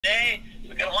Today,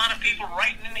 we've got a lot of people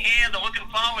writing in here. They're looking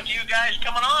forward to you guys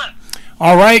coming on.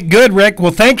 All right, good, Rick.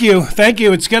 Well, thank you. Thank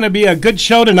you. It's going to be a good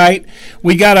show tonight.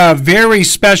 We got a very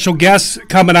special guest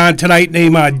coming on tonight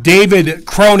named David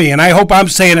Croeni, and I hope I'm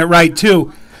saying it right,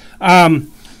 too. And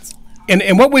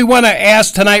what we want to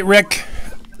ask tonight, Rick,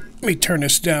 let me turn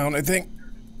this down, I think.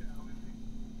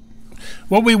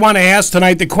 What we want to ask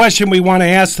tonight, the question we want to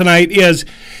ask tonight is,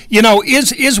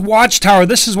 is Watchtower,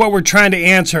 this is what we're trying to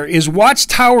answer, is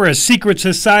Watchtower a secret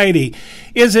society?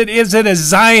 Is it a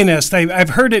Zionist?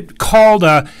 I've heard it called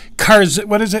a Khazarian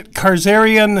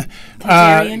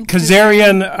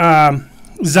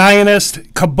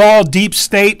Zionist, Cabal, deep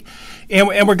state,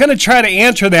 and we're going to try to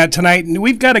answer that tonight. And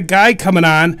we've got a guy coming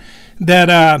on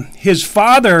that his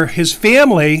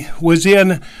family was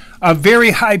in a very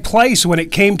high place when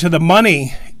it came to the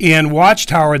money in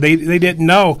Watchtower. They didn't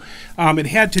know. It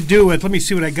had to do with, let me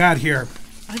see what I got here.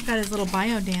 I've got his little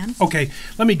bio, Dan. Okay,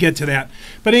 let me get to that.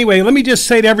 But anyway, let me just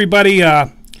say to everybody,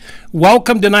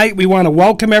 welcome tonight. We want to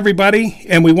welcome everybody,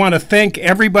 and we want to thank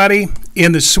everybody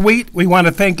in the suite. We want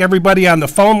to thank everybody on the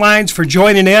phone lines for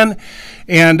joining in.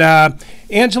 And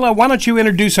Angela, why don't you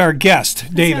introduce our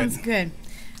guest, David? Sounds good.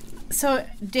 So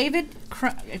David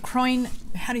Croeni,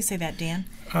 how do you say that, Dan?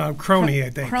 Croeni, I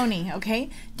think. Croeni, okay.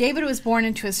 David was born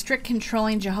into a strict,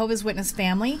 controlling Jehovah's Witness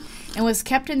family and was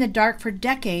kept in the dark for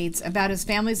decades about his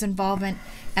family's involvement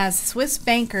as Swiss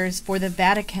bankers for the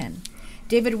Vatican.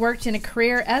 David worked in a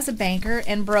career as a banker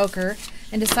and broker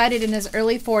and decided in his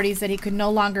early 40s that he could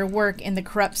no longer work in the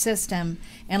corrupt system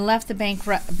and left the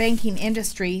banking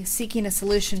industry seeking a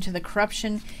solution to the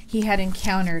corruption he had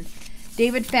encountered.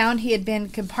 David found he had been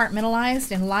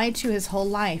compartmentalized and lied to his whole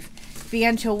life.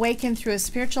 Began to awaken through a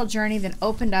spiritual journey that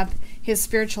opened up his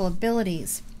spiritual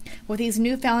abilities. With these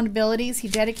newfound abilities, he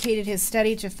dedicated his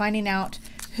study to finding out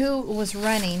who was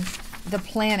running the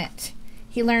planet.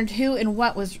 He learned who and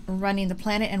what was running the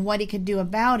planet and what he could do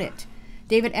about it.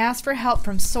 David asked for help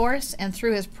from Source, and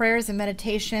through his prayers and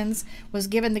meditations was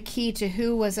given the key to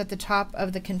who was at the top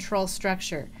of the control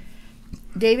structure.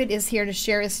 David is here to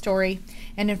share his story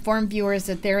and inform viewers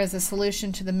that there is a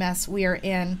solution to the mess we are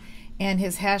in. And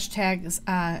his hashtag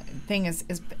thing is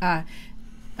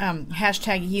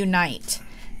hashtag unite.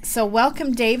 So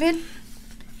welcome, David.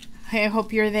 I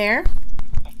hope you're there.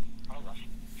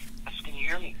 Can you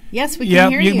hear me? Yes, we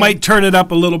can hear you. You might turn it up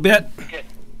a little bit. Okay.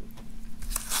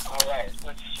 All right,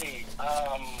 let's see.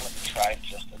 Let's try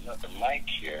just another mic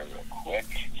here real quick.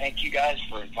 Thank you guys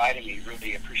for inviting me.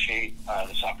 Really appreciate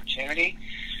this opportunity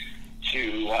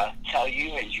to tell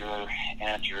you and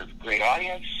your great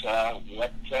audience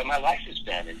what my life has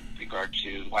been in regard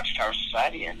to Watchtower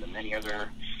Society and the many other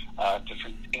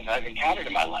different things I've encountered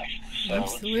in my life. So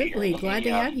absolutely, glad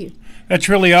to have you. That's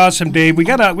really awesome, Dave. We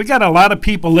got a lot of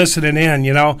people listening in.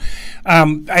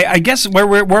 I guess where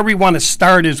we want to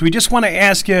start is we just want to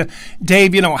ask you,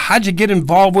 Dave. How'd you get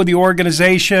involved with the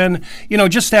organization?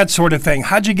 Just that sort of thing.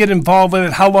 How'd you get involved with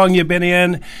it? How long you been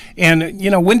in? And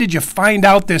when did you find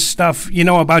out this stuff?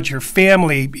 About your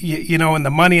family. And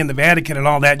the money in the Vatican and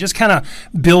all that. Just kind of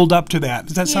build up to that.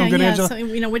 Does that sound good, Angela?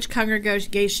 So which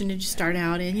congregation did you start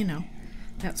out in?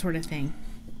 That sort of thing.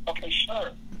 Okay,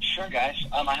 sure, guys.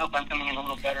 I hope I'm coming in a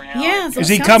little better now. Yeah, is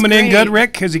he coming in good,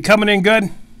 Rick? Is he coming in good?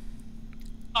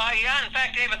 Yeah. In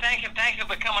fact, David, thank you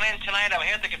for coming in tonight. I'm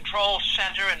here at the Control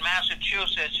Center in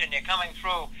Massachusetts, and you're coming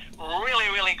through really,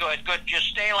 really good. Good. Just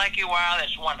stay like you are.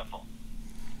 That's wonderful.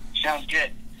 Sounds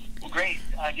good. Well, great.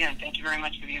 Again, thank you very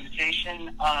much for the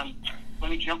invitation. Let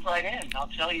me jump right in. I'll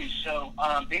tell you. So,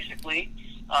 basically,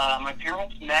 my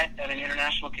parents met at an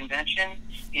international convention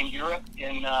in Europe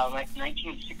in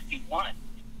 1961.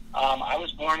 I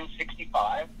was born in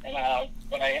 65, and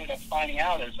what I ended up finding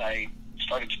out as I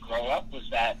started to grow up was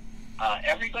that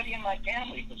everybody in my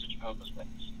family was a Jehovah's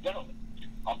Witness, literally,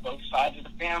 on both sides of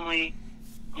the family.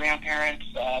 Grandparents,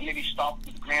 maybe stopped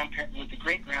with the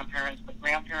great-grandparents, but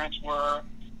grandparents were,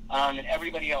 and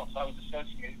everybody else I was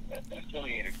associated with and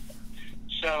affiliated with.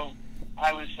 So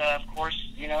I was, of course,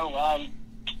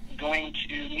 going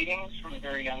to meetings from a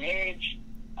very young age.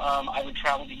 I would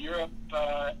travel to Europe,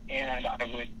 and I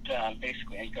would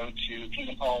basically go to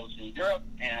Kingdom Halls in Europe,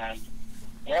 and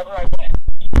wherever I went,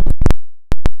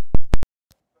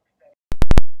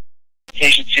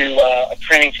 to a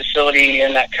training facility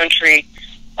in that country,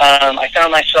 I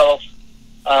found myself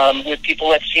with people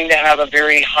that seemed to have a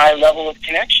very high level of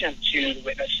connection to the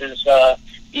witnesses.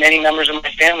 Many members of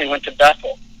my family went to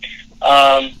Bethel.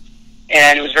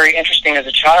 And it was very interesting as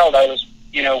a child. I was,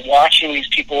 watching these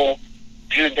people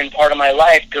who had been part of my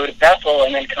life go to Bethel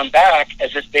and then come back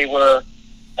as if they were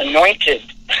anointed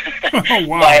oh,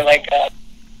 wow. by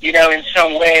in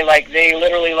some way, like they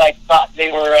literally like thought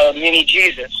they were a mini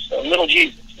Jesus, a little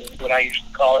Jesus is what I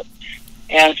usually call it.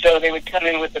 And so they would come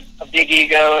in with a big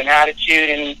ego and attitude,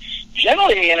 and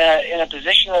generally in a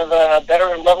position of a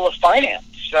better level of finance,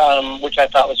 which I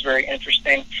thought was very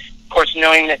interesting. Of course,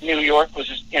 knowing that New York was,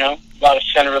 about a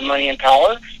center of money and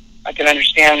power, I can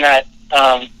understand that,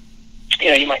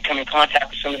 you might come in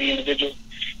contact with some of the individuals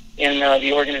in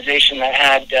the organization that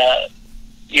had,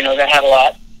 that had a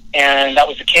lot. And that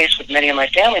was the case with many of my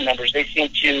family members. They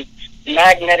seemed to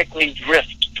magnetically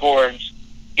drift towards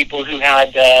people who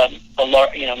had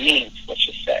means, let's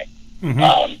just say.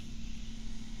 Mm-hmm.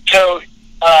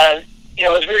 It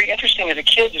was very interesting as a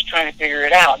kid just trying to figure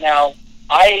it out. Now,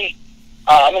 I'm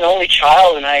an only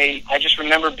child, and I just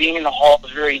remember being in the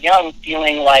halls very young,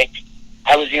 feeling like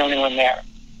I was the only one there.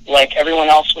 Like everyone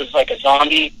else was like a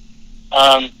zombie.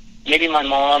 Maybe my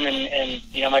mom and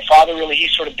my father really, he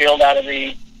sort of bailed out of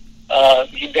the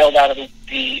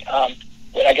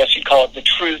what I guess you'd call it the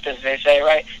truth, as they say,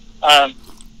 right?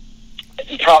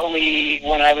 Probably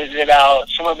when I was about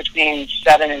somewhere between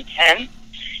 7 and 10,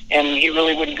 and he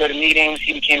really wouldn't go to meetings.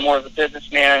 He became more of a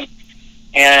businessman,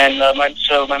 and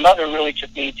so my mother really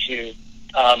took me to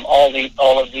all of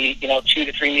the 2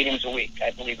 to 3 meetings a week. I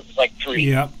believe it was like 3.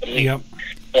 Yep.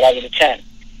 But I would attend.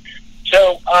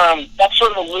 So that's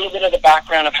sort of a little bit of the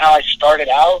background of how I started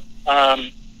out.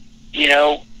 And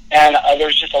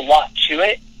there's just a lot to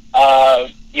it,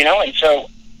 and so,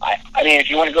 I mean, if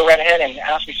you want to go right ahead and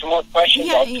ask me some more questions.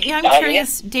 I'm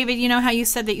curious, David, how you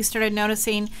said that you started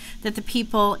noticing that the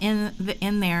people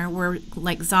in there were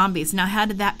like zombies. Now, how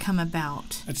did that come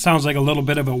about? It sounds like a little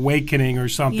bit of awakening or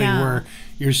something where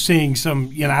you're seeing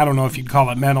some, I don't know if you'd call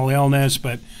it mental illness,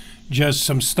 but just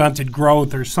some stunted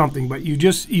growth or something. But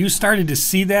you started to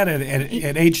see that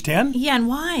at age 10? Yeah, and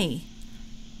why?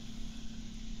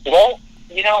 Well,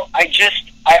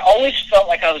 I always felt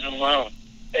like I was alone.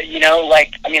 Let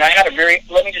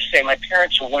me just say, my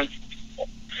parents were wonderful people.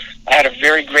 I had a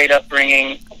very great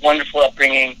upbringing, wonderful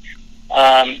upbringing,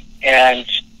 and,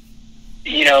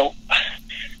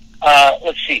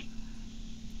 let's see.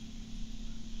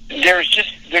 There's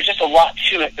just a lot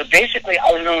to it. But basically,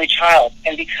 I was an only child,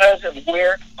 and because of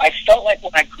where I felt like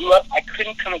when I grew up, I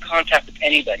couldn't come in contact with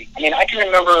anybody. I mean, I can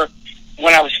remember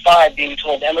when I was 5 being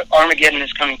told Armageddon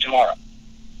is coming tomorrow.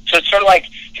 So it's sort of like,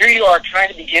 here you are trying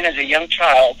to begin as a young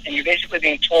child, and you're basically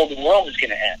being told the world is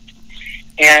going to end.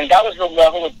 And that was the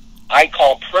level of, I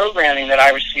call, programming that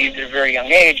I received at a very young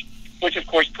age, which of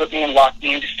course put me and locked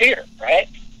me into fear, right?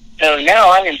 So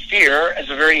now I'm in fear as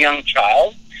a very young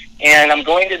child, and I'm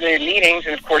going to the meetings,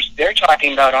 and of course they're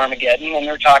talking about Armageddon, and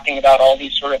they're talking about all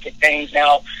these horrific things.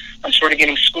 Now I'm sort of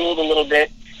getting schooled a little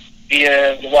bit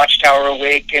via the Watchtower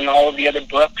Awake and all of the other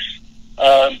books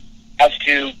as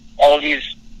to all of these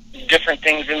different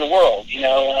things in the world.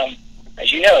 As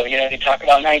they talk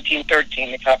about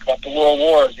 1913, they talk about the World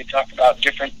Wars, they talk about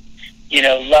different,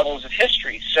 levels of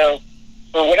history. So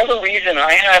for whatever reason,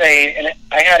 I had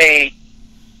a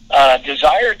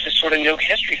desire to sort of know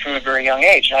history from a very young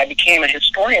age, and I became a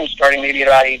historian starting maybe at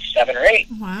about age 7 or 8.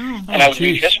 Wow! And I would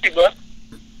read history books.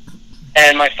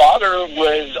 And my father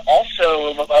was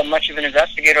also much of an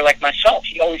investigator like myself.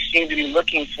 He always seemed to be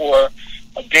looking for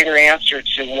a bigger answer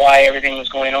to why everything was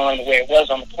going on the way it was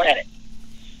on the planet.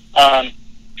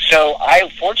 So I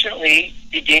fortunately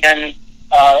began,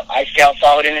 I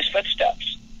followed in his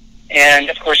footsteps. And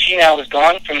of course he now was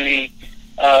gone from the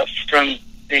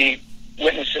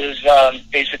witnesses,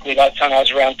 basically by the time I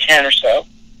was around 10 or so,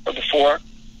 or before.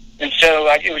 And so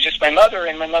it was just my mother,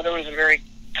 and my mother was a very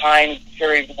kind,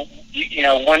 very,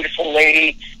 wonderful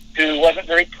lady who wasn't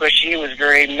very pushy, was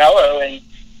very mellow, and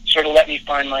sort of let me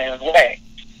find my own way.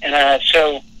 And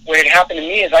so what had happened to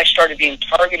me is I started being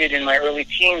targeted in my early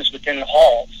teens within the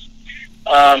halls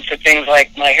for things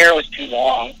like my hair was too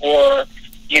long, or,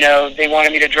 they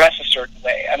wanted me to dress a certain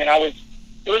way. I mean, it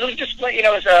was just, it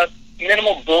was a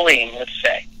minimal bullying, let's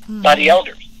say, by the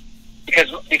elders.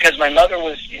 Because my mother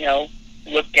was,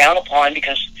 looked down upon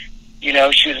because,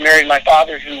 she was married to my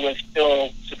father, who was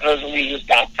still, supposedly he was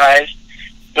baptized,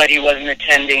 but he wasn't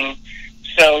attending.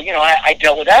 So, I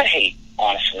dealt with that hate,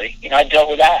 honestly. I dealt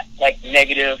with that, like,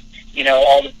 negative,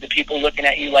 all the people looking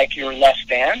at you like you were less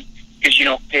than because you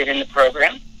don't fit in the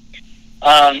program.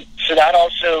 So that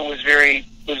also was very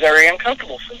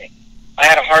uncomfortable for me. I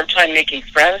had a hard time making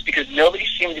friends because nobody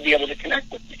seemed to be able to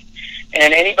connect with me.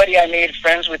 And anybody I made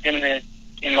friends with in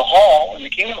the hall, in the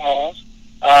Kingdom halls,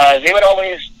 they would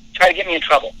always try to get me in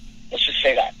trouble. Let's just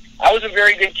say that. I was a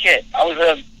very good kid. I was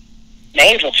an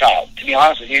angel child, to be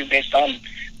honest with you, based on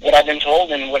what I've been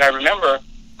told and what I remember.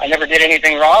 I never did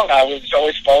anything wrong. I was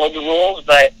always followed the rules,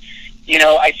 but,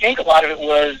 I think a lot of it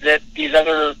was that these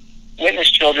other witness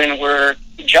children were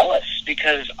jealous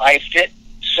because I fit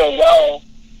so well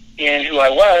in who I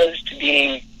was to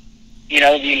being,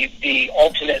 the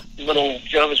ultimate little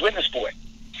Jehovah's Witness boy.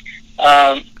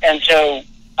 And so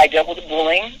I dealt with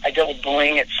bullying. I dealt with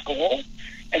bullying at school.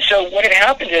 And so what had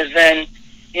happened is then,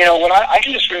 when I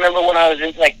can just remember when I was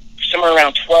in like somewhere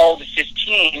around 12 to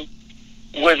 15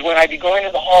 was when I'd be going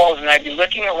to the halls and I'd be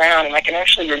looking around, and I can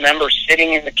actually remember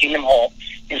sitting in the Kingdom Hall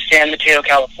in San Mateo,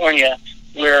 California,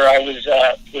 where I was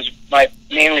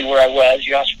mainly where I was.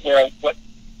 You asked what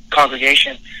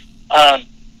congregation.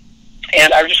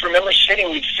 And I just remember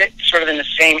we'd sit sort of in the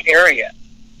same area.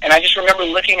 And I just remember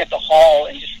looking at the hall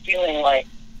and just feeling like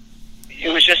it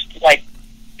was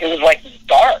like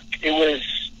dark. It was,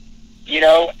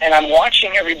 and I'm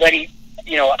watching everybody,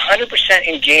 100%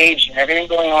 engaged in everything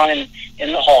going on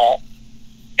in the hall.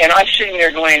 And I'm sitting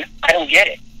there going, I don't get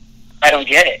it. I don't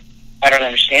get it. I don't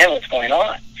understand what's going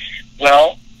on.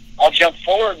 Well, I'll jump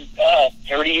forward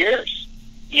 30 years,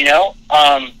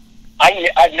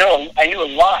 I knew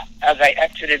a lot as I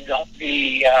exited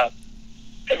the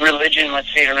religion.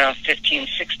 Let's say around 15,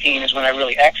 16 is when I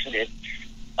really exited.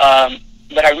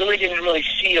 But I really didn't really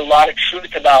see a lot of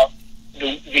truth about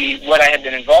the what I had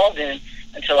been involved in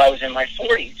until I was in my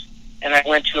 40s. And I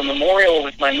went to a memorial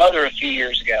with my mother a few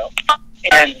years ago.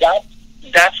 And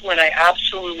that's when I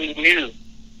absolutely knew.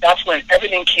 That's when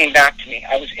everything came back to me.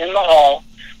 I was in the hall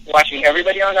watching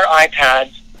everybody on their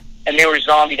iPads, and they were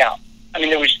zombied out. I mean,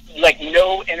 there was like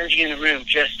no energy in the room,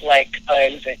 just like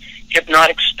it was a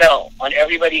hypnotic spell on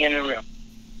everybody in the room.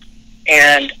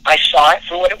 And I saw it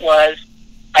for what it was.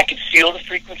 I could feel the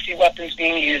frequency weapons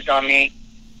being used on me,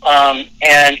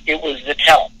 and it was the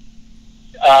tell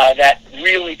that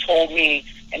really told me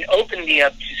and opened me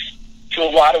up to a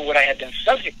lot of what I had been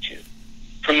subject to.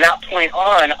 From that point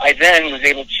on, I then was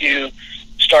able to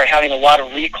start having a lot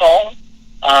of recall,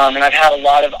 and I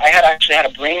had actually had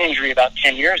a brain injury about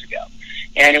 10 years ago.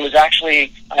 And it was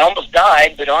actually, I almost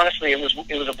died, but honestly, it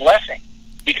was a blessing,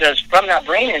 because from that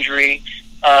brain injury,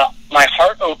 my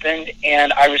heart opened,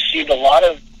 and I received a lot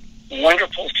of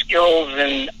wonderful skills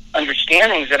and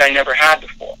understandings that I never had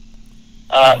before.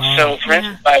 So, for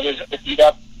instance, I was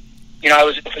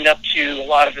opened up to a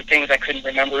lot of the things I couldn't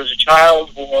remember as a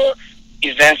child, or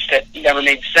events that never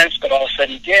made sense, but all of a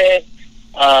sudden did.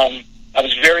 I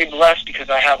was very blessed because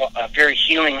I have a very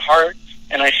healing heart,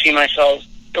 and I see myself.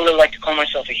 I don't really like to call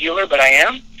myself a healer, but I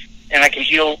am. And I can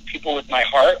heal people with my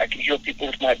heart. I can heal people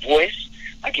with my voice.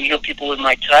 I can heal people with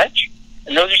my touch.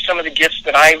 And those are some of the gifts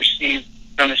that I received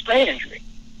from this brain injury.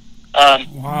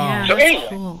 Wow. So anyway,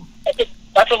 cool.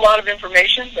 That's a lot of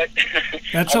information, but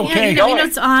that's okay. Yeah,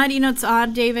 it's odd. It's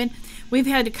odd, David. We've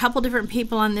had a couple different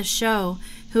people on this show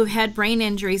who had brain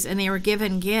injuries, and they were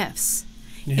given gifts.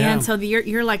 Yeah. And so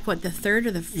you're like what, the third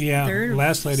or the third?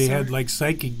 Last lady had like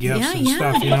psychic gifts and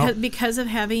stuff, because of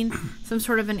having some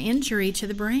sort of an injury to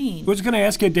the brain. I was going to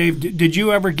ask you, Dave, did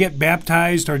you ever get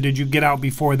baptized, or did you get out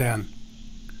before then?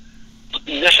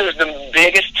 This is the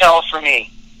biggest tell for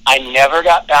me. I never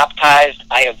got baptized.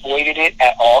 I avoided it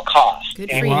at all costs.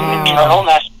 Good for you. It was an internal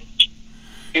message.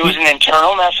 It was an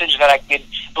internal message that I could,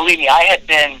 believe me, I had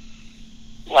been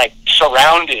like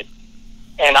surrounded,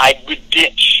 and I would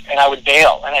ditch and I would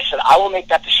bail. And I said, I will make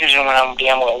that decision when I'm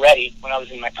damn well ready, when I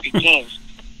was in my preteens.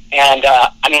 And,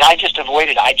 I just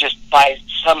avoided. By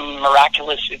some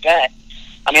miraculous event.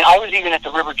 I was even at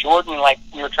the River Jordan, like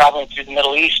we were traveling through the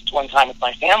Middle East one time with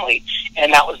my family,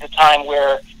 and that was the time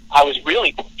where I was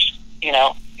really pushed,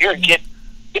 here, get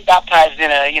baptized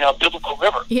in a, biblical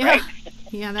river, right?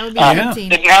 Yeah, that would be tempting.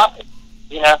 Didn't happen,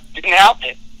 didn't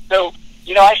happen. So,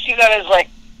 I see that as like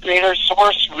greater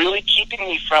source really keeping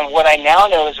me from what I now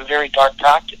know is a very dark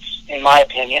practice, in my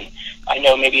opinion. I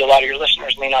know maybe a lot of your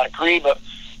listeners may not agree, but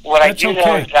what I do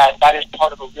know is that is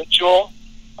part of a ritual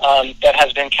that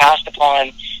has been cast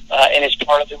upon and is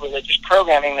part of the religious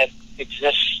programming that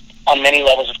exists on many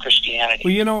levels of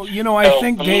Christianity. Well, I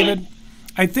think, David,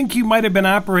 I think you might have been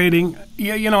operating,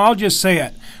 I'll just say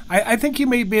it. I think you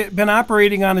may have been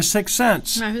operating on a sixth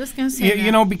sense. I was just going to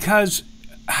say that. Because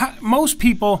most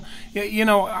people,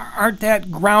 aren't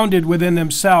that grounded within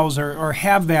themselves or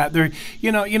have that. They're,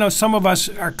 some of us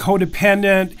are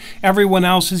codependent. Everyone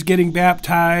else is getting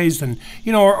baptized, and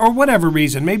or whatever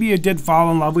reason. Maybe you did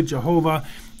fall in love with Jehovah,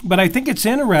 but I think it's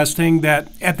interesting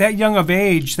that at that young of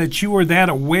age that you were that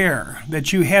aware,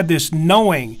 that you had this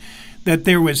knowing that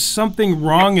there was something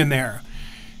wrong in there.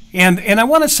 And I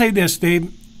want to say this,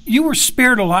 Dave, you were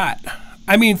spared a lot.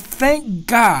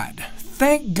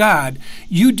 Thank God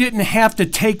you didn't have to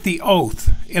take the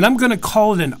oath. And I'm going to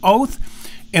call it an oath,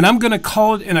 and I'm going to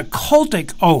call it an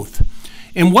occultic oath.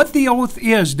 And what the oath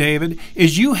is, David,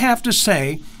 is you have to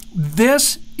say,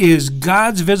 this is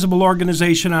God's visible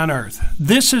organization on earth.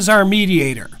 This is our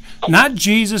mediator. Not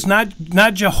Jesus, not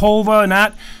Jehovah,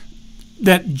 not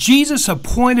that Jesus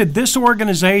appointed this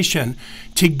organization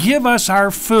to give us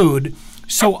our food.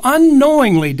 So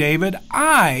unknowingly, David,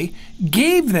 I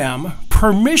gave them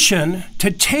permission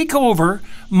to take over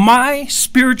my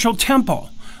spiritual temple,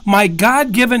 my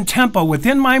God-given temple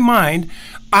within my mind.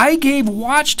 I gave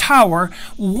Watchtower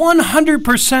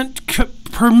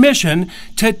 100% permission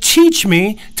to teach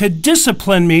me, to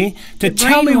discipline me, to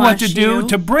tell me what to do,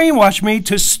 to brainwash me,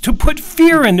 to put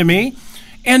fear into me,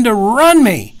 and to run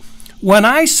me. When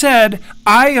I said,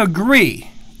 I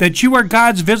agree that you are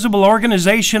God's visible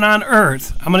organization on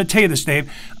earth, I'm going to tell you this,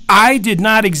 Dave, I did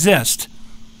not exist.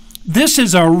 This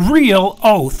is a real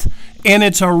oath, and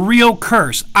it's a real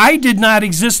curse. I did not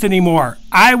exist anymore.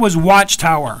 I was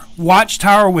Watchtower.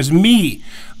 Watchtower was me.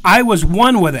 I was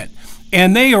one with it.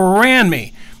 And they ran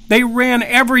me. They ran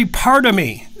every part of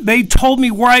me. They told me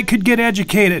where I could get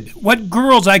educated, what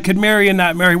girls I could marry and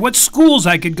not marry, what schools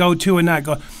I could go to and not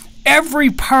go. Every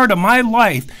part of my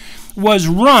life was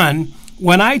run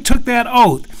when I took that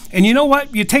oath. And you know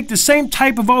what? You take the same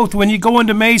type of oath when you go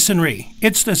into Masonry.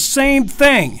 It's the same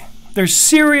thing. They're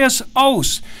serious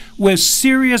oaths with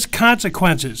serious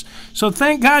consequences. So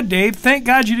thank God, Dave. Thank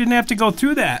God you didn't have to go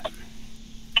through that.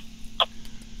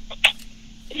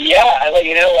 Yeah,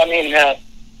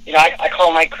 I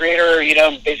call my creator,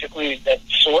 basically the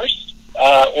source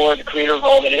or the creator of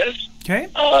all that is. Okay.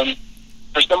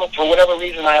 For whatever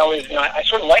reason, I always, I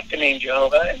sort of like the name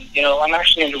Jehovah, and I'm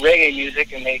actually into reggae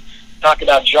music, and they talk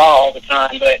about Jah all the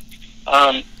time. But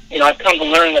I've come to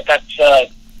learn that that's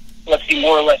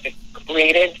more or less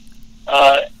created.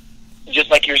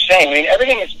 Just like you're saying,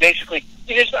 everything is basically,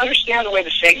 you just understand the way the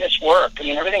Satanists work.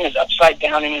 Everything is upside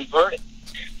down and inverted.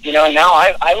 And now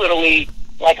I literally,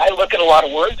 I look at a lot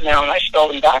of words now and I spell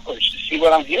them backwards to see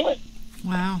what I'm doing.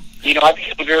 Wow. I've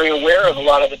become very aware of a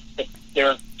lot of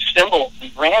their symbols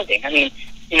and branding.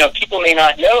 People may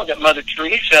not know that Mother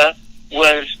Teresa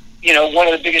was, one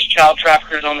of the biggest child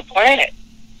traffickers on the planet.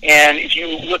 And if you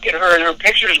look at her and her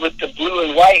pictures with the blue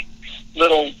and white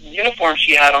little uniform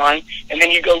she had on, and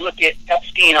then you go look at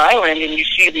Epstein Island and you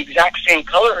see the exact same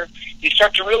color, you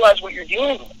start to realize what you're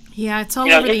dealing with. Yeah, it's all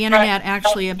over the internet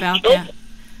actually about that.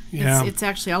 Yeah. It's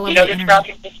actually all over the internet.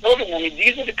 Trafficking children.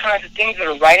 These are the kinds of things that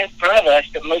are right in front of us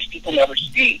that most people never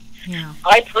see. Yeah.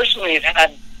 I personally have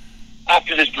had,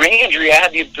 after this brain injury, I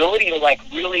had the ability to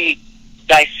really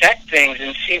dissect things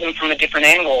and see them from a different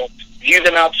angle, view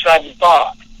them outside the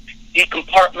box,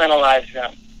 decompartmentalize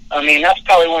them. That's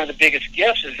probably one of the biggest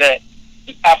gifts, is that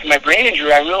after my brain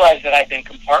injury, I realized that I've been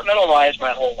compartmentalized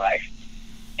my whole life,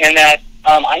 and that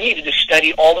I needed to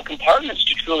study all the compartments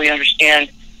to truly understand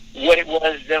what it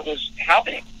was that was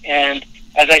happening. And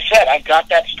as I said, I've got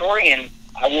that story, and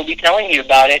I will be telling you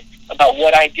about it, about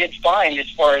what I did find as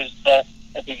far as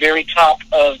at the very top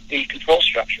of the control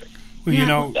structure.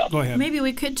 Well, go ahead. Maybe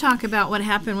we could talk about what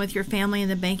happened with your family in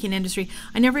the banking industry.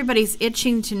 I know everybody's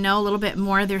itching to know a little bit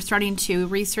more. They're starting to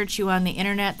research you on the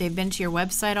internet. They've been to your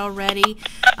website already.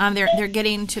 They're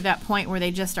getting to that point where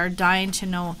they just are dying to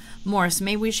know more. So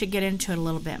maybe we should get into it a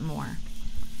little bit more.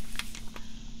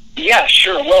 Yeah,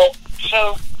 sure. Well,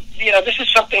 so this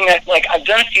is something that I've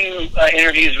done a few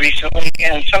interviews recently,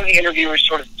 and some of the interviewers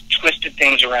sort of twisted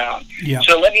things around. Yeah.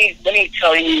 So let me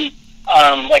tell you.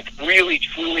 Really,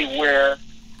 truly where,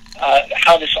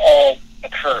 how this all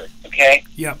occurred, okay?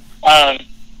 Yep.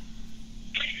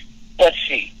 Let's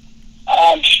see.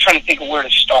 I'm just trying to think of where to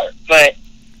start. But,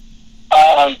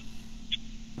 as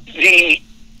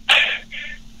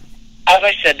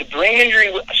I said, the brain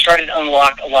injury started to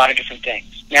unlock a lot of different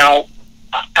things. Now,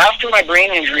 after my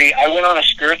brain injury, I went on a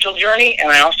spiritual journey,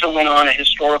 and I also went on a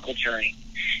historical journey.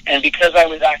 And because I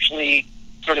was actually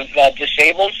sort of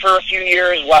disabled for a few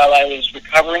years while I was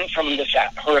recovering from this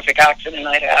horrific accident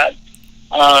I'd had,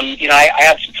 I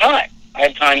had some time. I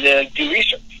had time to do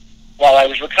research while I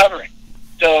was recovering.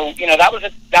 So, that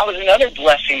was another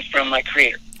blessing from my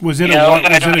Creator. Was it a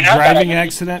driving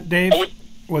accident, Dave?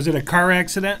 Was it a car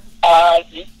accident?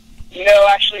 No,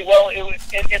 actually, well,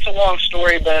 it's a long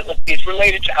story, but it's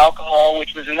related to alcohol,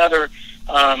 which was another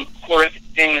horrific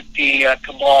thing that the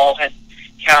Cabal had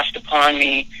cast upon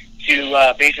me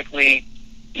to basically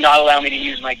not allow me to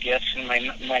use my gifts and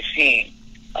my seeing.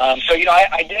 So,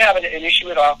 I did have an issue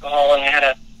with alcohol, and I had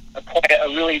a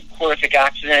really horrific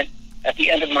accident at the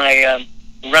end of my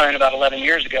run about 11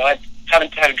 years ago. I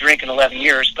haven't had a drink in 11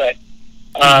 years, but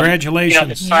congratulations. At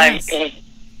the time, Yes. it was,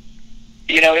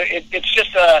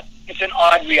 it's an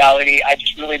odd reality. I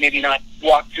just really maybe not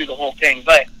walked through the whole thing.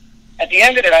 But at the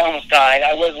end of it, I almost died.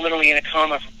 I was literally in a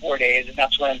coma for 4 days, and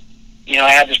that's when,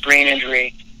 I had this brain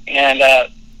injury, and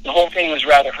the whole thing was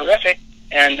rather horrific.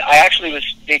 And I actually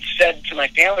they said to my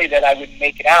family that I wouldn't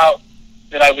make it out,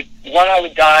 that I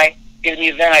would die. In the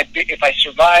event, if I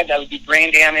survived, I would be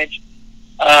brain damaged.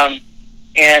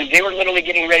 And they were literally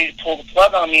getting ready to pull the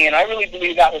plug on me, and I really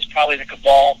believe that was probably the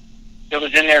Cabal that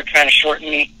was in there trying to shorten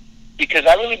me, because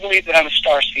I really believe that I'm a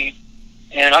starseed,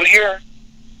 and I'm here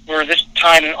for this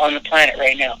time on the planet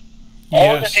right now. Yes.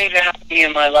 All of the things that happened to me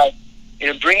in my life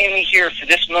are bringing me here for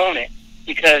this moment,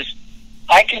 because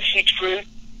I can see truth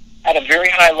at a very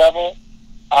high level.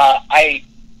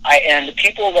 And the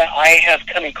people that I have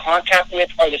come in contact with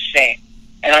are the same.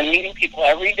 And I'm meeting people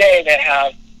every day that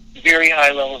have very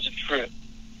high levels of truth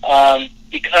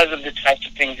because of the types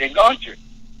of things they've gone through.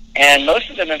 And most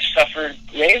of them have suffered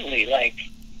gravely, the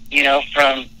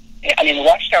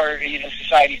Watchtower,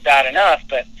 society's bad enough,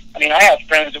 but, I have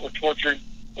friends that were tortured,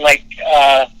 in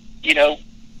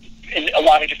a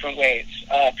lot of different ways.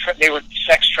 They were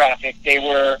sex trafficked. They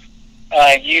were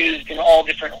used in all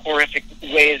different horrific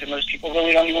ways that most people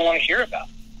really don't even want to hear about.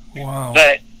 Wow.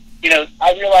 But,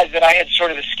 I realized that I had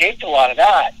sort of escaped a lot of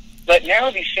that. But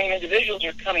now these same individuals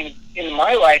are coming into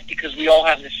my life because we all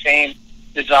have the same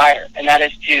desire, and that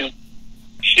is to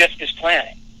shift this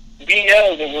planet. We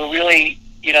know that we're really,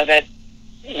 that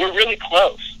we're really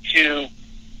close to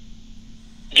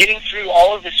getting through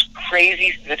all of this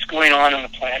crazy that's going on the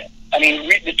planet.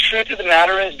 The truth of the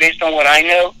matter is, based on what I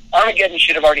know, Armageddon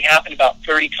should have already happened about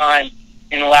 30 times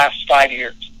in the last 5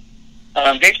 years.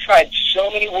 They've tried so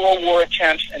many World War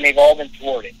attempts, and they've all been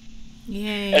thwarted.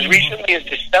 Yay. As recently as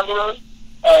December,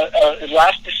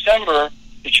 last December,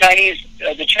 the Chinese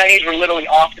were literally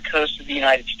off the coast of the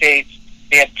United States.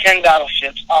 They had 10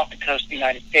 battleships off the coast of the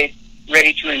United States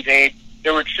ready to invade.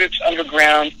 There were troops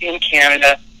underground in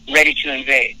Canada ready to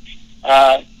invade.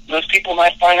 Most people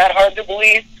might find that hard to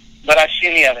believe, but I've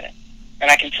seen the evidence.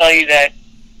 And I can tell you that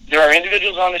there are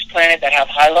individuals on this planet that have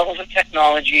high levels of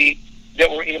technology that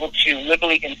were able to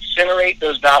literally incinerate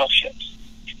those battleships.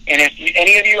 And if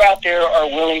any of you out there are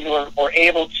willing or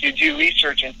able to do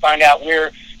research and find out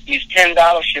where these 10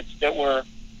 battleships that were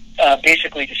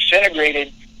basically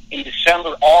disintegrated in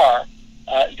December are,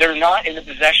 they're not in the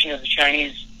possession of the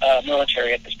Chinese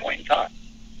military at this point in time.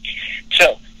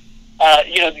 So,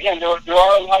 again, there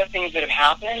are a lot of things that have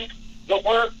happened, but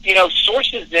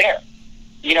source is there.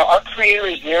 Our Creator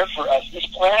is there for us. This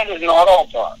planet is not all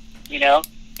dark. It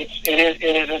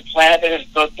is a planet that is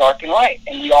both dark and light,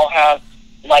 and we all have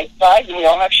light sides and we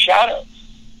all have shadows.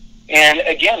 And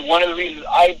again, one of the reasons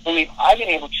I believe I've been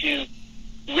able to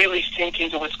really sink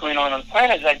into what's going on the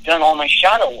planet is I've done all my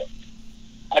shadow work.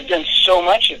 I've done so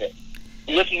much of it,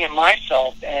 looking at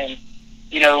myself and,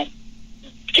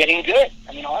 getting good.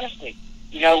 Honestly,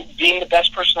 being the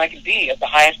best person I can be, at the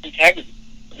highest integrity,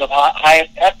 the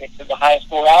highest ethics, of the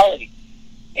highest morality.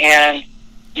 And,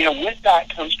 with that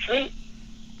comes truth.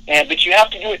 But you have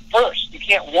to do it first. You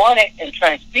can't want it and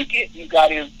try and speak it. You've got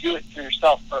to do it for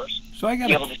yourself first. So I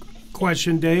got a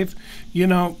question, Dave.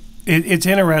 It's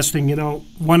interesting,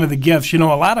 one of the gifts, a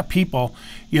lot of people,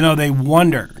 they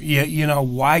wonder,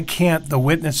 why can't the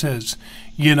witnesses,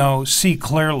 see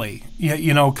clearly,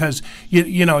 because,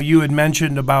 you had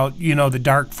mentioned about, the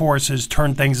dark forces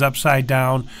turn things upside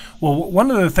down. Well,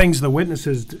 one of the things the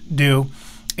witnesses do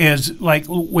is, like,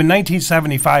 when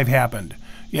 1975 happened,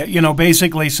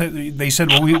 basically they said,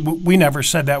 well, we never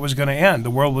said that was going to end. The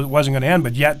world wasn't going to end,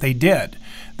 but yet they did.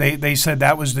 They said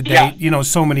that was the date,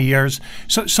 so many years.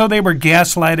 So they were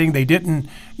gaslighting. They didn't,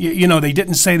 they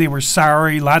didn't say they were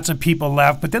sorry. Lots of people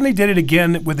left. But then they did it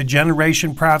again with the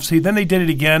generation prophecy. Then they did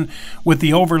it again with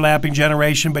the overlapping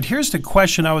generation. But here's the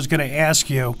question I was going to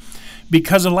ask you,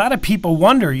 because a lot of people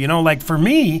wonder, like for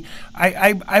me,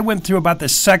 I went through about the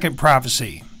second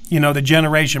prophecy, the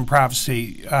generation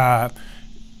prophecy.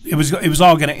 It was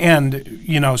all going to end,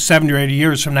 70 or 80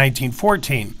 years from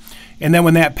 1914. And then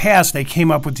when that passed, they came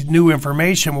up with new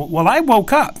information. Well, I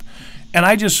woke up and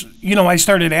I just, I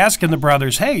started asking the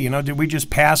brothers, hey, did we just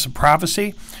pass a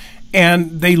prophecy?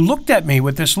 And they looked at me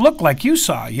with this look like you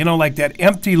saw, like that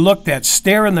empty look, that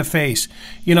stare in the face.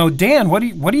 Dan, what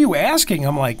are you asking?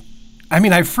 I'm like,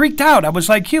 I freaked out. I was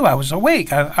like you. I was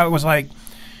awake. I was like,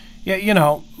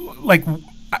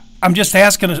 I'm just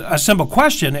asking a simple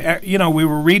question. We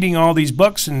were reading all these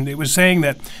books, and it was saying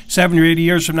that 70 or 80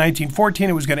 years from 1914,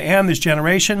 it was going to end, this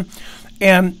generation,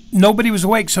 and nobody was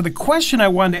awake. So the question I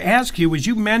wanted to ask you was,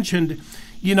 you mentioned,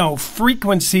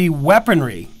 frequency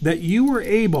weaponry, that you were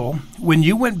able, when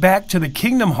you went back to the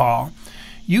Kingdom Hall,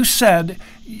 you said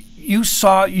you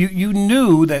saw, you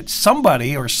knew that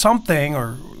somebody or something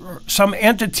or or some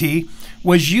entity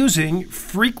was using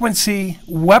frequency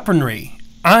weaponry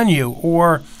on you,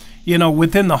 or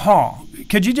within the hall.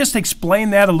 Could you just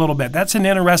explain that a little bit? That's an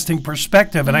interesting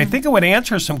perspective, and I think it would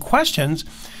answer some questions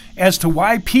as to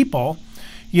why people,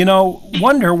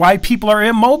 wonder why people are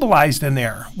immobilized in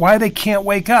there, why they can't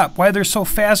wake up, why they're so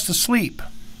fast asleep.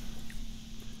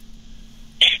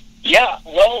 Yeah,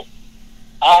 well,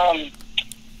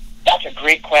 that's a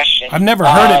great question. I've never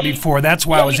heard it before. That's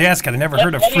why I was asking. I never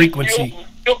heard of frequency.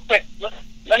 Real quick,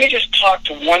 let me just talk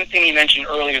to one thing you mentioned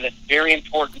earlier that's very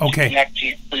important to connect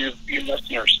to for your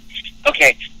listeners.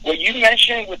 Okay, what you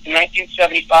mentioned with the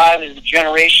 1975 is the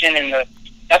generation, and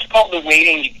that's called the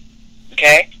waiting game.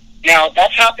 Okay, now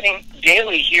that's happening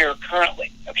daily here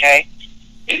currently. Okay,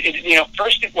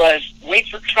 first it was wait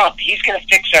for Trump. He's going to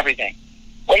fix everything.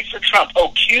 Wait for Trump. Oh,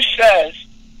 Q says,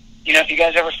 if you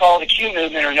guys ever follow the Q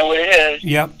movement or know what it is,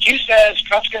 Q says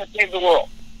Trump's going to save the world.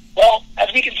 Well,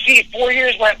 as we can see, 4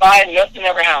 years went by and nothing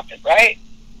ever happened, right?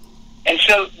 And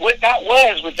so what that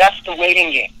was that's the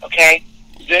waiting game, okay?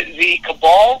 The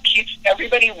cabal keeps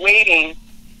everybody waiting,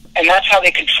 and that's how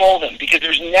they control them, because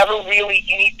there's never really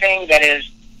anything that is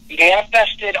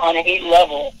manifested on any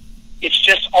level. It's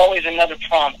just always another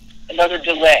promise, another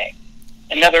delay,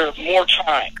 another more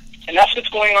time. And that's what's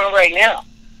going on right now.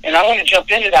 And I want to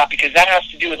jump into that because that has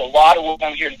to do with a lot of what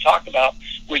I'm here to talk about,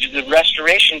 which is the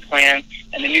restoration plan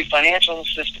and the new financial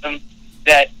system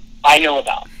that I know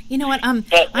about. You know what? I'm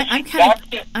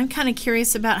kind of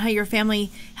curious about how your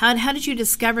family. How did you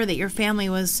discover that your family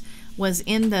was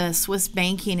in the Swiss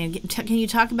banking? And can you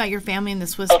talk about your family in the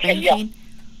Swiss banking? Yeah.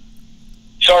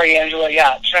 Sorry, Angela.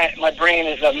 Yeah, my brain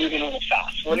is moving a little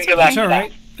fast. So let me go back to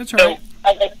that. That's all right.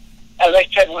 So, as I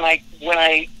said, when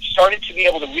I started to be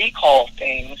able to recall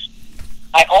things,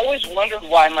 I always wondered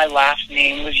why my last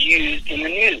name was used in the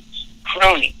news.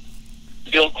 Croeni.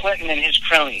 Bill Clinton and his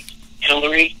cronies.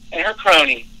 Hillary and her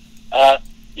cronies.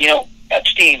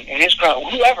 Epstein and his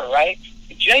cronies. Whoever, right?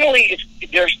 Generally,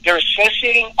 they're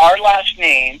associating our last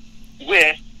name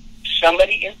with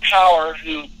somebody in power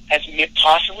who has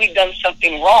possibly done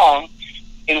something wrong,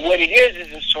 and what it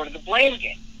is sort of the blame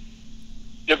game.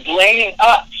 They're blaming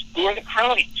us. Who are the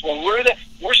cronies? Well,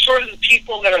 we're sort of the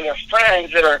people that are their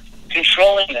friends that are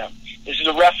controlling them. This is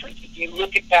a reference. If you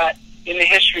look at that in the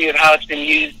history of how it's been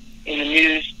used in the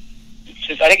news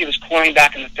since I think it was coined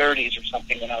back in the 30s or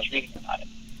something when I was reading about it.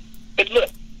 But look,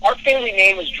 our family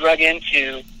name was drug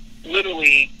into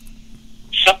literally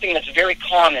something that's very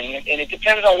common, and it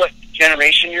depends on what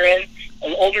generation you're in.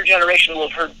 An older generation will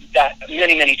have heard that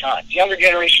many, many times. Younger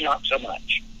generation, not so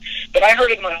much. But I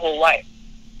heard it my whole life.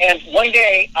 And one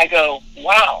day I go,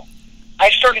 wow,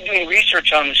 I started doing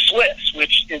research on the Swiss,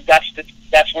 which is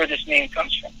that's where this name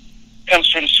comes from. It comes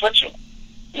from Switzerland.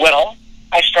 Well,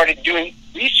 I started doing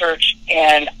research,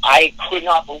 and I could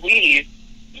not believe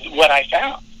what I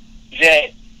found.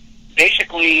 That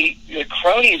basically the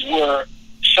cronies were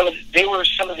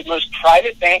some of the most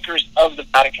private bankers of the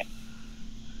Vatican.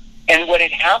 And what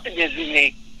had happened is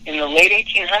in the late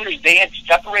 1800s, they had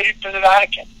separated from the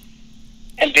Vatican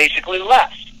and basically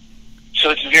left. So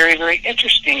it's very, very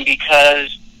interesting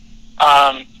because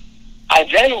I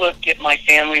then looked at my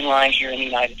family line here in the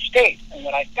United States, and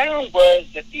what I found was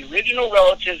that the original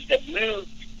relatives that moved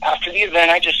after the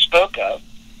event I just spoke of,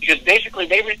 because basically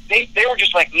they were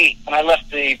just like me when I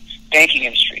left the banking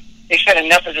industry. They said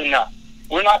enough is enough.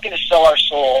 We're not going to sell our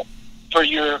soul for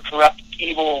your corrupt,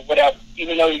 evil, whatever,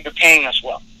 even though you're paying us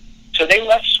well. So they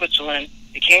left Switzerland.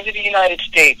 They came to the United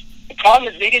States. The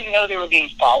problem is they didn't know they were being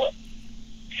followed.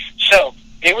 So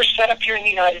they were set up here in the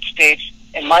United States,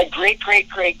 and my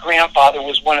great-great-great-grandfather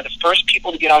was one of the first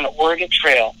people to get on the Oregon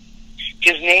Trail.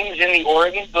 His name is in the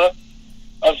Oregon book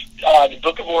of the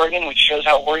Book of Oregon, which shows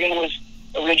how Oregon was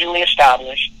originally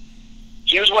established.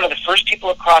 He was one of the first people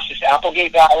across this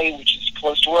Applegate Valley, which is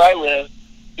close to where I live,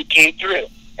 who came through.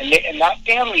 And that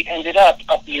family ended up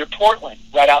near Portland,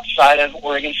 right outside of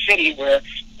Oregon City, where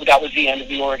that was the end of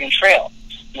the Oregon Trail.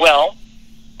 Well,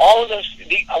 all of those,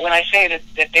 when I say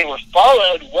that they were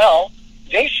followed, well,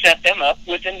 they set them up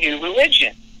with a new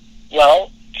religion.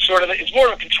 Well, it's more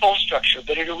of a control structure,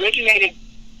 but it originated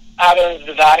out of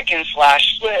the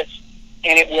Vatican/Swiss,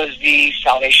 and it was the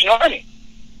Salvation Army.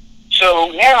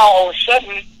 So now, all of a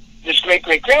sudden, this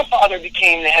great-great-grandfather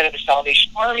became the head of the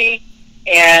Salvation Army,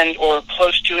 or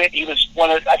close to it. He was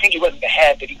I think he wasn't the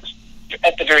head, but he was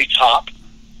at the very top.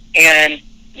 And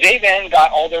they then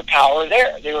got all their power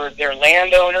there. They're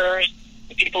landowners.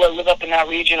 The people that live up in that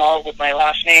region, all with my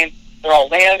last name, they're all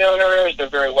landowners. They're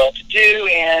very well-to-do.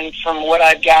 And from what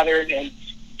I've gathered and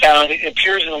found, it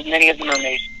appears that many of them are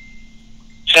Masons.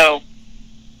 So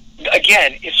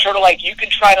again, it's sort of like you can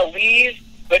try to leave,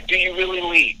 but do you really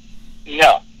leave?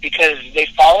 No, because they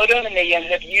followed him and they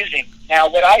ended up using him. Now,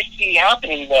 what I see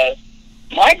happening was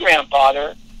my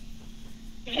grandfather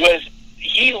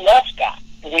he left that.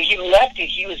 When he left it,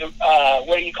 he was,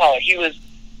 what do you call it? He was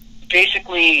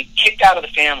basically kicked out of the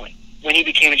family when he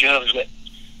became a Jehovah's Witness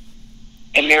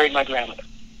and married my grandmother.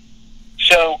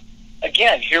 So,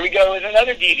 again, here we go with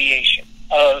another deviation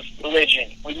of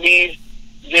religion. We leave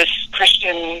this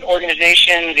Christian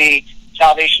organization, the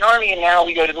Salvation Army, and now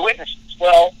we go to the Witnesses.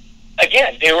 Well,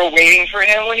 again, they were waiting for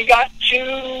him when he got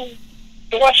to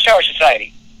the Watchtower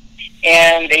Society,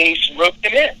 and they roped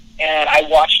him in. And I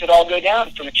watched it all go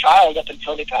down from a child up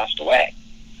until they passed away.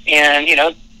 And, you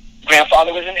know,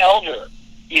 grandfather was an elder,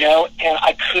 you know, and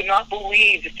I could not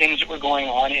believe the things that were going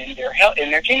on in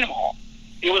their kingdom hall.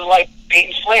 It was like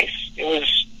Peyton's Place. It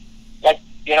was like,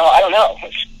 you know, I don't know.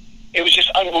 It was just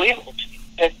unbelievable to me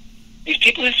that these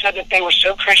people who said that they were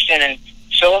so Christian and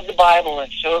so of the Bible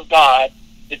and so of God,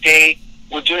 that they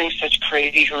were doing such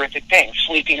crazy, horrific things,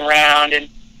 sleeping around and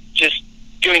just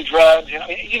doing drugs, and I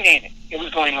mean, you name it. It was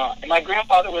going on. And my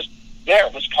grandfather was there,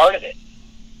 was part of it.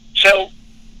 So,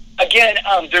 again,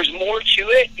 there's more to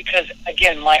it because,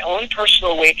 again, my own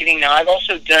personal awakening. Now, I've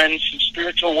also done some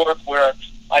spiritual work where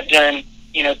I've done,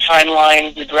 you know,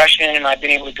 timeline regression, and I've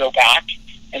been able to go back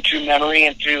and through memory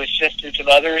and through assistance of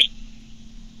others,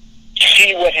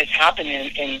 see what has happened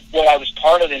in what I was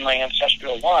part of in my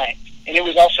ancestral line. And it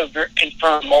was also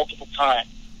confirmed multiple times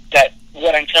that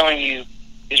what I'm telling you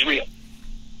is real.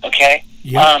 Okay?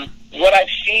 Yep. What I've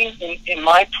seen in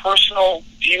my personal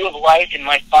view of life in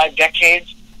my 5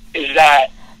 decades is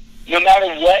that no matter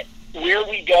where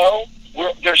we go,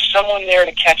 there's someone there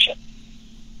to catch us.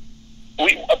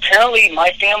 Apparently,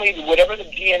 my family, whatever the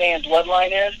DNA and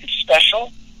bloodline is, it's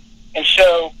special, and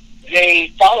so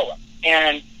they follow us.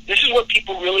 And this is what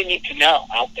people really need to know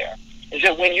out there, is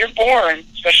that when you're born,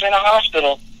 especially in a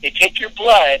hospital, they take your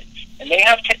blood, and they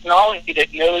have technology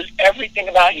that knows everything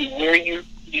about you, where your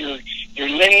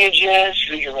lineage is,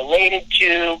 who you're related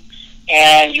to,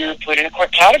 and you're put in a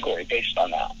category based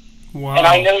on that. Wow. And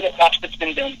I know that that's what's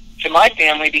been done to my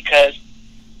family because,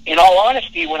 in all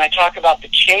honesty, when I talk about the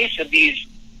chase of these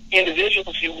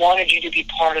individuals who wanted you to be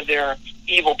part of their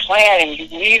evil plan and you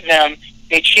leave them,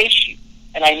 they chase you.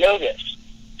 And I know this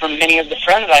from many of the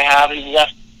friends I have who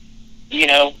left, you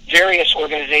know, various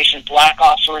organizations, Black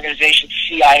Ops organizations,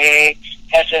 CIA,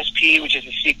 SSP, which is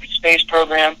a secret space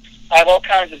program. I have all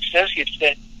kinds of associates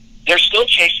that they're still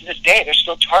chased to this day. They're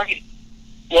still targeted.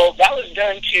 Well, that was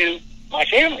done to my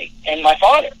family and my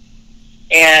father.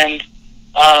 And,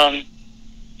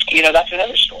 you know, that's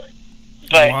another story.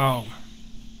 But, wow.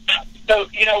 So,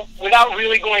 you know, without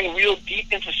really going real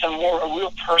deep into some more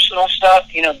real personal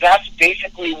stuff, you know, that's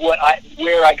basically where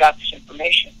I got this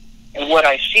information and what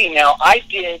I see. Now, I've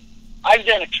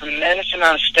done a tremendous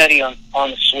amount of study on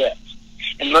the Swiss.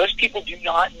 And most people do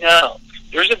not know.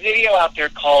 There's a video out there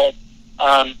called,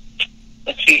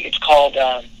 it's called,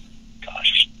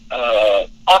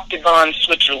 Octagon,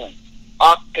 Switzerland.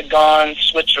 Octagon,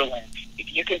 Switzerland.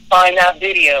 If you can find that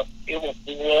video, it will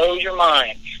blow your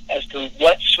mind as to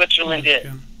what Switzerland is.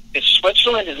 Because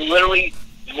Switzerland is literally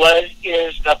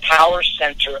is the power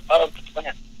center of the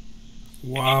planet.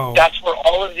 Wow. That's where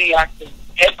all of the active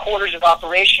headquarters of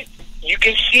operation. You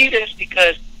can see this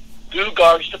because who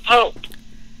guards the Pope?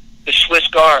 The Swiss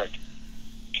Guard.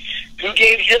 Who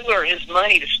gave Hitler his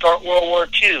money to start World War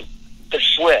II? The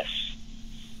Swiss.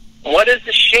 What is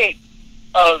the shape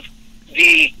of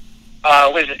the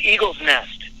Eagle's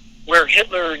Nest, where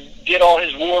Hitler did all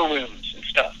his war rooms and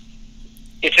stuff?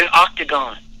 It's an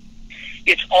octagon.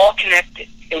 It's all connected.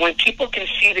 And when people can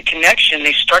see the connection,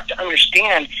 they start to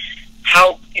understand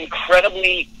how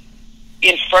incredibly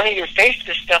in front of your face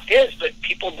this stuff is, but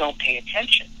people don't pay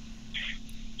attention.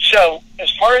 So, as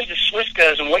far as the Swiss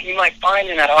goes, and what you might find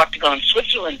in that Octagon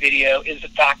Switzerland video is the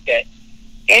fact that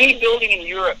any building in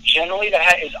Europe, generally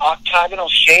that is octagonal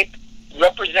shape,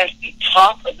 represents the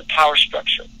top of the power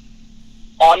structure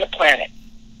on the planet.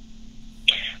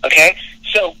 Okay?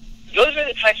 So, those are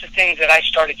the types of things that I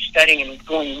started studying and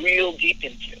going real deep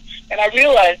into. And I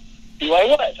realized who I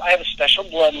was. I have a special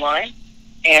bloodline,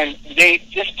 and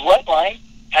this bloodline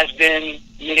has been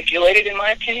manipulated, in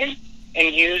my opinion,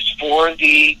 and used for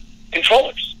the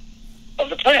controllers of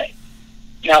the planet.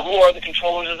 Now, who are the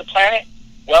controllers of the planet?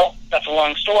 Well, that's a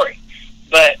long story.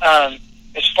 But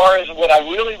as far as what I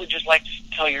really would just like to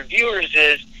tell your viewers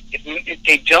is, if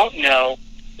they don't know,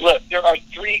 look, there are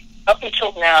up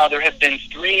until now, there have been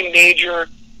 3 major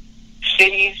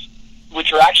cities,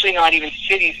 which are actually not even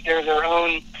cities, they're their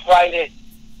own private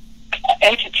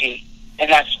entity, and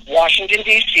that's Washington,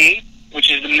 D.C., which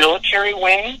is the military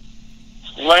wing,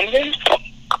 London,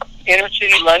 inner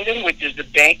city London, which is the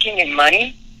banking and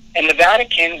money, and the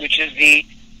Vatican, which is the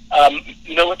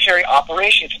military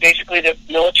operations, basically the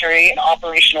military and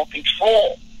operational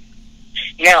control.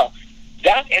 Now,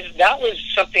 that was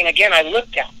something, again, I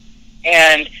looked at.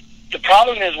 And the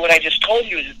problem is what I just told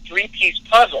you is a three-piece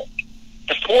puzzle.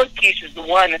 The fourth piece is the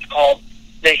one that's called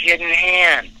the hidden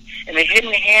hand. And the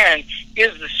hidden hand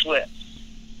is the Swiss.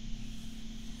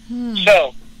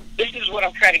 So this is what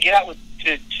I'm trying to get out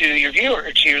to your viewer,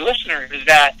 or to your listener, is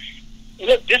that,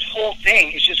 look, this whole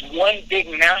thing is just one big,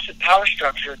 massive power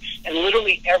structure, and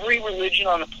literally every religion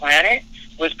on the planet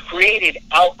was created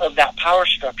out of that power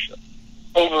structure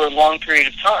over a long period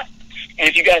of time. And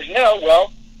if you guys know,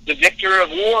 well, the victor of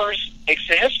wars makes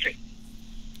the history.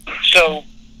 So,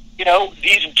 you know,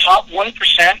 these top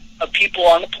 1% of people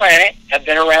on the planet have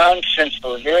been around since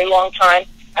for a very long time,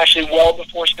 actually well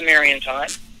before Sumerian time,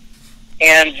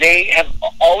 and they have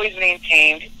always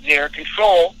maintained their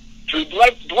control through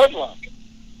bloodline.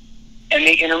 And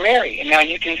they intermarry. And now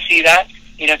you can see that,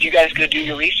 you know, if you guys go do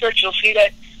your research, you'll see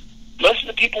that most of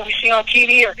the people we see on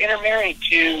TV are intermarried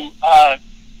to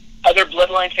other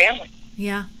bloodline families.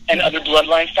 Yeah. And other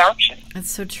bloodline factions. That's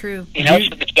so true. You know,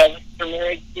 so the Douglas are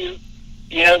married to,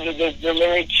 you know, they're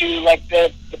married to, like,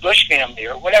 the Bush family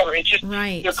or whatever. It's just,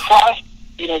 right. They're crossed,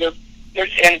 you know,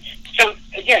 and so,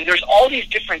 again, there's all these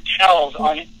different tells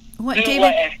on what,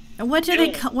 David, what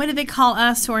do they call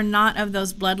us who are not of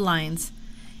those bloodlines?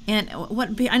 And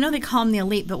I know they call them the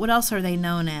elite, but what else are they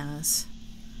known as?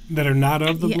 That are not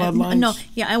of the bloodlines? No,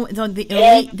 the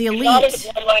elite. The elite. Not of the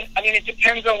bloodline. I mean, it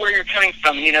depends on where you're coming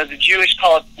from. You know, the Jewish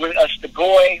call us the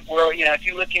goy. Where, you know, if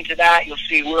you look into that, you'll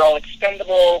see we're all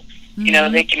expendable. Mm-hmm. You know,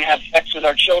 they can have sex with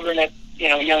our children at, you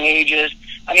know, young ages.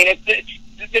 I mean,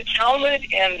 the Talmud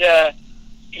and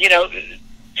you know,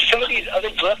 some of these other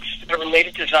books that are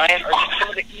related to Zion are just some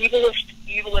of the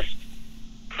evilest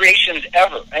creations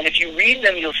ever. And if you read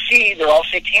them, you'll see they're all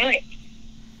satanic.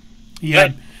 Yeah.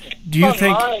 But do you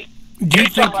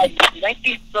think my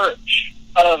lengthy search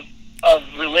of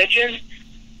religion,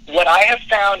 what I have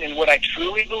found and what I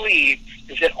truly believe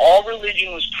is that all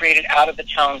religion was created out of the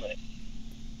Talmud.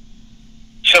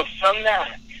 So from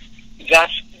that,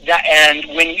 and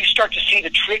when you start to see the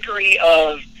trickery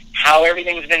of how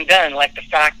everything's been done, like the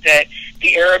fact that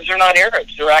the Arabs are not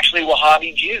Arabs, they're actually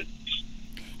Wahhabi Jews.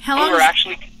 Who are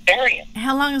actually Khazarian.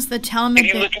 How long has the Talmud been?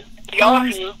 If you look at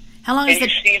Netanyahu, you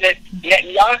see that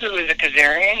Netanyahu is a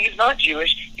Khazarian. He's not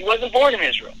Jewish. He wasn't born in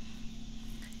Israel.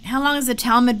 How long has the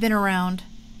Talmud been around?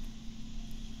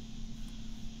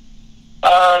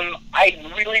 I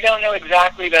really don't know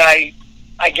exactly, but I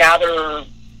gather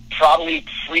probably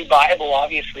pre-Bible,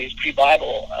 obviously, is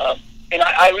pre-Bible. And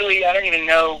I don't even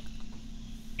know,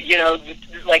 you know,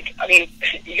 like, I mean,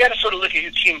 you got to sort of look at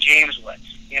who King James was,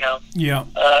 you know? Yeah.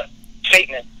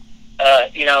 Satanist,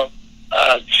 you know,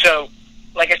 so,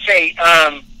 like I say,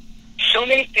 so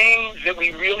many things that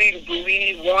we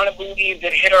really want to believe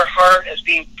that hit our heart as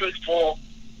being truthful,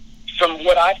 from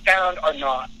what I've found, are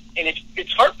not. And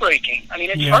it's heartbreaking. I mean,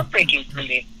 it's heartbreaking for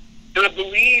me to have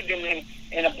believed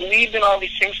and I believed in all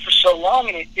these things for so long,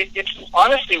 and it's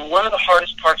honestly one of the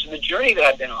hardest parts of the journey that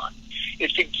I've been on,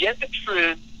 is to get the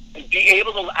truth and be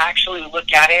able to actually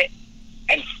look at it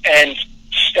and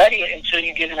study it until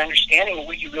you get an understanding of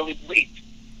what you really believe.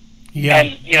 Yeah,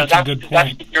 and you know that's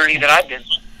the journey that I've been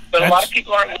on. But a lot of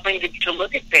people aren't willing to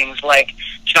look at things like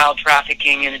child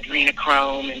trafficking and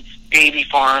adrenochrome and baby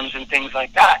farms and things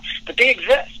like that, but they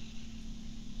exist.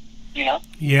 You know?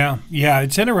 Yeah,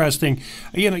 it's interesting.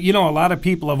 You know, a lot of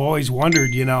people have always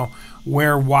wondered, you know,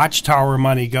 where Watchtower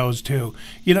money goes to.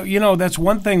 You know, that's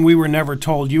one thing we were never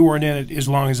told. You weren't in it as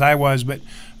long as I was, but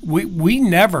we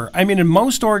never. I mean, in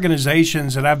most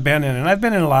organizations that I've been in, and I've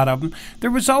been in a lot of them,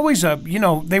 there was always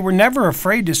they were never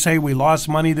afraid to say, we lost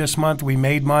money this month, we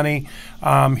made money,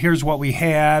 here's what we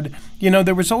had. You know,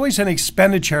 there was always an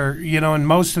expenditure, you know, in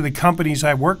most of the companies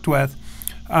I worked with.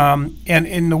 And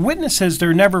in the witnesses,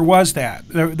 there never was that.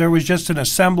 There was just an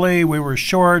assembly. We were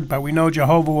short, but we know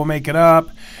Jehovah will make it up.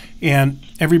 And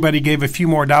everybody gave a few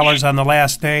more dollars on the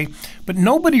last day. But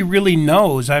nobody really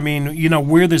knows, I mean, you know,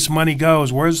 where this money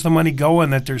goes. Where's the money going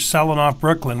that they're selling off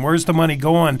Brooklyn? Where's the money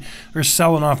going? They're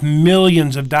selling off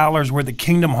millions of dollars worth of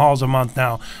Kingdom Halls a month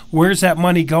now. Where's that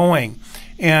money going?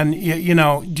 And, you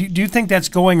know, do you think that's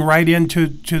going right into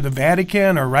the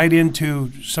Vatican or right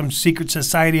into some secret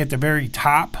society at the very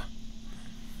top?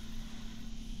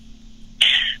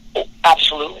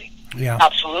 Absolutely. Yeah.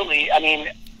 Absolutely. I mean,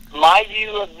 my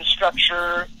view of the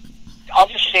structure, I'll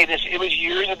just say this. It was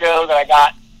years ago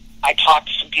that I talked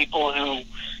to some people who,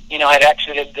 had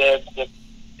exited the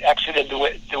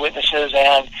witnesses,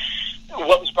 and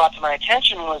what was brought to my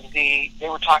attention was they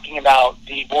were talking about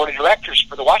the board of directors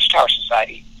for the Watchtower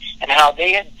Society, and how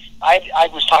they had. I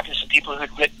was talking to some people who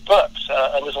had written books.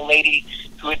 It was a lady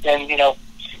who had been,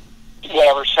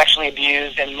 sexually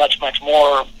abused and much, much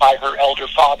more by her elder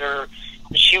father.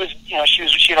 She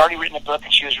had already written a book,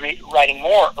 and she was writing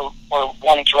more, or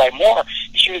wanting to write more.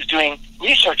 She was doing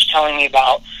research telling me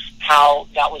about how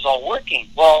that was all working.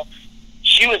 Well,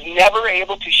 she was never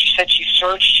able to. She said she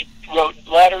searched, she wrote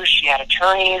letters, she had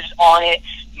attorneys on it.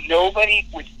 Nobody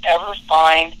would ever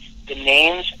find the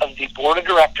names of the board of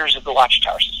directors of the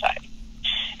Watchtower Society.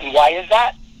 And why is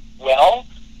that? Well,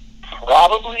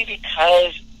 probably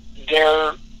because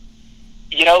they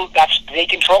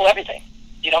control everything.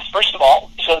 First of all,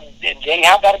 so they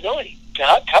have that ability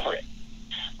to cover it.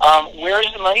 Where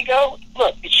does the money go?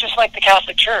 Look, it's just like the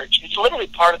Catholic Church. It's literally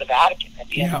part of the Vatican at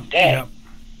the end of the day.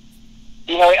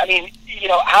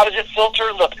 Yeah. How does it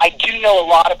filter? Look, I do know a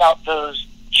lot about those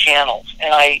channels,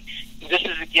 and this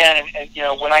is again,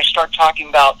 when I start talking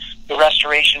about the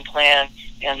restoration plan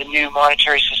and the new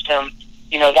monetary system,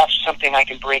 that's something I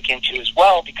can break into as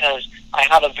well, because I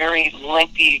have a very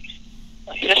lengthy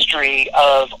history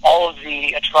of all of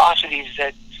the atrocities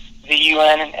that the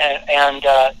UN and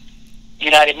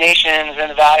United Nations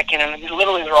and the Vatican, and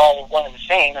literally they're all one and the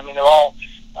same. I mean, they're all,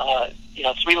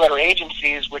 three-letter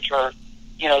agencies, which are,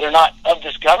 they're not of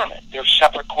this government. They're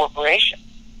separate corporations.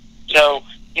 So,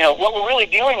 what we're really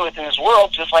dealing with in this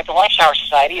world, just like the Watchtower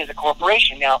Society, is a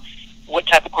corporation. Now, what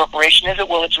type of corporation is it?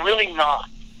 Well, it's really not.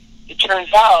 It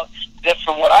turns out that,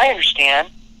 from what I understand,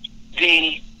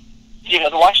 the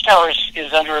Watchtower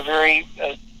is under a very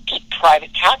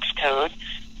private tax code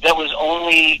that was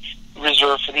only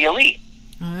reserved for the elite.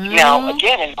 Now,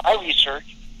 again, in my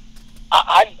research,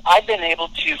 I've been able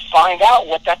to find out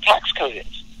what that tax code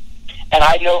is, and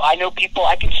I know people.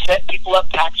 I can set people up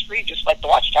tax free, just like the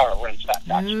Watchtower runs that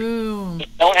tax free. You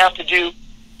don't have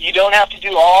to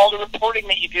do all the reporting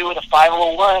that you do with a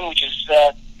 501, which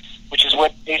is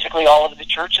what basically all of the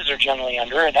churches are generally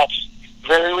under, and that's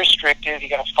very restrictive. You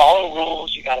got to follow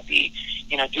rules. You got to be,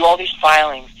 do all these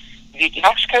filings. The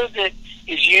tax code that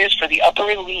is used for the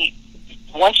upper elite,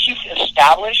 once you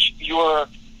establish your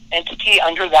entity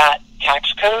under that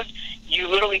tax code, you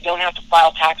literally don't have to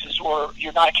file taxes, or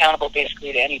you're not accountable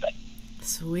basically to anybody.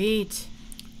 Sweet.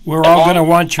 We're all going to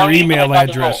want your email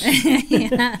address.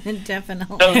 Yeah,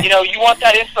 definitely. So, you want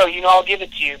that info, I'll give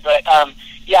it to you. But,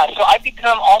 so I've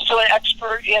become also an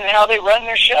expert in how they run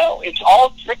their show. It's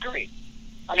all trickery.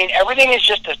 I mean, everything is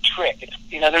just a trick.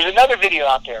 There's another video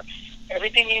out there.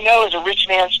 Everything you know is a rich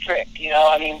man's trick.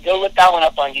 Go look that one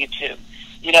up on YouTube.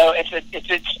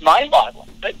 It's mind-boggling.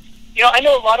 But, I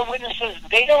know a lot of witnesses,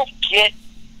 they don't get,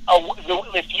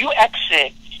 if you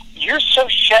exit, you're so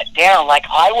shut down, like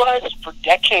I was for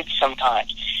decades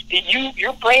sometimes, that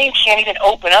your brain can't even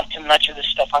open up to much of the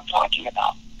stuff I'm talking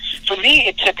about. For me,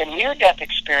 it took a near-death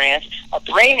experience, a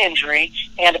brain injury,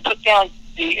 and to put down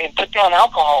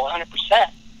alcohol 100%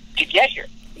 to get here.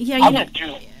 Yeah, I went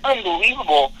through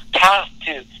unbelievable path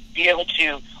to be able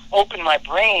to open my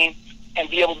brain and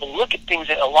be able to look at things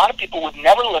that a lot of people would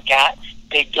never look at.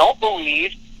 They don't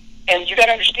believe, and you got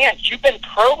to understand, you've been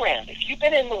programmed. If you've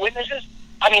been in the witnesses,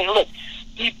 look,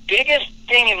 the biggest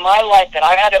thing in my life that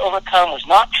I had to overcome was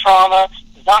not trauma,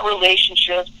 was not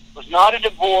relationships, was not a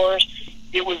divorce.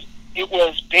 It was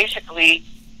basically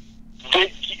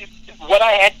the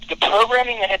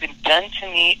programming that had been done to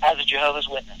me as a Jehovah's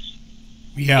Witness.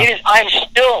 Yeah. I've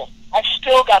still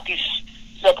got these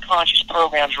subconscious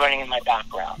programs running in my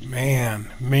background. Man.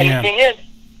 And the thing is,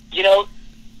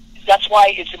 that's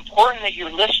why it's important that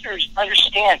your listeners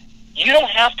understand, you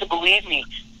don't have to believe me.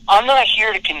 I'm not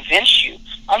here to convince you.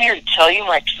 I'm here to tell you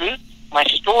my truth, my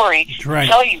story, right.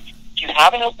 Tell you, if you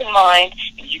have an open mind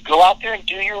and you go out there and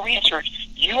do your research,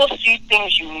 you will see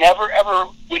things you never, ever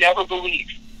would ever believe.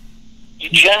 You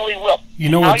generally will. You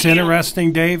know what's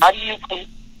interesting, Dave? How do you...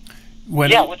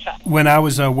 what's that? When I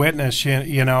was a witness,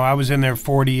 I was in there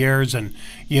 40 years, and,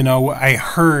 I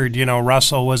heard,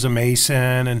 Russell was a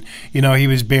Mason, and, he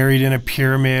was buried in a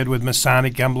pyramid with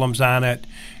Masonic emblems on it,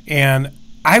 and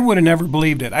I would have never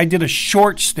believed it. I did a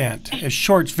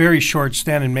very short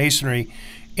stint in Masonry,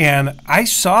 and I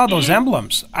saw those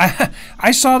emblems.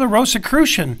 I saw the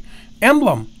Rosicrucian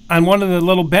emblem on one of the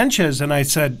little benches, and I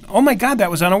said, oh my God, that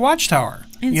was on a watchtower.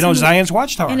 Zion's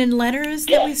Watchtower. And in letters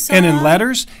that we saw. And in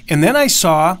letters. And then I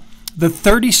saw the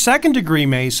 32nd degree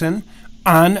Mason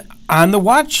on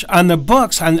the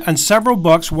books, on several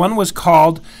books. One was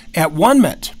called At One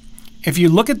Mint. if you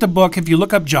look at the book, if you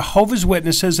look up Jehovah's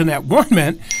Witnesses and at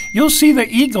Warment, you'll see the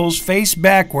eagles face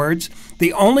backwards.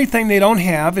 The only thing they don't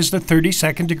have is the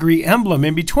 32nd degree emblem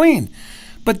in between.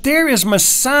 But there is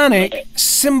Masonic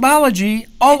symbology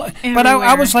all. Everywhere. But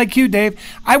I was like you, Dave.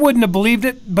 I wouldn't have believed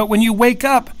it. But when you wake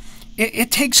up,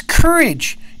 it takes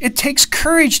courage. It takes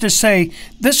courage to say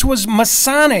this was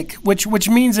Masonic, which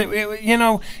means it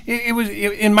was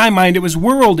in my mind it was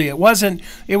worldly. It wasn't.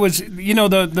 It was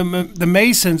the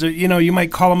Masons, you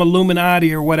might call them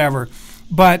Illuminati or whatever,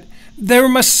 but they're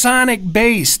Masonic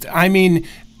based. I mean,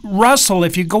 Russell,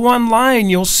 if you go online,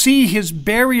 you'll see his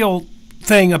burial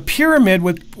thing, a pyramid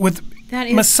with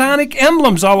Masonic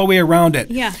emblems all the way around it.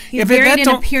 Yeah, he's buried in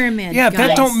a pyramid. Yeah, if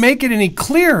that don't make it any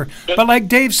clearer. But like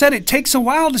Dave said, it takes a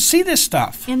while to see this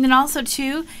stuff. And then also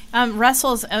too,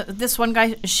 Russell's this one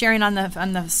guy sharing on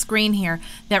the screen here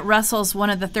that Russell's one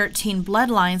of the 13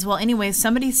 bloodlines. Well, anyway,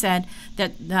 somebody said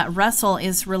that Russell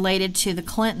is related to the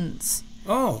Clintons.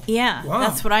 Oh, yeah, wow.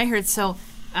 That's what I heard. So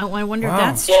I wonder if Wow.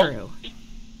 that's true.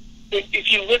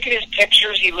 If you look at his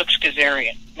pictures, he looks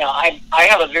Khazarian. Now, I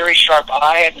have a very sharp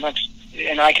eye,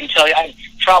 and I can tell you, I've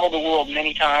traveled the world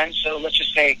many times, so let's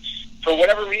just say, for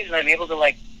whatever reason, I'm able to,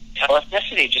 tell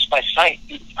ethnicity just by sight.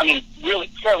 I mean, really,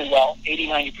 fairly well,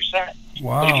 80-90%.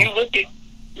 Wow. But if you look at,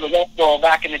 well,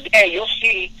 back in the day, you'll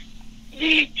see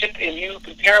if you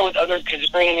compare with other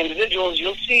Khazarian individuals,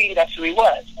 you'll see that's who he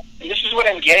was. And this is what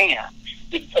I'm getting at.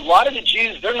 A lot of the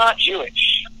Jews, they're not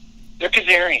Jewish. They're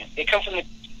Khazarian. They come from the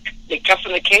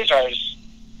Khazars.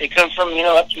 They come from,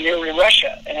 up near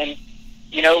Russia. And,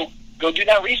 go do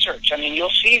that research. I mean, you'll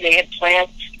see they had planned,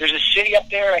 there's a city up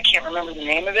there, I can't remember the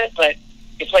name of it, but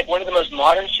it's like one of the most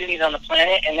modern cities on the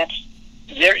planet, and that's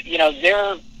their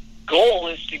goal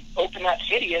is to open that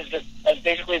city as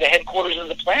basically the headquarters of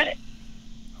the planet.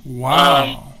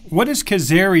 Wow. What does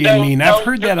Khazarian mean? I've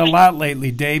heard that a lot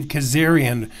lately, Dave.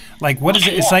 Khazarian. Like, what is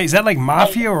it? Is that like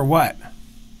mafia or what?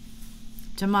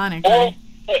 Demonic, Well, right?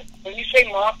 look, when you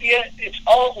say mafia, it's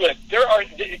all, there are,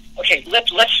 okay,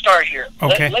 let's start here.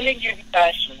 Okay. Let me give you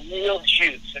guys some real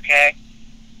juice, okay?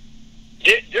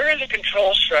 There is a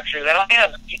control structure that I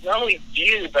have not only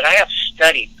viewed, but I have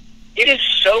studied. It is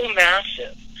so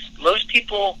massive. Most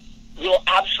people will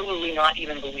absolutely not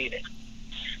even believe it.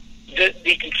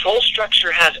 The control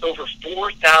structure has over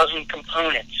 4,000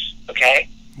 components, okay?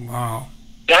 Wow.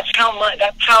 That's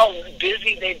how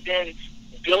busy they've been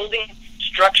building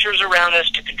structures around us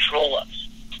to control us.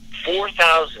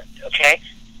 4,000, okay?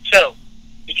 So,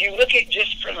 if you look at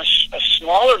just from a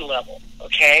smaller level,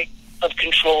 okay, of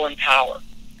control and power,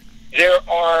 there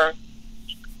are,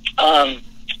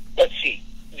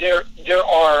 there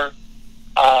are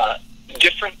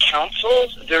different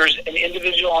councils. There's an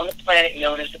individual on the planet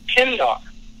known as the Pindar.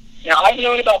 Now, I've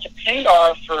known about the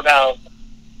Pindar for about,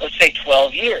 let's say,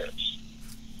 12 years.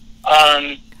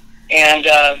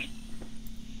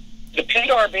 The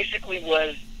Pindar basically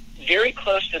was very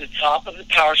close to the top of the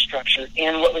power structure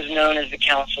in what was known as the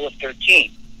Council of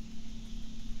 13.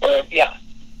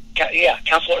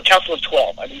 Council of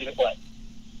 12, I believe it was.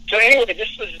 So anyway,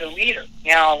 this was the leader.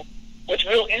 Now, what's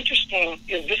real interesting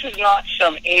is this is not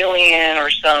some alien or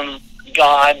some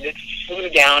god that flew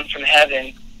down from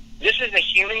heaven. This is a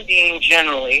human being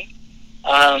generally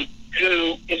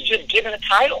who is just given a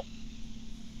title,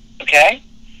 okay?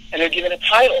 And they're given a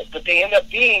title, but they end up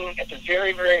being at the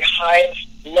very, very highest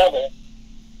level.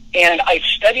 And I've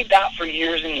studied that for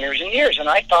years and years and years, and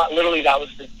I thought literally that was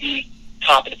the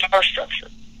top of the power structure.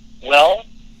 Well,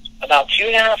 about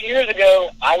 2.5 years ago,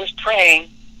 I was praying,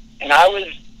 and I was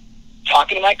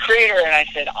talking to my Creator, and I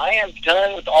said, I am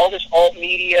done with all this alt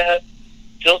media,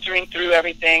 filtering through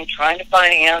everything, trying to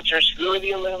find answers. Who are the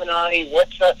Illuminati?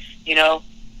 What's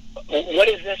what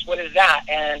is this? What is that?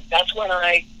 And that's when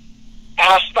I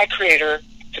asked my Creator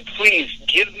to please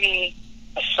give me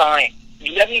a sign.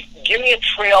 Give me a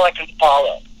trail I can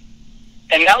follow.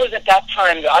 And that was at that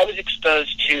time that I was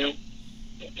exposed to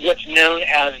what's known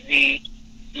as the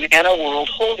Mana World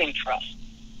Holding Trust.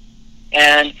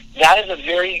 And that is a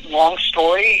very long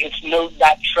story.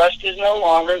 That trust is no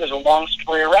longer. There's a long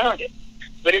story around it.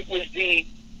 But it was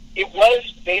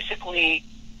basically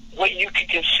what you could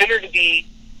consider to be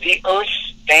the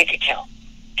Earth's bank account.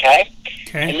 Okay?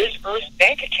 And this Earth's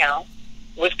bank account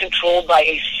was controlled by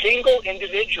a single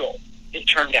individual, it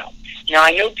turned out. Now,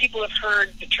 I know people have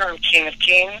heard the term King of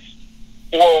Kings,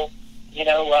 or,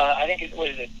 I think it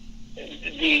was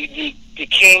the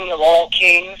King of all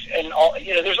kings, and all,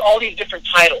 there's all these different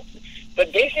titles.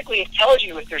 But basically, it tells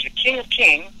you if there's a King of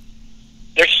Kings,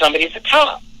 there's somebody at the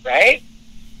top, right?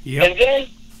 Yep. And then,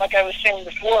 like I was saying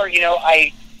before,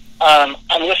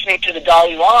 I'm listening to the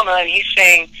Dalai Lama, and he's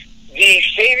saying the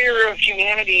savior of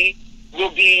humanity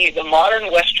will be the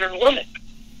modern Western woman.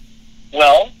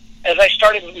 Well, as I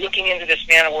started looking into this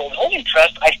Man of World Holding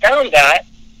Trust, I found that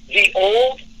the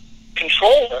old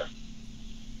controller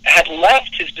had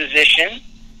left his position,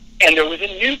 and there was a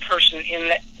new person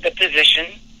in the position,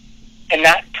 and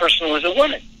that person was a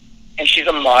woman. And she's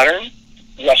a modern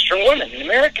Western woman, an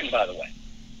American, by the way.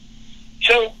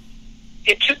 So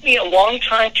it took me a long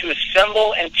time to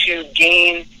assemble and to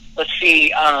gain,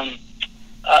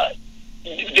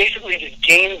 basically just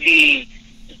gain the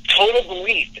total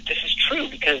belief that this is true,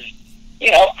 because,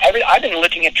 you know, I've been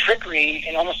looking at trickery,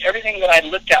 and almost everything that I'd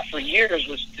looked at for years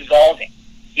was dissolving.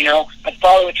 You know, I'd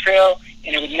follow a trail,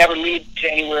 and it would never lead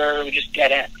to anywhere. It would just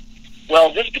dead end.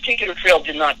 Well, this particular trail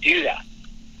did not do that.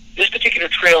 This particular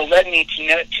trail led me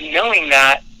to knowing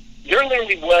that there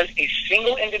literally was a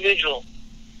single individual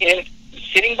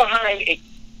sitting behind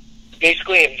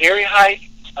basically a very high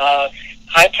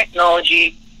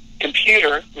technology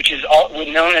computer, which is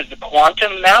known as the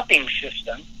quantum mapping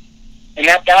system, and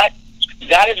that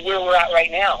is where we're at right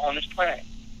now on this planet.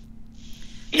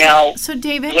 Now, so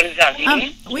David, what does that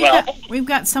mean? We've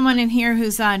got someone in here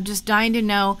who's just dying to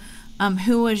know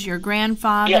who was your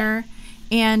grandfather,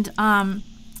 and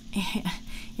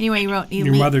anyway, he wrote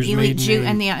your mother's maiden Jew,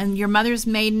 name. and your mother's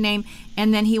maiden name,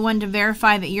 and then he wanted to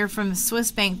verify that you're from a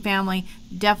Swiss bank family,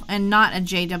 and not a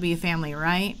JW family,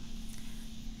 right?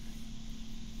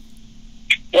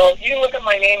 Well, you can look at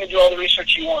my name and do all the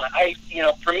research you want.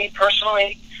 For me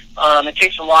personally, it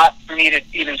takes a lot for me to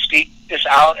even speak this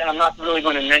out, and I'm not really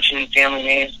going to mention family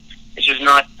names. It's just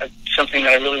not something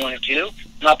that I really want to do.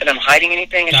 Not that I'm hiding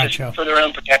anything. It's just for their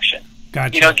own protection.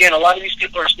 Gotcha. You know, again, a lot of these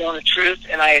people are telling the truth,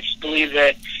 and I believe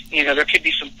that, you know, there could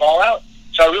be some fallout.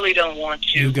 So I really don't want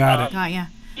to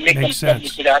make them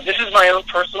subject to that. This is my own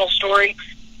personal story,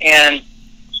 and,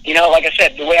 you know, like I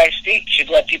said, the way I speak should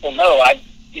let people know I've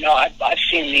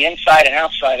seen the inside and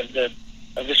outside of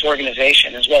this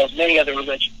organization, as well as many other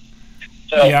religions.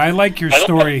 So, yeah, I like your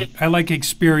story. I like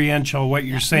experiential, what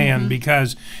you're saying,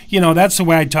 because, you know, that's the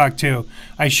way I talk too.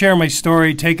 I share my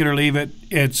story, take it or leave it.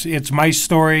 It's my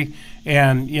story,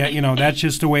 and, yeah, you know, that's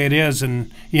just the way it is.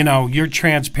 And, you know, you're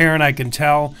transparent, I can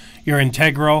tell. You're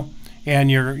integral,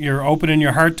 and you're opening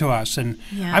your heart to us. And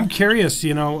I'm curious,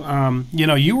 you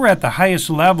you were at the highest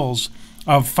levels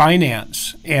of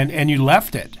finance, and you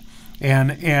left it.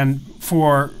 And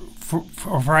for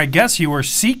I guess you were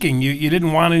seeking, you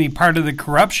didn't want any part of the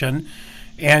corruption,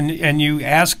 and you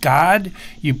asked God,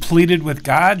 you pleaded with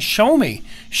God, show me,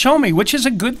 which is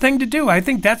a good thing to do. I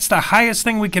think that's the highest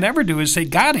thing we can ever do, is say,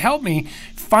 God, help me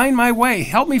find my way,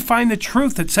 help me find the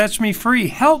truth that sets me free,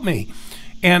 help me.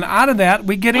 And out of that,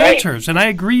 we get answers, and I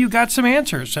agree you got some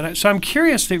answers. And so I'm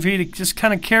curious if you to just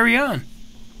kind of carry on.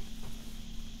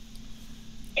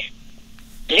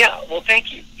 Yeah, well,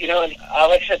 thank you. You know, and,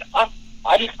 like I said,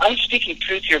 I'm speaking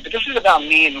truth here, but this is about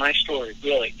me and my story,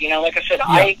 really. You know, like I said,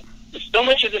 so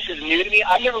much of this is new to me.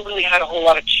 I've never really had a whole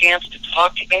lot of chance to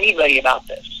talk to anybody about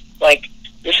this. Like,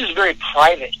 this is very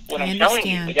private, what I'm telling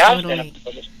you. It has been up to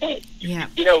this point. Yeah.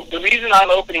 You know, the reason I'm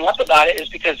opening up about it is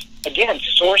because, again,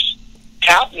 Source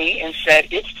tapped me and said,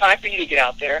 it's time for you to get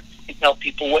out there and tell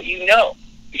people what you know.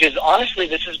 Because, honestly,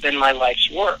 this has been my life's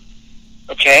work.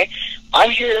 Okay? I'm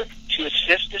here to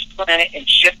assist this planet in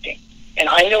shifting. And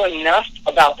I know enough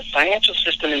about the financial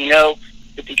system and know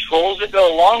the controls that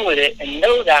go along with it, and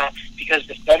know that because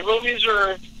the Federal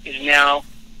Reserve is now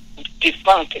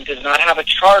defunct and does not have a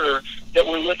charter, that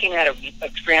we're looking at a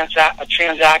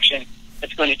transaction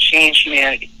that's going to change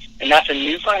humanity. And that's a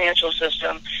new financial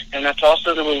system, and that's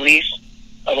also the release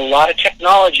of a lot of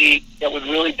technology that would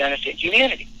really benefit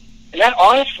humanity. And that,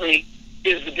 honestly,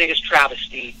 is the biggest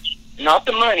travesty. Not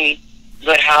the money,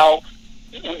 but how,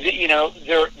 you know,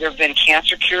 there have been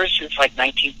cancer cures since like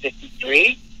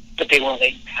 1953, but they won't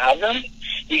let you have them.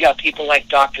 You got people like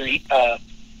Dr.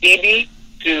 Eby,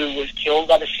 who was killed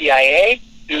by the CIA,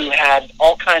 who had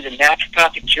all kinds of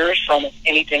naturopathic cures for almost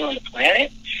anything on the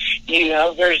planet. You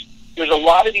know, there's a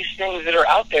lot of these things that are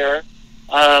out there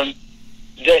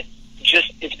that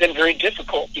just, it's been very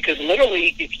difficult, because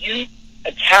literally if you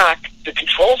attack the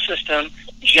control system,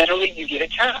 generally you get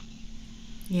attacked.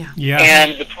 Yeah.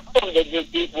 And the problem,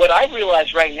 what I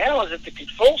realize right now is that the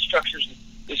control structures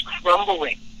is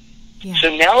crumbling. Yeah.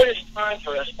 So now it is time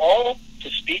for us all to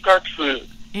speak our truth.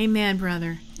 Amen,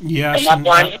 brother. Yes.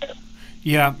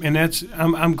 Yeah, and that's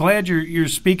I'm glad you're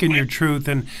speaking your truth,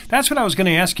 and that's what I was going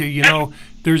to ask you. You know,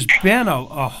 there's been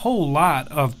a whole lot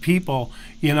of people.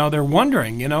 You know, they're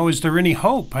wondering. You know, is there any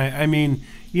hope? I mean,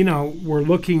 you know, we're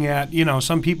looking at, you know,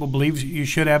 some people believe you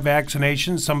should have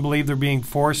vaccinations. Some believe they're being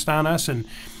forced on us. And,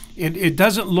 it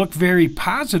doesn't look very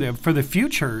positive for the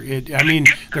future. I mean,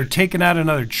 they're taking out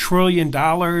another $1 trillion,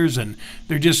 and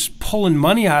they're just pulling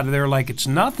money out of there like it's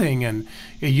nothing. And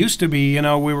it used to be,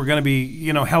 we were going to be,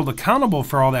 held accountable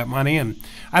for all that money. And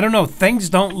I don't know, things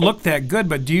don't look that good.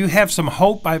 But do you have some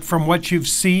hope from what you've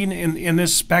seen in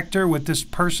this specter with this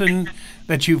person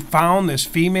that you found, this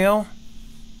female?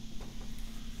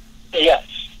 Yes.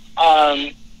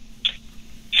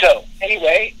 So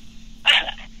anyway,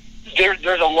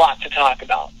 there's a lot to talk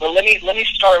about. But let me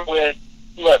start with,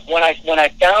 look, when I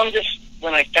found this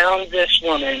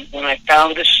woman, when I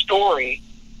found this story,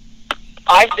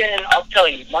 I'll tell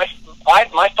you, my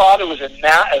father was a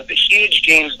huge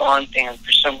James Bond fan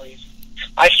for some reason.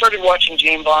 I started watching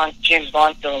James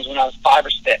Bond films when I was 5 or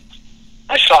 6.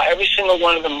 I saw every single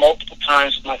one of them multiple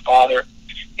times with my father,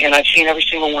 and I've seen every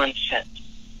single one since.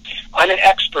 I'm an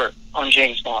expert on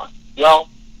James Bond. Well,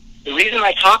 the reason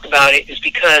I talk about it is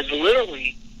because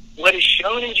literally what is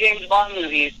shown in James Bond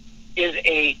movies is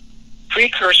a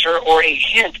precursor or a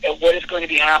hint at what is going to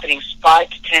be happening 5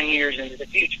 to 10 years into the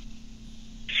future.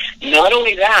 Not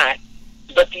only that,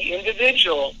 but the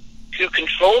individual who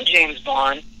controlled James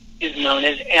Bond is known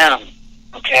as M,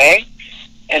 okay?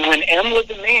 And when M was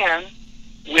the man,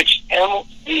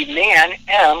 the man,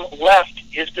 M, left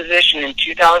his position in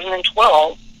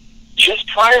 2012, just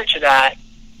prior to that,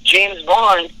 James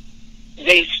Bond,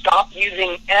 they stopped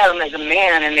using M as a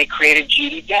man and they created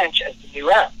Judi Dench as the new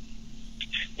M,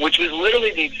 which was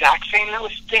literally the exact same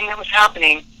thing that was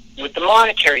happening with the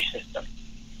monetary system.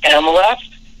 M left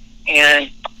and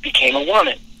became a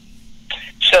woman.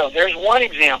 So there's one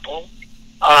example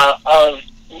of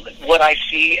what I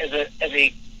see as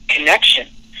a connection.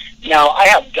 Now, I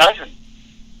have dozens.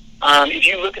 If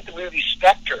you look at the movie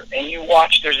Spectre and you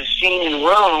watch, there's a scene in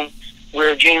Rome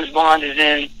where James Bond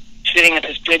is sitting at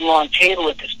this big long table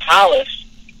at this palace,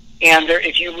 and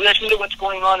if you listen to what's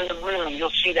going on in the room, you'll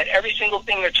see that every single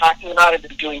thing they're talking about is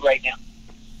they're doing right now.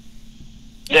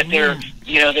 That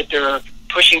they're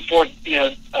pushing for,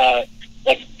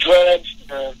 like drugs,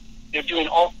 they're doing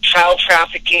all child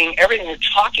trafficking, everything. They're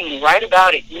talking right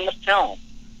about it in the film.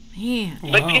 Man.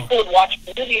 But people would watch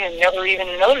the movie and never even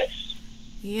notice.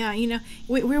 Yeah,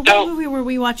 what movie were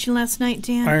we watching last night,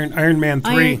 Dan? Iron Man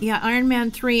 3. Iron Man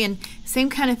 3, and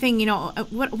same kind of thing.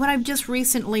 What I've just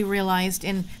recently realized,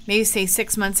 and maybe say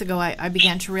 6 months ago, I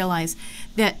began to realize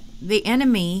that the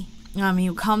enemy,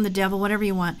 you call him the devil, whatever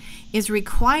you want, is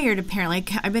required, apparently.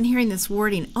 I've been hearing this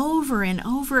wording over and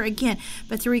over again,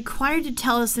 but they're required to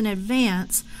tell us in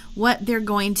advance what they're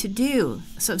going to do.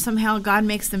 So somehow God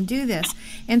makes them do this.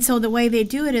 And so the way they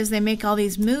do it is they make all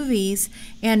these movies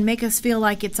and make us feel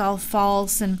like it's all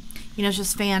false and, it's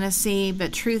just fantasy.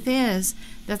 But truth is,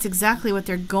 that's exactly what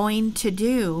they're going to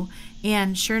do.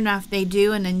 And sure enough, they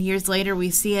do. And then years later, we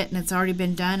see it and it's already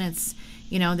been done. It's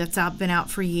that's been out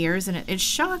for years, and it's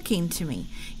shocking to me.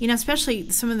 Especially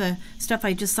some of the stuff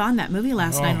I just saw in that movie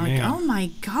last night. I'm like, oh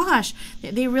my gosh,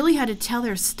 they really had to tell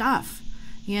their stuff.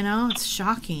 It's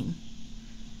shocking.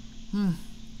 Man.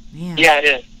 Yeah, it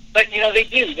is. But they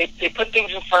do. They put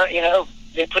things in front.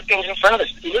 They put things in front of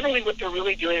us. Literally, what they're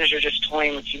really doing is they're just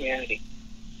toying with humanity.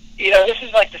 This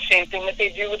is like the same thing that they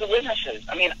do with the witnesses.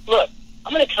 I mean, look,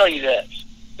 I'm going to tell you this.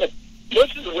 Look,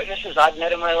 most of the witnesses I've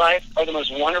met in my life are the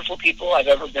most wonderful people I've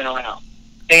ever been around.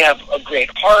 They have a great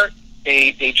heart.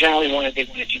 They generally want to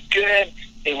do good.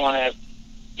 They want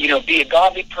to, be a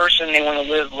godly person. They want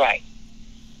to live right.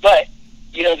 But,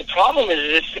 the problem is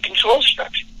it's the control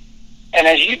structure. And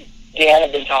as you, Dan,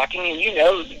 have been talking, and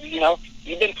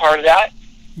you've been part of that.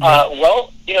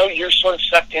 You're sort of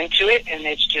sucked into it, and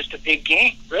it's just a big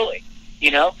game, really.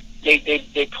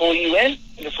 They pull you in,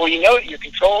 and before you know it, you're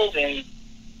controlled, and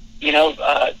you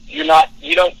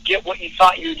don't get what you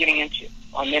thought you were getting into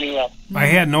on many levels. I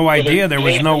had no idea there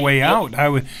was no way out.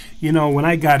 When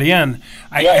I got in,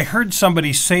 I heard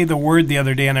somebody say the word the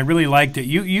other day, and I really liked it.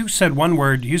 You said one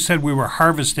word. You said we were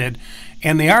harvested,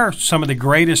 and they are some of the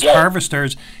greatest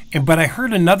harvesters. But I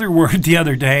heard another word the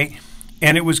other day,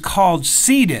 and it was called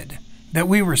seeded, that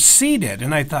we were seeded.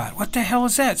 And I thought, what the hell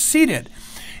is that, seeded?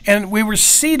 And we were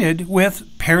seeded with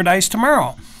Paradise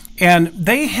Tomorrow. And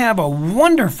they have a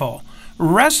wonderful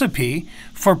recipe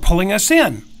for pulling us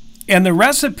in. And the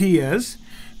recipe is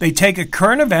they take a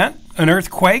current event, an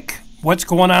earthquake, what's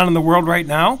going on in the world right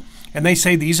now, and they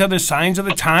say these are the signs of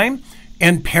the time,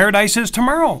 and paradise is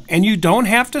tomorrow, and you don't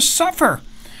have to suffer.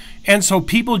 And so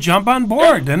people jump on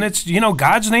board, and it's,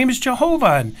 God's name is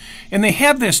Jehovah. And they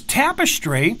have this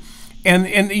tapestry, and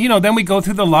then we go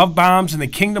through the love bombs and the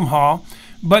Kingdom Hall.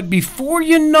 But before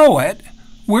you know it,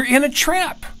 we're in a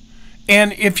trap.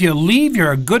 And if you leave,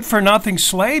 you're a good-for-nothing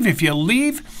slave. If you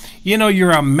leave, you know,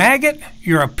 you're a maggot,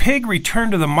 you're a pig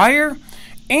returned to the mire,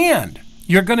 and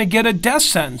you're going to get a death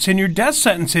sentence. And your death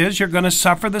sentence is you're going to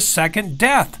suffer the second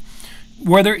death,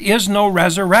 where there is no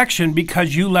resurrection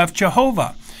because you left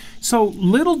Jehovah. So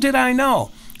little did I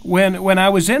know when I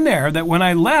was in there that when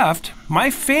I left,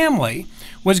 my family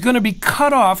was going to be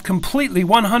cut off completely,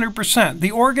 100%.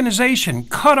 The organization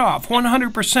cut off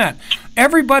 100%.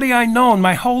 Everybody I known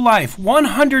my whole life,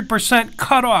 100%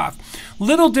 cut off.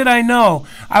 Little did I know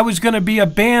I was going to be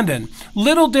abandoned.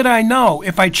 Little did I know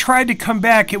if I tried to come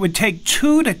back, it would take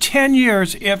 2 to 10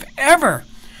 years, if ever,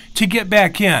 to get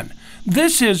back in.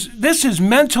 This is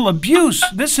mental abuse.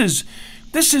 This is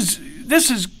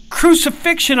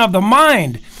crucifixion of the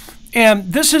mind.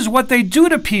 And this is what they do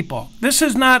to people. This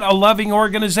is not a loving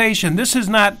organization. This is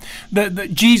not the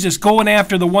Jesus going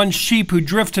after the one sheep who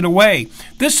drifted away.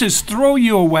 This is throw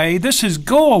you away. This is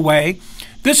go away.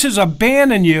 This is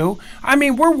abandon you. I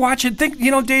mean, we're watching,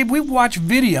 Dave, we've watched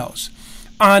videos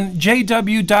on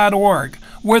jw.org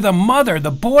where the mother, the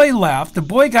boy left. The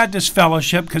boy got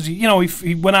disfellowship because,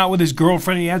 he went out with his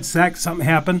girlfriend. He had sex. Something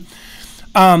happened.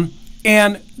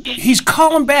 And he's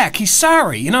calling back. He's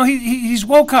sorry. He's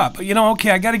woke up.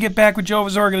 Okay, I got to get back with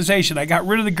Jehovah's organization. I got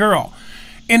rid of the girl.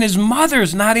 And his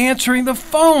mother's not answering the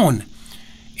phone.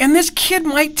 And this kid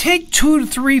might take 2 to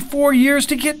 3, 4 years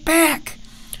to get back.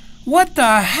 What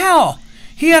the hell?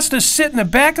 He has to sit in the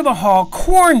back of the hall,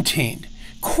 quarantined,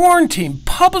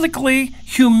 publicly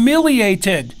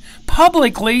humiliated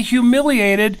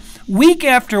week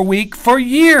after week for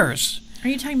years. Are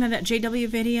you talking about that JW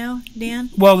video, Dan?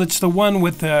 Well, it's the one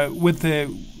with the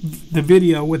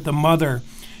video with the mother.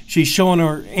 She's showing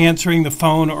her answering the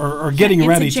phone or getting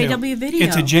ready to. It's a JW video.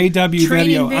 It's a JW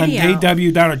video on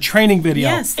JW. Training video.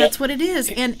 Yes, that's what it is.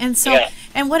 And so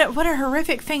and what a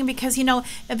horrific thing, because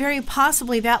very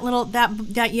possibly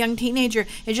that young teenager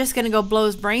is just going to go blow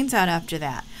his brains out after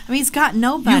that. I mean, he's got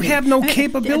nobody. You have no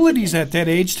capabilities at that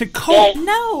age to cope.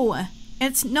 No,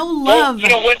 it's no love. You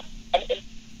know what?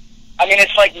 I mean,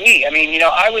 it's like me. I mean,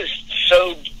 I was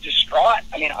so distraught.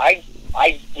 I mean, I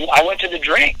went to the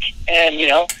drink, and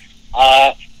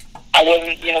I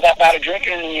wasn't that bad at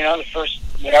drinking. The first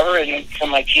whatever, and then from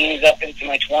my teens up into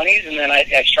my 20s, and then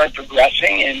I started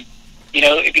progressing, and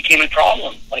it became a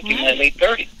problem, like in my late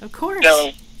 30s. Of course.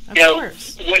 So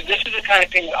this is the kind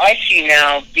of thing that I see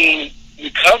now, being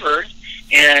recovered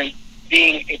and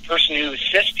being a person who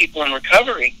assists people in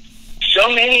recovery. So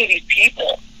many of these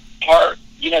people are.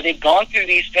 They've gone through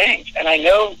these things, and I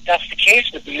know that's the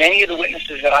case with many of the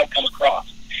witnesses that I've come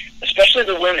across, especially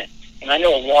the women. And I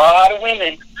know a lot of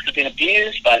women who've been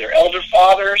abused by their elder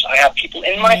fathers. I have people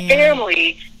in my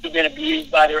family who've been abused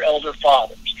by their elder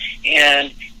fathers,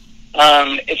 and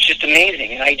it's just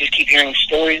amazing. And I just keep hearing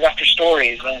stories after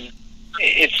stories, and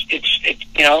it's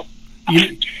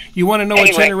You want to know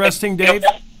what's interesting, Dave?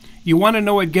 You want to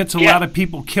know what gets a lot of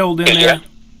people killed in there?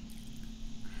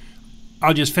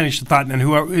 I'll just finish the thought, and then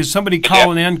whoever is somebody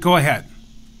calling in, go ahead.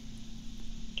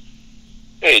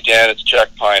 Hey, Dan, it's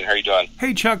Jack Pine. How are you doing?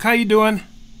 Hey, Chuck, how you doing?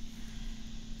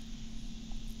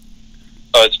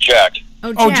 Oh, it's Jack.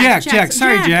 Oh, Jack.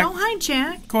 Sorry, Jack. Oh, hi,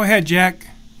 Jack. Go ahead, Jack.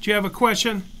 Do you have a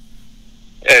question?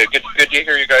 Hey, good to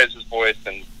hear you guys' voice.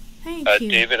 And Thank you.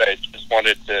 David, I just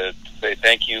wanted to say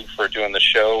thank you for doing the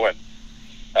show. And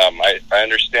I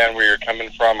understand where you're coming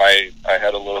from. I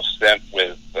had a little stint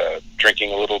with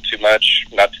drinking a little too much,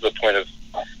 not to the point of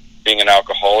being an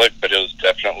alcoholic, but it was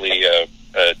definitely a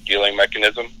dealing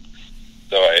mechanism.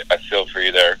 So I feel for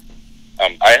you there.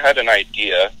 I had an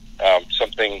idea,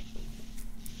 something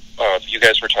you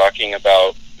guys were talking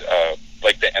about,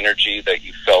 like the energy that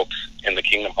you felt in the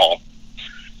Kingdom Hall.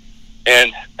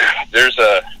 And there's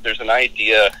an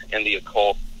idea in the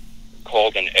occult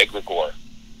called an egregore.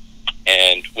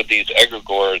 And with these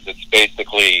egregores, it's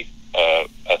basically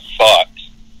a thought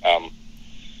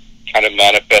kind of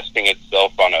manifesting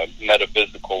itself on a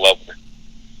metaphysical level.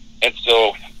 And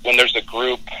so when there's a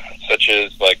group such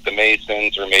as like the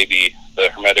Masons or maybe the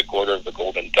Hermetic Order of the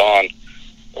Golden Dawn,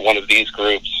 or one of these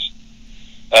groups,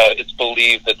 it's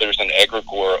believed that there's an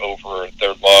egregore over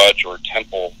their lodge or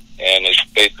temple, and it's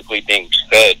basically being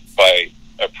fed by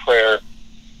a prayer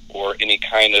or any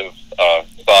kind of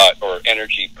thought or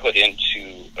energy put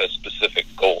into a specific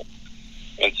goal.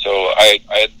 And so I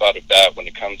had thought of that when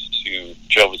it comes to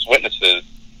Jehovah's Witnesses.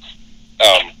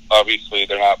 Obviously,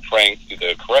 they're not praying to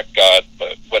the correct God,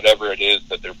 but whatever it is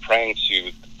that they're praying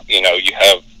to, you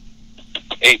have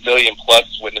 8 billion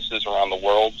plus witnesses around the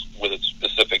world with a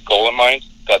specific goal in mind.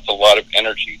 That's a lot of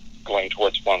energy going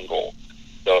towards one goal.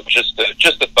 So just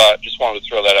a thought. Just wanted to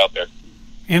throw that out there.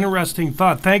 Interesting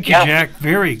thought. Thank you, Yeah. Jack.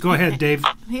 Very. Go ahead, Dave.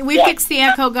 Hey, we Yeah. fixed the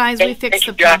echo, guys. We Thank fixed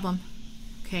you, the Jack. problem.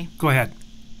 Okay. Go ahead.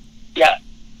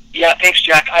 Yeah, thanks,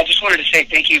 Jack. I just wanted to say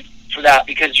thank you for that,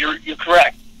 because you're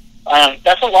correct.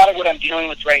 That's a lot of what I'm dealing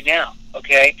with right now.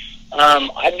 Okay,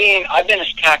 I've been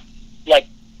attacked like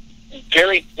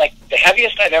the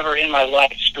heaviest I've ever in my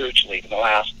life spiritually in the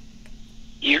last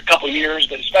couple years,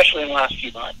 but especially in the last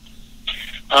few months,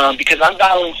 because I'm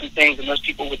battling some things that most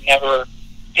people would never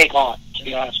take on, to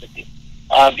be honest with you,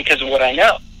 because of what I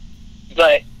know.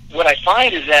 But what I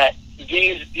find is that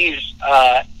these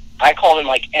I call them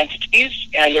like entities,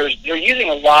 and they're using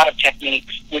a lot of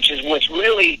techniques, which is what's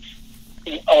really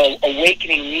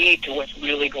awakening me to what's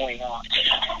really going on.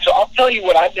 So I'll tell you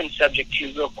what I've been subject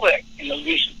to real quick in the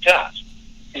recent past.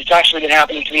 It's actually been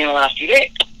happening to me in the last few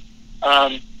days.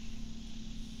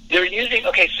 They're using,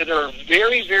 so there are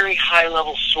very, very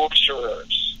high-level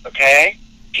sorcerers, okay?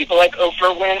 People like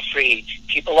Oprah Winfrey,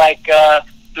 people like,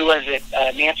 who was it,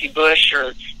 Nancy Bush,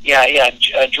 or,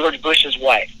 George Bush's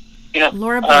wife. You know,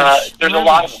 Laura Bush. There's Laura a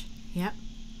lot Bush. of them. Yep.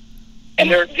 And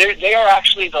they are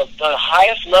actually the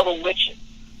highest level witches,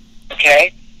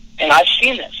 okay? And I've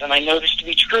seen this, and I know this to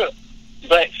be true.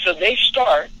 But, so they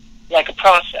start like a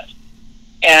process,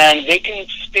 and they can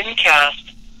spin cast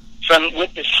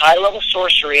with this high-level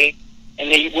sorcery,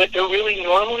 and what they're really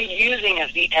normally using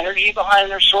as the energy behind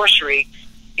their sorcery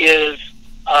is,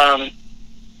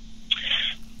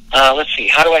 let's see,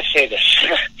 how do I say this?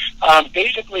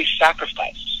 Basically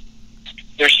sacrifice.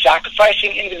 They're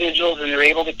sacrificing individuals, and they're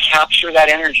able to capture that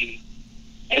energy,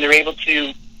 and they're able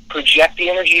to project the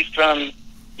energy from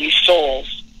these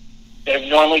souls that have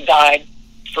normally died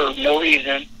for no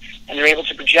reason, and they're able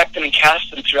to project them and cast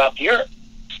them throughout the earth.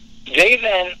 They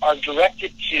then are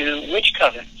directed to witch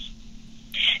covens,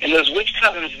 and those witch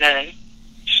covens then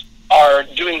are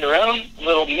doing their own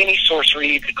little mini sorcery,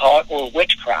 you could call it, or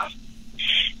witchcraft.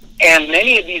 And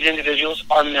many of these individuals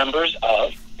are members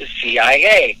of the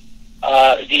CIA,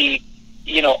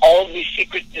 all of these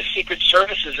secret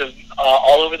services of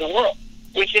all over the world,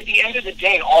 which at the end of the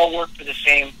day all work for the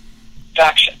same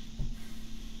faction.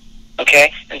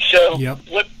 Okay, and so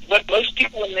what most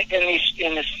people in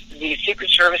these secret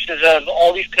services of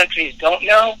all these countries don't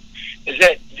know is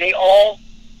that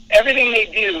everything they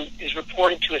do is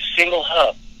reported to a single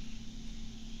hub.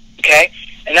 Okay,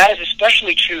 and that is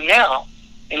especially true now.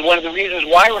 And one of the reasons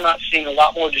why we're not seeing a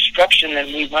lot more destruction than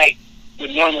we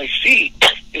would normally see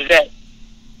is that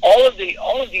all of these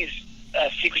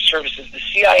secret services, the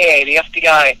CIA, the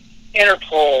FBI,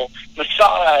 Interpol,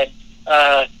 Mossad,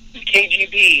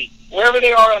 KGB, wherever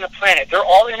they are on the planet, they're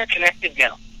all interconnected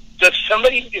now. So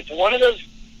if one of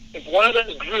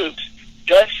those groups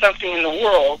does something in the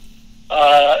world,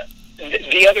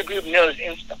 the other group knows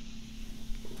instantly.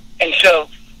 And so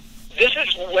this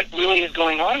is what really is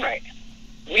going on right now.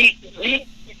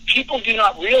 People do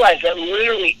not realize that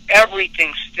literally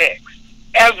everything sticks.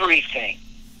 Everything.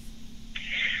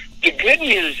 The good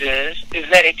news is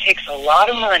that it takes a lot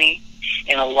of money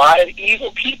and a lot of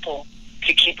evil people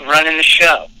to keep running the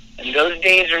show. And those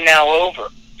days are now over,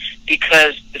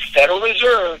 because the Federal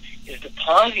Reserve is the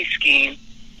Ponzi scheme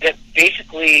that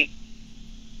basically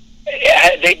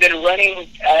they've been running,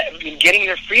 getting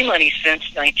their free money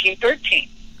since 1913.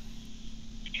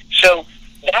 So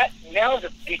that now the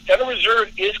Federal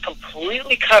Reserve is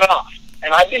completely cut off.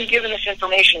 And I've been given this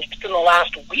information just in the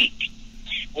last week.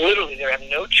 Literally, they have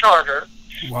no charter.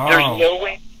 Wow. There's no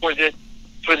way for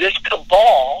this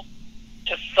cabal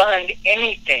to fund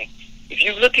anything. If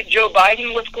you look at Joe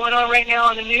Biden, what's going on right now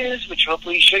on the news, which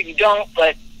hopefully you don't,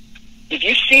 but if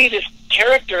you see this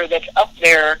character that's up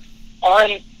there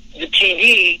on the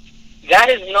TV, that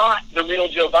is not the real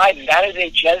Joe Biden. That is a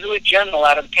Jesuit general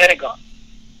out of the Pentagon.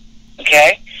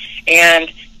 Okay?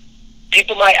 And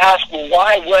people might ask, well,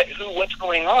 why, what's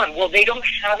going on? Well, they don't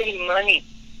have any money.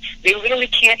 They literally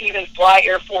can't even fly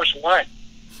Air Force One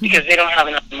because they don't have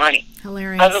enough money.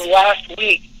 Hilarious. As of last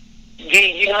week, the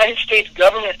United States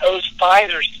government owes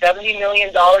Pfizer $70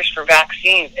 million for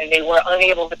vaccines, and they were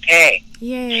unable to pay.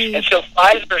 Yay. And so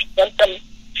Pfizer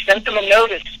sent them a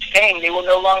notice saying they will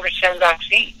no longer send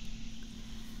vaccines.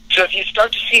 So if you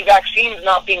start to see vaccines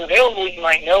not being available, you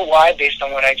might know why based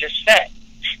on what I just said.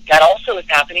 That also is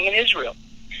happening in Israel.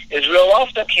 Israel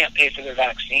also can't pay for their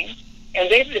vaccines, and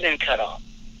they've been cut off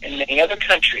in many other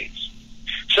countries.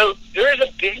 So there's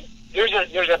a big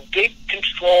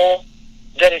control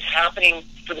that is happening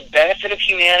for the benefit of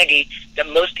humanity that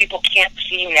most people can't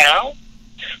see now,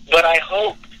 but I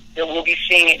hope that we'll be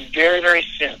seeing it very, very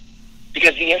soon.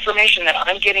 Because the information that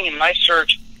I'm getting in my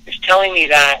search is telling me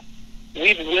that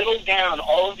we've whittled down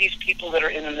all of these people that are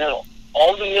in the middle.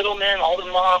 All the middlemen, all the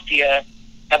mafia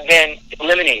have been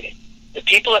eliminated. The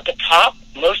people at the top,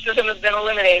 most of them have been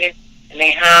eliminated, and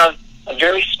they have a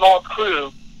very small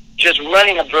crew just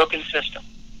running a broken system.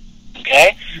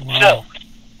 Okay? Wow. So,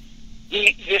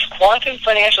 this quantum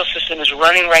financial system is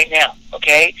running right now.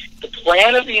 Okay? The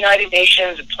plan of the United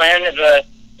Nations, the plan of the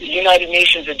United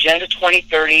Nations Agenda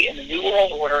 2030 and the New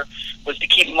World Order was to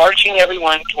keep marching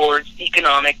everyone towards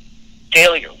economic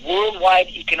failure. Worldwide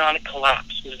economic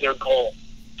collapse was their goal.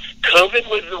 COVID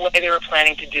was the way they were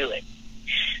planning to do it.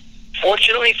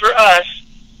 Fortunately for us,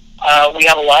 we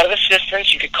have a lot of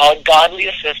assistance. You could call it godly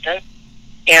assistance.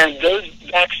 And those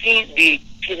vaccines,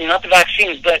 not the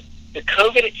vaccines, but the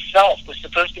COVID itself was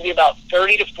supposed to be about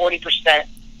 30 to 40%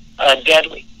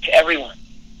 deadly to everyone.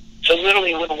 So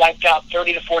literally would have wiped out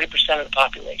 30 to 40% of the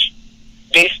population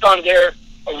based on their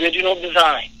original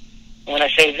design. When I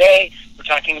say they, we're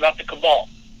talking about the Cabal.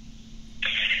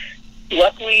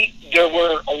 Luckily, there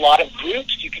were a lot of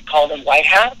groups, you could call them white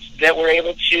hats, that were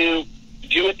able to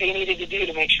do what they needed to do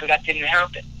to make sure that didn't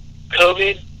happen.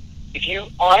 COVID, if you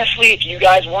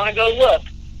guys want to go look,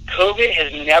 COVID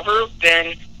has never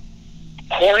been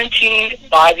quarantined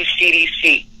by the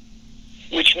CDC,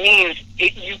 which means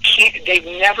they've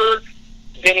never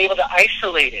been able to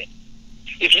isolate it.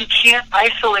 If you can't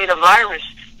isolate a virus,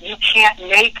 you can't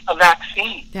make a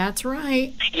vaccine. That's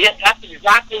right. Yet that's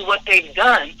exactly what they've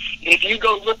done. And if you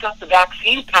go look up the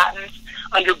vaccine patents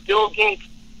under Bill Gates,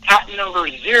 patent number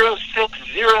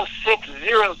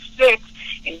 060606,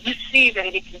 and you see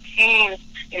that it contains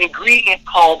an ingredient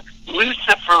called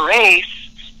luciferase,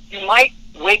 you might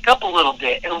wake up a little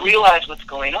bit and realize what's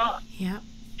going on. Yeah.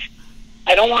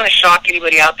 I don't want to shock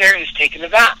anybody out there who's taken the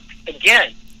vax.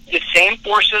 Again, the same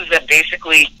forces that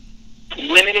basically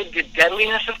limited the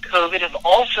deadliness of COVID have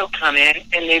also come in,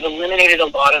 and they've eliminated a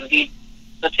lot of the,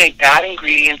 let's say, bad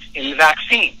ingredients in the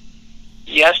vaccine.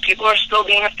 Yes, people are still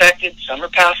being affected. Some are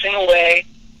passing away.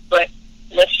 But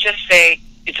let's just say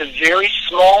it's a very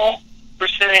small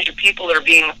percentage of people that are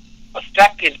being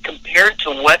affected compared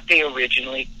to what they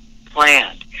originally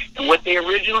planned. And what they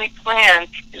originally planned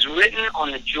is written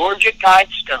on the Georgia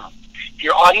Guidestones. If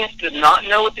your audience does not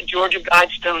know what the Georgia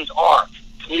Guidestones are,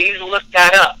 please look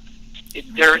that up.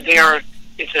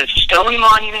 It's a stone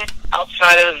monument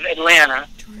outside of Atlanta,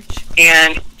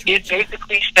 and it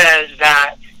basically says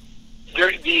that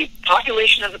the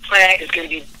population of the planet is going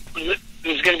to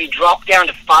be dropped down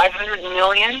to 500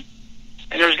 million,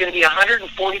 and there's going to be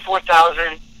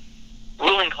 144,000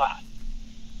 ruling class.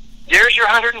 There's your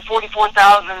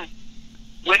 144,000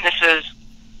 witnesses.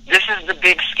 This is the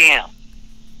big scam.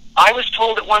 I was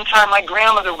told at one time my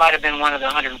grandmother might have been one of the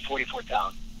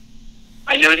 144,000.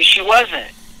 I know that she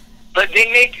wasn't. But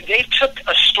they took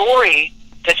a story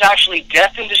that's actually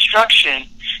death and destruction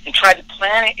and tried to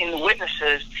plant it in the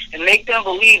witnesses and make them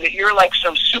believe that you're like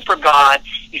some super god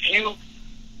if you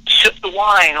sip the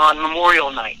wine on Memorial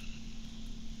Night.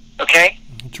 Okay?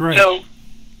 That's right. So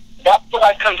that's what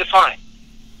I've come to find.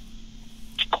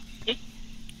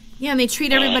 Yeah, and they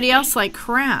treat everybody else like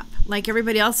crap. Like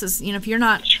everybody else is, if you're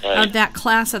not of that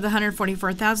class of the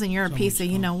 144,000, you're a piece of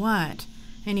you-know-what.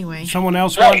 Anyway. Someone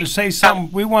else wanted to say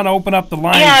something. We want to open up the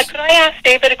lines. Yeah, could I ask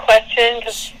David a question?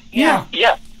 Cause, Yeah.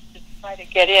 Try to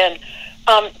get in.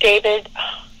 David,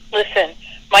 listen,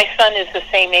 my son is the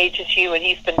same age as you, and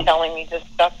he's been telling me this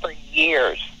stuff for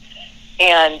years.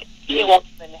 And he won't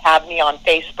even have me on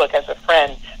Facebook as a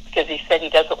friend because he said he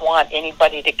doesn't want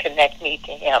anybody to connect me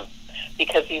to him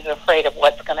because he's afraid of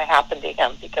what's going to happen to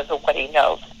him because of what he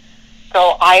knows.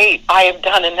 So I have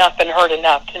done enough and heard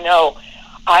enough to know.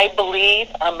 I believe,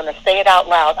 I'm going to say it out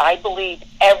loud, I believe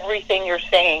everything you're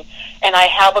saying. And I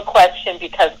have a question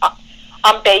because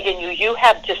I'm begging you. You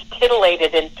have just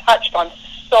titillated and touched on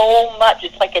so much.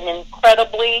 It's like an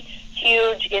incredibly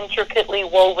huge, intricately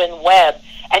woven web.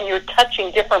 And you're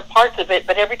touching different parts of it,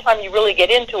 but every time you really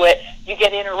get into it, you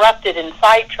get interrupted and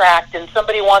sidetracked, and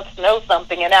somebody wants to know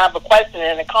something and have a question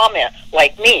and a comment,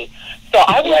 like me. So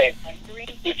I was wondering,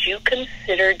 would you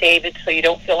consider, David, so you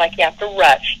don't feel like you have to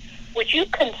rush, would you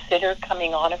consider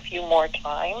coming on a few more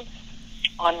times?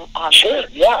 On Sure,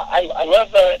 yeah. I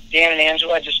love Dan and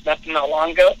Angela. I just met them not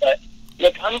long ago. But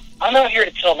look, I'm out here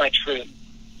to tell my truth.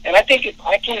 And I think if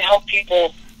I can help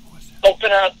people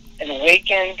open up and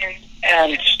awaken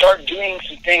and start doing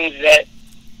some things that,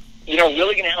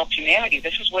 really going to help humanity,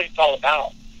 this is what it's all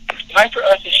about. It's time for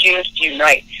us as humans to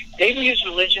unite. They've used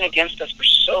religion against us for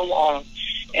so long.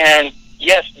 And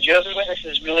yes, the Jehovah's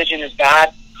Witnesses' religion is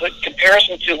bad. But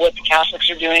comparison to what the Catholics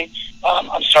are doing,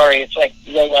 I'm sorry, it's like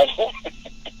low level.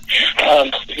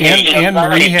 And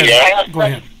Marie has... Go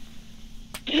ahead.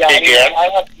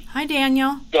 Yeah, Hi,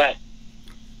 Daniel. Go ahead.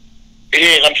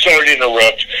 Hey, I'm sorry to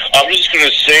interrupt. I'm just going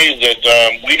to say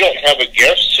that we don't have a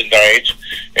guest tonight,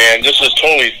 and this is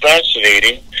totally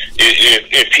fascinating.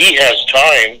 If he has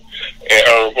time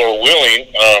or willing,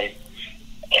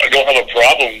 I don't have a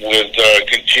problem with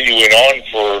continuing on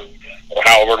for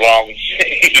however long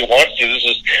he wants to.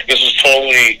 This is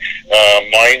totally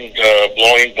mind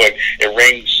blowing, but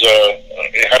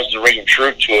it has the ring of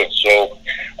truth to it. So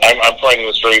I'm finding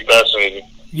this very fascinating.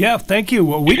 Yeah, thank you.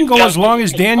 Well, we can go as long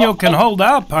as Daniel can hold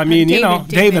up. I mean,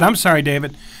 David, I'm sorry,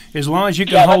 David. As long as you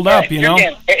can hold up, Yeah,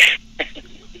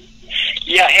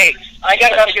 hey, I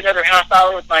got about to get another half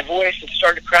hour with my voice. It's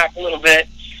starting to crack a little bit.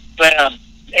 But,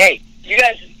 hey, you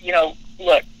guys,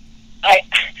 look,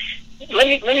 let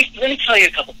me tell you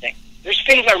a couple things. There's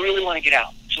things I really want to get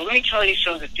out. So let me tell you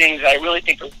some of the things I really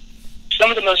think are some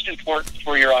of the most important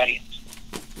for your audience.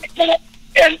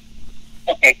 And,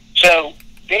 okay, so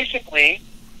basically,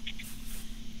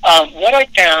 what I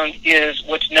found is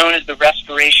what's known as the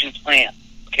restoration plan,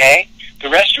 okay? The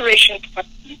restoration plan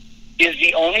is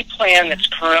the only plan that's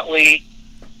currently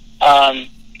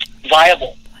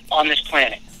viable on this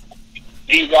planet.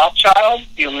 The Rothschild,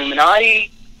 the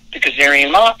Illuminati, the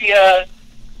Khazarian Mafia,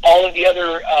 all of the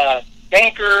other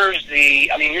bankers,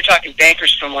 you're talking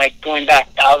bankers from going back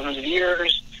thousands of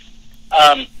years,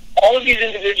 all of these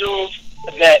individuals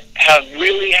that have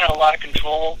really had a lot of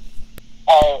control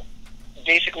are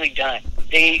basically done.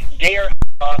 They are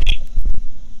option.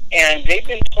 And they've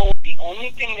been told the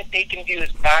only thing that they can do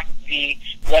is back the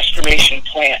restoration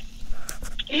plan.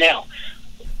 Now,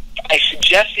 I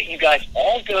suggest that you guys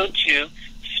all go to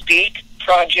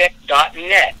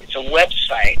speakproject.net. It's a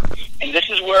website, and this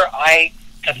is where I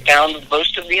have found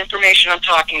most of the information I'm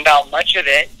talking about, much of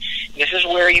it. This is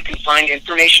where you can find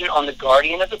information on the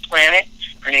guardian of the planet.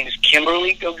 Her name is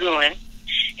Kimberly Goguin,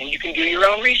 and you can do your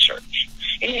own research.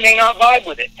 And you may not vibe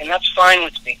with it, and that's fine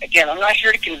with me. Again, I'm not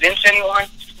here to convince anyone.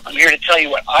 I'm here to tell you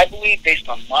what I believe based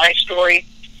on my story,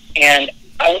 and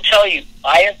I will tell you,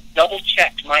 I have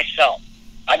double-checked myself.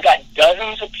 I've got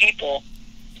dozens of people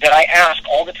that I ask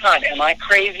all the time, am I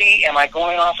crazy? Am I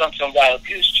going off on some wild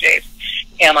goose chase?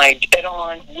 Am I dead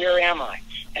on? Where am I?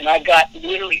 And I've got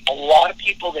literally a lot of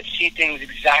people that see things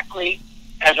exactly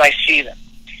as I see them.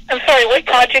 I'm sorry, what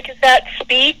project is that?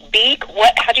 Beak?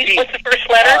 What? How do you? What's the first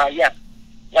letter? Yeah,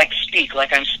 like speak,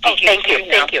 like I'm speaking. Oh,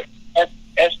 thank you.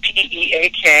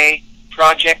 SPEAK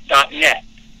project.net.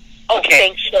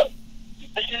 Okay, so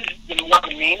this is one of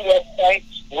the main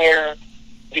websites where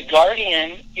the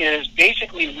Guardian is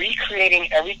basically recreating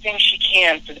everything she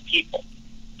can for the people.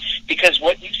 Because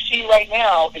what you see right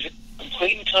now is a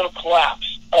complete and total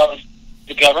collapse of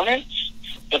the governments,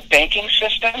 the banking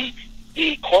system,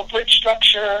 the corporate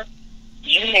structure,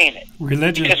 you name it.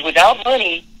 Religion. Because without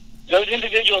money, those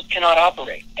individuals cannot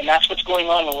operate. And that's what's going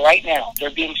on right now. They're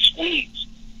being squeezed.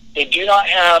 They do not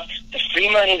have the free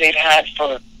money they've had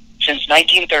since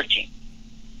 1913.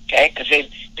 Okay? Because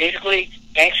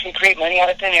banks can create money out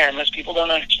of thin air, and most people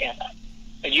don't understand that.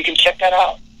 But you can check that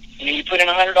out. You put in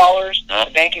 $100,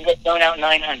 the bank can loan out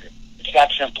 $900. It's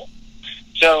that simple.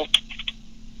 So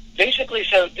basically,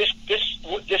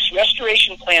 this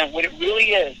restoration plan, what it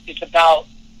really is, it's about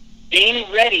being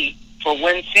ready for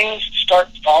when things start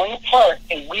falling apart,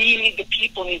 and the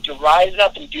people need to rise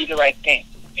up and do the right thing.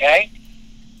 Okay?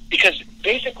 Because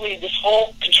basically, this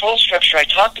whole control structure I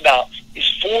talked about is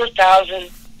 4,000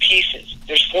 pieces.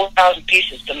 There's 4,000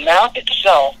 pieces. The map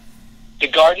itself, the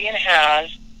Guardian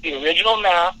has the original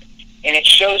map, and it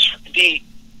shows the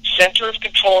center of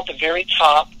control at the very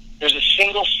top. There's a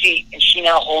single seat, and she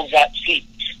now holds that seat.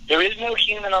 There is no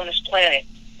human on this planet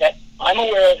that I'm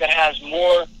aware of that has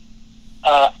more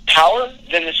power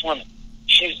than this woman.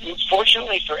 She's,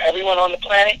 fortunately for everyone on the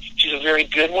planet, she's a very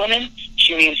good woman.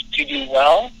 She means to do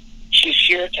well. She's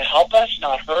here to help us,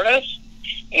 not hurt us.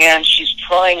 And she's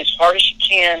trying as hard as she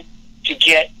can to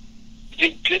get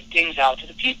the good things out to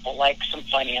the people, like some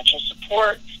financial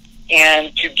support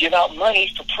and to give out money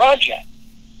for projects.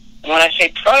 And when I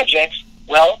say projects,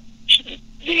 well,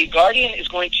 the Guardian is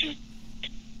going to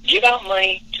give out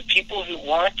money to people who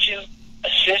want to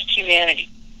assist humanity.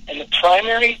 And the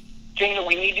primary thing that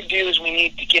we need to do is we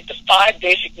need to get the 5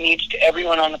 basic needs to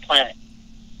everyone on the planet.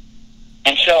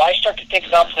 And so I start to think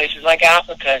about places like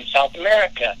Africa and South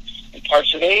America and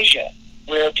parts of Asia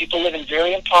where people live in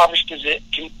very impoverished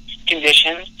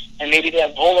conditions, and maybe they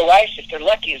have a bowl of rice, if they're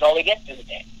lucky, is all they get for the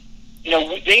day.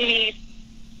 They need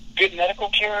good medical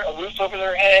care, a roof over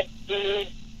their head, food,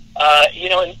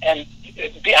 and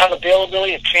have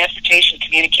availability of transportation,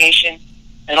 communication,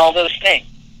 and all those things.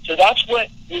 So that's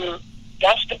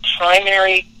the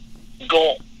primary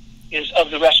goal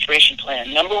of the restoration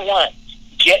plan. Number one,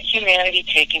 get humanity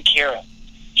taken care of,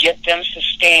 get them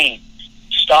sustained,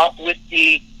 stop with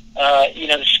the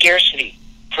the scarcity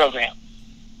program.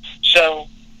 So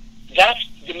that's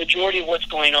the majority of what's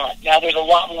going on. Now, there's a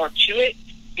lot more to it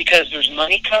because there's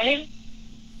money coming.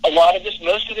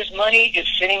 Most of this money is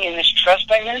sitting in this trust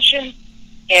dimension,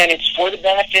 and it's for the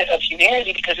benefit of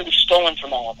humanity because it was stolen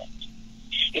from all of us.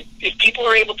 If people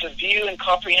are able to view and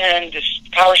comprehend this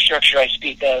power structure I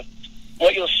speak of,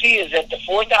 what you'll see is that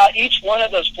each one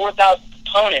of those 4,000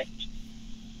 components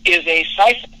is a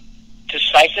siphon to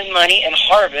siphon money and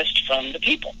harvest from the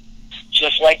people,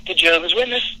 just like the Jehovah's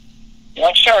Witness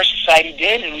Watchtower Society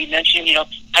did. And we mentioned,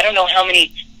 I don't know how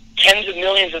many tens of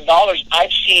millions of dollars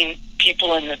I've seen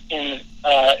people in the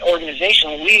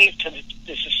organization leave to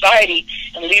the society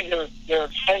and leave their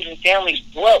friends and families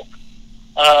broke.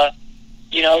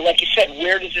 Like you said,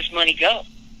 where does this money go?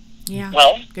 Yeah.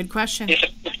 Well, good question. It's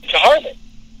a harvest.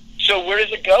 So where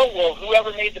does it go? Well,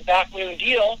 whoever made the backroom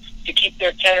deal to keep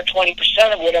their 10 or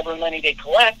 20% of whatever money they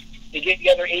collect, they give the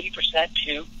other 80%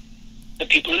 to the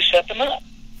people who set them up.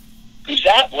 Who's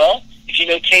that? Well, if you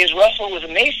know Taze Russell was a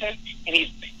Mason, and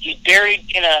he's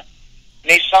buried in a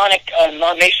Masonic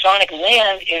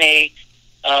land in a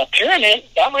pyramid,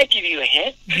 that might give you a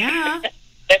hint. Yeah.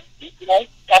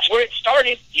 That's where it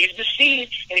started. Use the seed.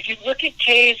 And if you look at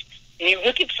Taze, and you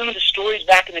look at some of the stories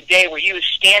back in the day where he was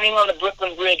standing on the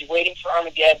Brooklyn Bridge waiting for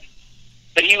Armageddon,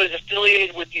 but he was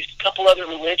affiliated with these couple other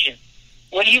religions.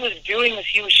 What he was doing is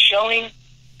he was showing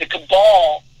the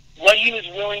Cabal what he was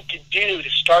willing to do to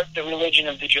start the religion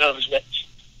of the Jehovah's Witnesses.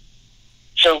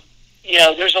 So,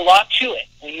 there's a lot to it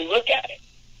when you look at it.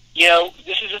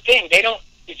 This is the thing.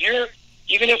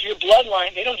 Even if you're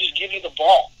bloodline, they don't just give you the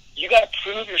ball. You got to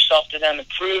prove yourself to them and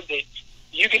prove that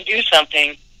you can do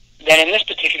something that in this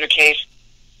particular case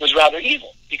was rather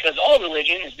evil, because all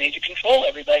religion is made to control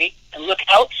everybody and look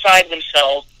outside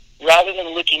themselves rather than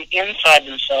looking inside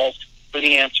themselves for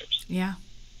the answers. Yeah.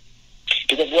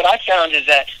 Because what I found is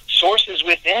that source is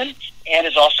within and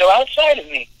is also outside of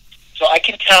me. So I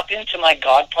can tap into my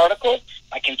God particle,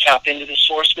 I can tap into the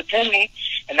source within me,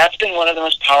 and that's been one of the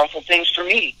most powerful things for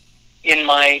me in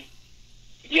my,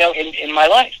 in my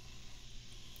life.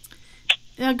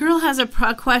 A girl has a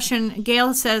question.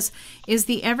 Gail says, is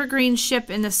the Evergreen ship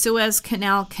in the Suez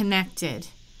Canal connected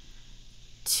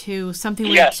to something?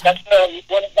 Yes, that's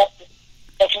one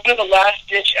of the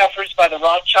last-ditch efforts by the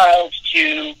Rothschilds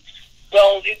to,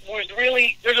 it was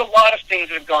really, there's a lot of things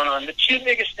that have gone on. The two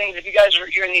biggest things, if you guys are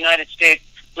here in the United States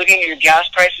looking at your gas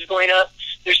prices going up,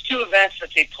 there's two events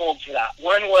that they pulled for that.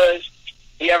 One was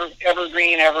the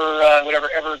Evergreen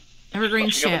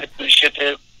ship. The ship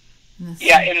is. In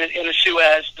the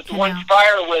Suez. But the one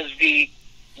prior was they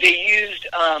used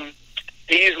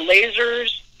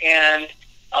lasers and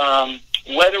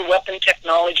weather weapon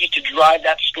technology to drive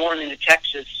that storm into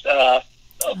Texas a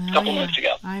couple months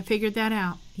ago. I figured that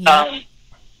out. Yeah.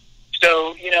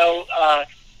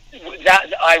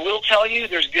 That I will tell you,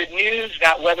 there's good news.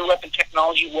 That weather weapon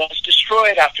technology was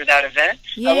destroyed after that event.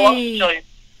 Yay. I will also tell you,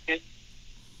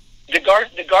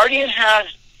 the Guardian has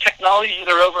technologies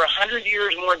that are over 100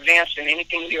 years more advanced than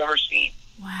anything we've ever seen.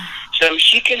 Wow. So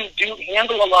she can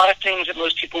handle a lot of things that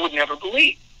most people would never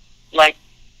believe, like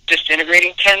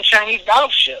disintegrating 10 Chinese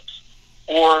battleships,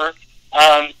 or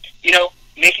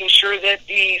making sure that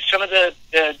some of the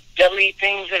deadly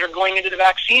things that are going into the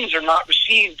vaccines are not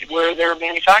received where they're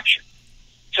manufactured.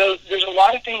 So there's a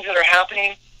lot of things that are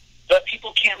happening, but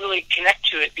people can't really connect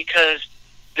to it because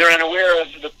they're unaware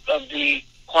of the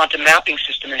quantum mapping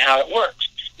system and how it works.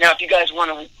 Now, if you guys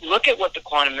want to look at what the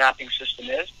quantum mapping system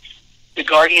is, the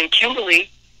Guardian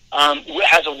Kimberly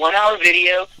has a 1-hour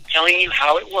video telling you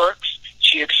how it works.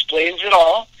 She explains it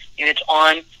all, and it's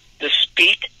on the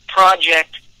Speak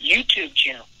Project YouTube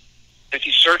channel. If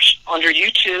you search under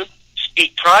YouTube,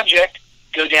 Speak Project,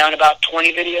 go down about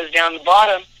 20 videos down the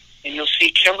bottom, and you'll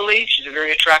see Kimberly. She's a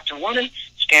very attractive woman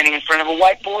standing in front of a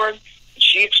whiteboard, and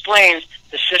she explains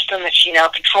the system that she now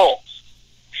controls.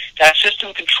 That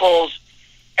system controls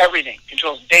everything.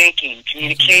 Controls banking,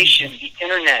 communication, the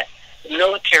internet,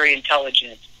 military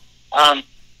intelligence,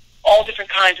 all different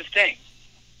kinds of things.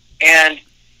 And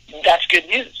that's good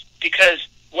news, because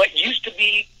what used to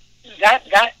be,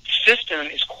 that system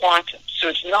is quantum. So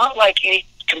it's not like any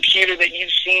computer that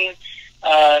you've seen.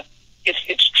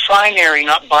 It's trinary,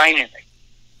 not binary.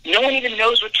 No one even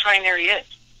knows what trinary is.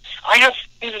 I have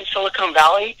friends in Silicon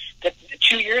Valley that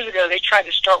 2 years ago they tried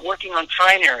to start working on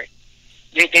trinary.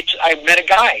 I met a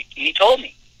guy, he told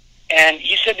me, and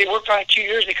he said they worked on it 2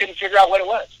 years, they couldn't figure out what it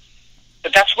was.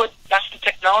 But that's the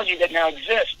technology that now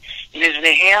exists. It is in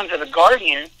the hands of a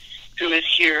Guardian, who is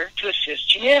here to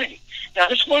assist humanity. Now,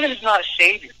 this woman is not a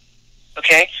savior,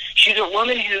 okay? She's a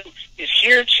woman who is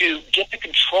here to get the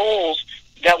controls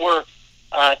that were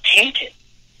tainted.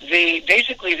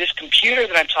 Basically, this computer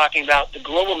that I'm talking about, the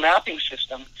global mapping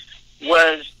system,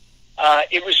 was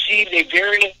it received a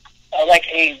very like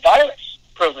a virus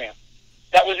program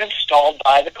that was installed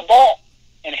by the Cabal.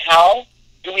 And how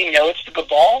do we know it's the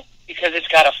Cabal? Because it's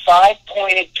got a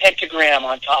 5-pointed pentagram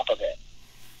on top of it.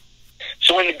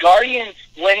 So when the Guardian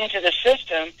went into the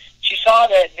system, she saw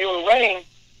that they were running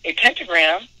a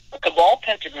pentagram, a Cabal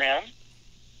pentagram,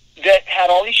 that had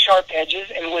all these sharp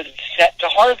edges and was set to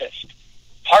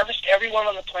harvest everyone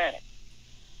on the planet.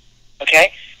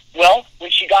 Okay? Well,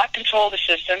 when she got control of the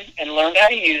system and learned how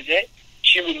to use it,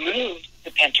 she removed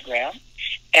the pentagram,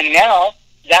 and now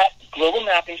that global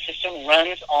mapping system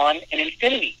runs on an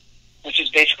infinity, which is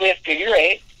basically a figure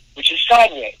 8, which is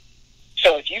sideways.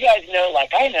 So if you guys know,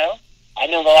 like I know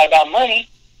a lot about money.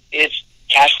 It's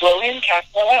cash flow in, cash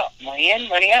flow out. Money in,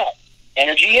 money out.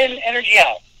 Energy in, energy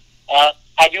out.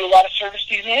 I do a lot of service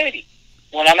to humanity.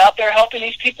 When I'm out there helping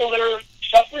these people that are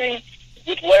suffering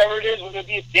with whatever it is, whether it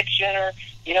be addiction or,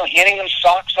 handing them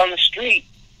socks on the street,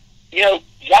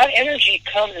 that energy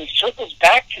comes and circles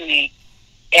back to me.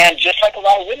 And just like a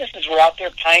lot of witnesses were out there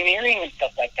pioneering and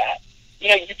stuff like that, you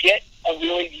get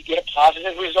a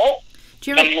positive result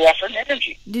from your effort and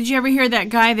energy. Did you ever hear that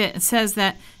guy that says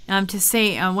that to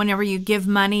say whenever you give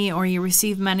money or you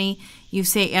receive money, you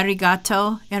say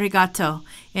arigato, arigato.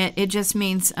 It just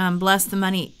means bless the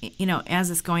money,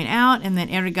 as it's going out, and then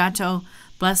arigato,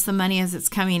 bless the money as it's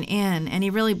coming in. And he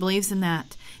really believes in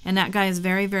that. And that guy is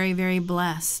very, very, very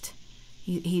blessed.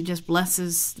 He just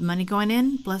blesses the money going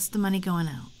in, bless the money going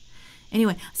out.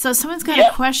 Anyway, so someone's got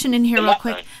a question in here real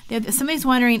quick. Somebody's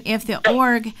wondering if the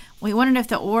org,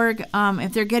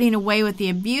 if they're getting away with the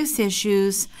abuse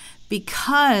issues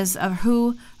because of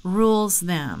who rules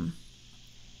them.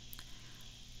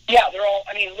 Yeah, they're all,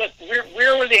 look,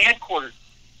 where were they headquartered?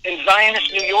 In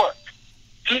Zionist New York.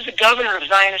 Who's the governor of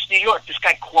Zionist New York? This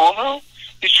guy Cuomo?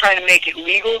 Who's trying to make it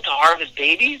legal to harvest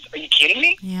babies? Are you kidding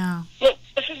me? Yeah. Look,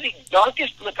 this is the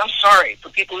darkest, I'm sorry for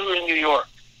people who are in New York.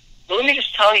 But let me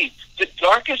just tell you, the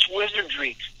darkest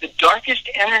wizardry, the darkest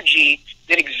energy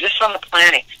that exists on the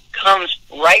planet comes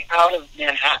right out of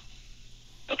Manhattan.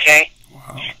 Okay?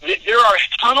 Wow. There are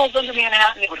tunnels under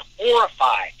Manhattan that would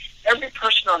horrify every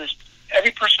person on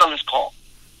this call.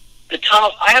 The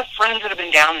tunnels, I have friends that have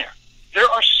been down there.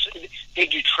 They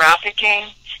do trafficking,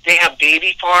 they have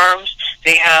baby farms,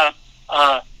 they have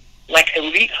like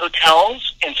elite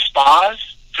hotels and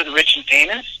spas for the rich and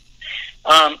famous.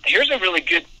 Here's a really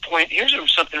good point. Here's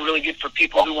something really good for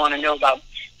people who want to know about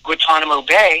Guantanamo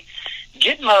Bay.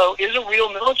 Gitmo is a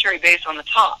real military base on the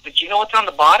top, but you know what's on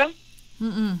the bottom?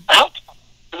 Out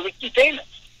for the rich and famous,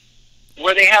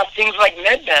 where they have things like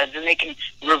med beds and they can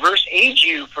reverse age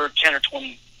you for 10 or 20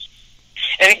 years.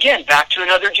 And again, back to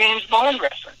another James Bond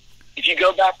reference. If you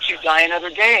go back to Die Another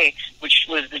Day, which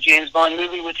was the James Bond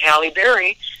movie with Halle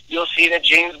Berry, you'll see that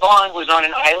James Bond was on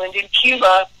an island in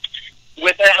Cuba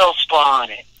with a health spa on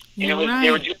it. They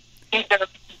were doing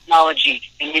technology.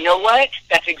 And you know what?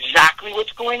 That's exactly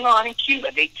what's going on in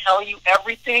Cuba. They tell you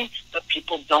everything, but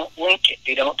people don't link it.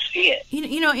 They don't see it.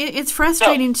 It's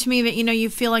frustrating to me that, you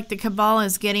feel like the Cabal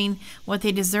is getting what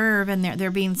they deserve and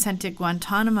they're being sent to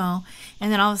Guantanamo.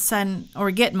 And then all of a sudden,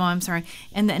 or Gitmo, I'm sorry.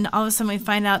 And then all of a sudden we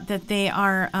find out that they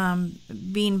are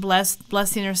being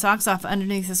blessing their socks off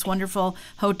underneath this wonderful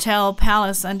hotel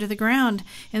palace under the ground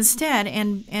instead.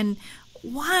 And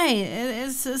why?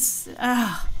 It's just...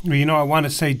 Well, I want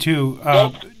to say, too,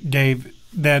 Dave,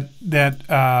 that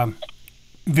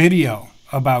video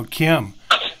about Kim,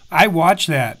 I watched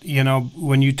that,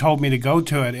 when you told me to go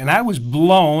to it, and I was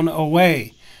blown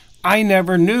away. I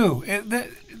never knew.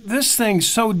 This thing's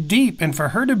so deep, and for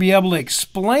her to be able to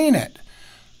explain it,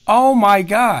 oh, my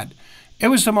God. It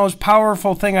was the most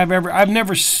powerful thing I've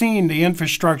never seen the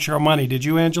infrastructure of money. Did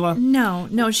you, Angela?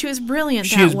 No, she was brilliant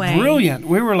that way. She was brilliant.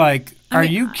 We were like, are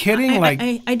you kidding?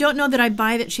 I don't know that I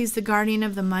buy that she's the guardian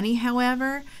of the money,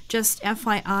 however, just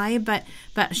FYI, but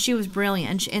she was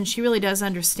brilliant, and she really does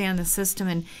understand the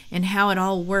system and how it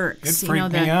all works. It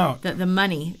freaked me out. The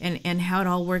money and how it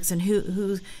all works and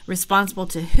who's responsible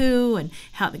to who and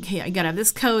how you got to have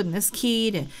this code and this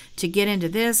key to get into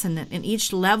this and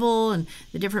each level and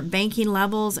the different banking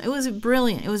levels. It was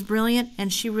brilliant,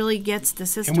 and she really gets the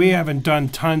system. And we haven't done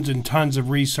tons and tons of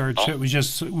research. It was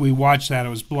just, we watched that. It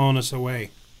was blowing us away.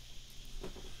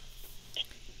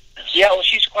 Yeah, well,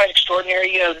 she's quite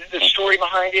extraordinary. The story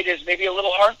behind it is maybe a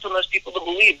little hard for most people to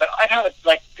believe, but I've had a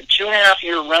 2.5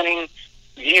 year running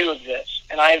view of this,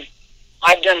 and I've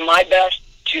done my best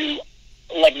to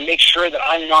like make sure that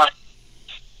I'm not,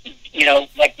 you know,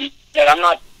 like that I'm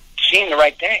not seeing the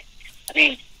right thing. I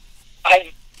mean,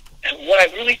 what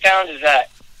I've really found is that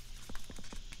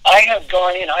I have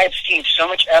gone in, I have seen so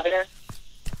much evidence.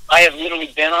 I have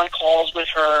literally been on calls with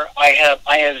her. I have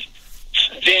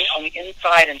been on the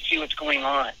inside and see what's going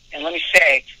on. And let me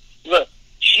say, look,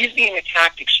 she's being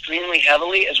attacked extremely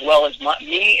heavily, as well as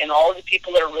me and all of the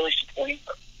people that are really supporting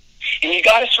her. And you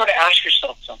got to sort of ask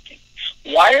yourself something.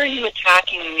 Why are you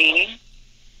attacking me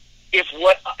if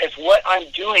what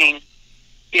I'm doing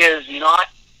is not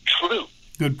true?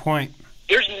 Good point.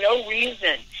 There's no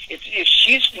reason. If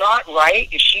she's not right,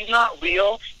 if she's not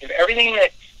real, if everything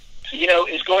that, you know,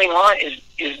 is going on is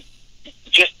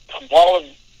just a ball of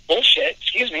bullshit,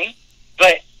 excuse me,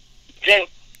 but then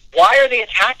why are they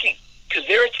attacking? Because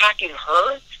they're attacking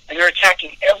her, and they're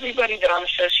attacking everybody that I'm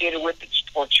associated with that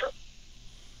supports her.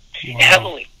 Wow.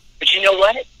 Heavily. But you know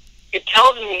what? It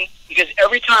tells me, because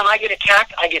every time I get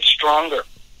attacked, I get stronger.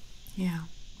 Yeah.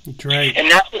 That's right.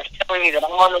 And that's what's telling me that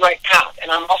I'm on the right path.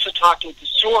 And I'm also talking to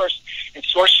Source, and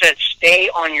Source said, stay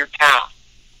on your path.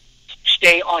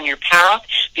 Stay on your path,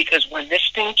 because when this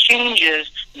thing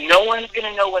changes, no one's going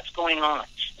to know what's going on.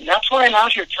 And that's what I'm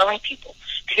out here telling people.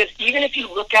 Because even if you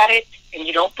look at it and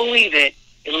you don't believe it,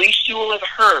 at least you will have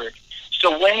heard.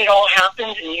 So when it all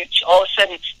happens and all of a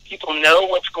sudden people know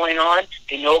what's going on,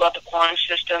 they know about the quantum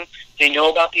system, they know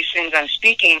about these things I'm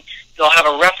speaking, they'll have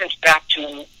a reference back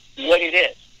to what it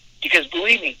is. Because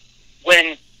believe me,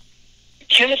 when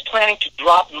Kim is planning to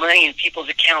drop money in people's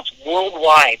accounts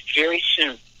worldwide very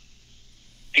soon,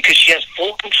 because she has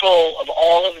full control of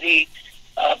all of the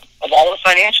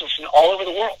financials from all over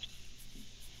the world.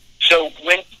 So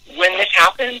when this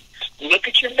happens, look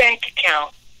at your bank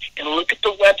account and look at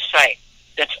the website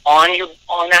that's on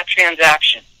that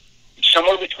transaction. It's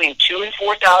somewhere between $2,000 and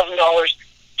 $4,000.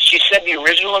 She said the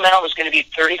original amount was going to be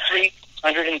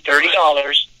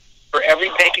 $3,330 for every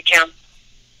bank account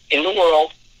in the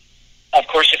world. Of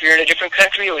course, if you're in a different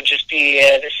country, it would just be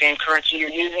the same currency you're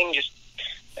using, just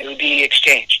it would be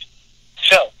exchanged.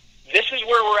 So this is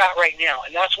where we're at right now,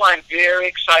 and that's why I'm very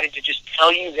excited to just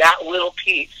tell you that little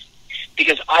piece,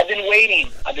 because I've been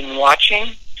waiting, I've been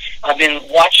watching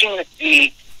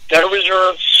the Federal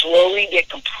Reserve slowly get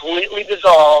completely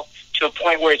dissolved to a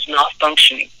point where it's not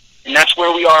functioning, and that's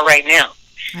where we are right now.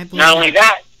 Not only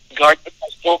that, Guard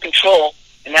has full control,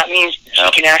 and that means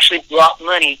she can actually drop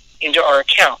money into our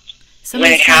account.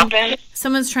 When it happens...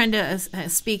 Someone's trying to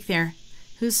speak there.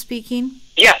 Who's speaking?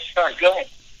 Yes, sorry, go ahead.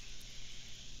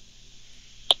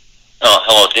 Oh,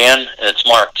 hello, Dan. It's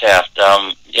Mark Taft.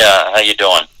 Yeah, how you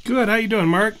doing? Good. How you doing,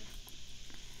 Mark?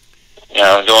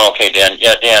 Yeah, I'm doing okay, Dan.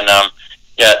 Yeah, Dan. I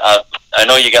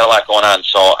know you got a lot going on,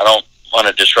 so I don't want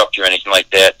to disrupt you or anything like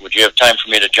that. Would you have time for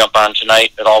me to jump on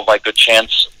tonight at all by good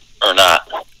chance, or not?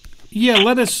 Yeah,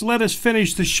 let us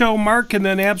finish the show, Mark, and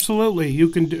then absolutely you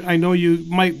can do, I know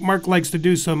Mark likes to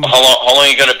do some. How long are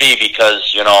you going to be? Because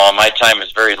my time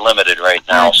is very limited right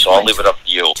now, so I'll leave it up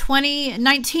to you.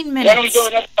 19 minutes.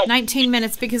 19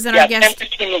 minutes, because then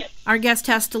our guest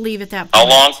has to leave at that point. How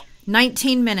long?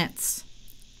 19 minutes.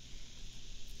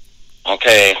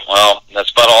 Okay, well,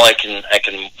 that's about all I can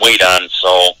wait on.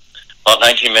 So about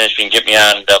 19 minutes, if you can get me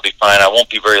on, that'll be fine. I won't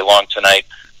be very long tonight.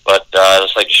 But I'd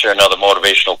just like to share another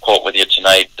motivational quote with you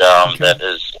tonight that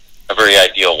is a very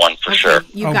ideal one for sure.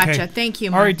 You gotcha. Thank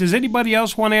you, Mark. All right, does anybody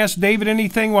else want to ask David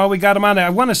anything while we got him on? I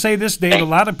want to say this, David. A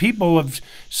lot of people have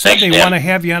said they want to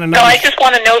have you on another. No, I just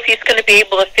want to know if he's going to be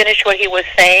able to finish what he was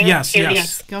saying.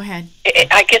 Yes. Go ahead.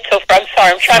 I get so... I'm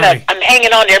sorry. I'm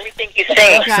hanging on to everything he's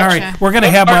saying. Gotcha. Sorry. We're going to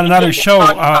have him on another show,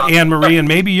 Anne-Marie, and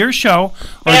maybe your show.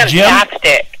 Or Fantastic.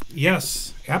 Jim.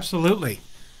 Yes, absolutely.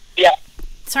 Yeah.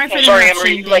 Sorry for the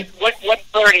Anne-Marie. Like, what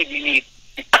authority do you need?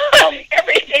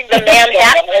 Everything. The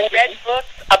Manhattan, I read books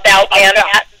about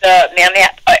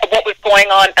Manhattan, what was going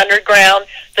on underground,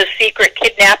 the secret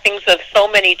kidnappings of so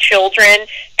many children,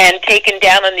 and taken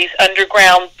down in these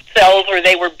underground cells where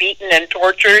they were beaten and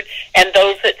tortured, and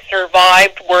those that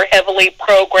survived were heavily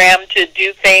programmed to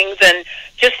do things, and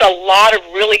just a lot of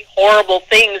really horrible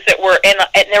things that were in,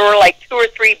 and there were like 2 or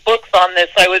 3 books on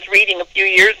this I was reading a few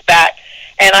years back.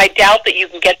 And I doubt that you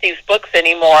can get these books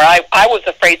anymore. I was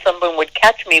afraid someone would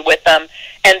catch me with them.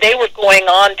 And they were going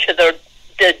on to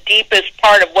the deepest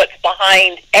part of what's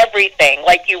behind everything,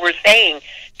 like you were saying.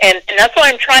 And that's why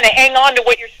I'm trying to hang on to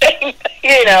what you're saying.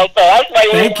 So that's my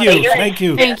Thank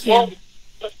you. Well,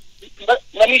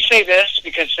 let me say this,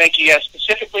 because thank you,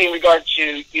 specifically in regard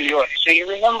to New York. So you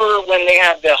remember when they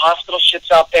had the hospital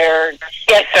ships out there,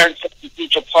 there in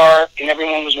Central Park, and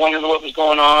everyone was wondering what was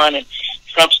going on, and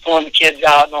Trump's pulling the kids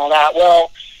out and all that.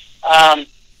 Well,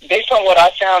 based on what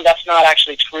I found, that's not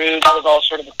actually true. That was all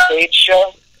sort of a stage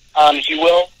show, if you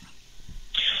will.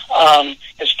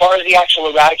 As far as the actual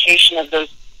eradication of those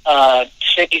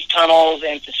cities, tunnels,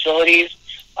 and facilities,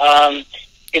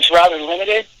 it's rather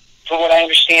limited from what I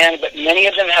understand, but many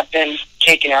of them have been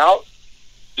taken out.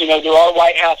 You know, there are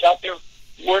white hats out there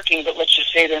working, but let's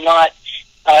just say they're not,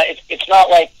 it's not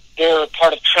like they're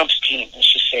part of Trump's team,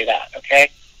 let's just say that, okay?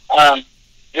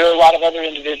 There are a lot of other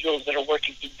individuals that are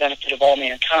working for the benefit of all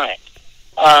mankind.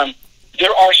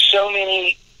 There are so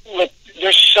many,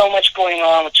 there's so much going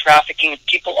on with trafficking. If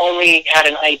people only had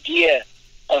an idea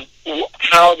of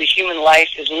how the human life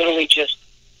is literally just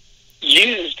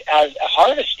used as a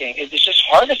harvesting. It's just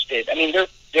harvested. I mean,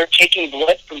 they're taking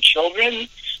blood from children.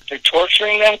 They're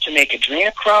torturing them to make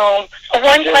adrenochrome.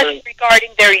 One question regarding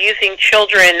they're using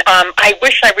children. I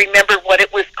wish I remembered what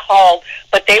it was called,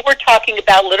 but they were talking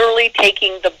about literally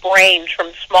taking the brains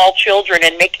from small children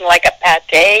and making like a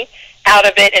pate out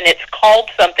of it, and it's called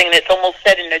something that's almost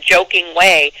said in a joking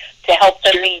way to help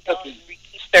them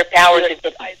keep their powers.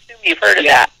 I assume you've heard of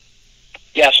that.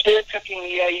 Yeah, spirit cooking.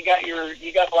 Yeah, you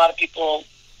got a lot of people.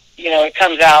 You know, it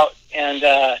comes out, and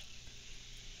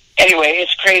anyway,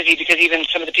 it's crazy because even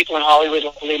some of the people in Hollywood,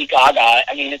 like Lady Gaga.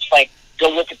 I mean, it's like go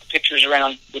look at the pictures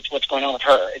around with what's going on with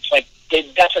her. It's like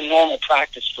that's a normal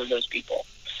practice for those people.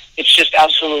 It's just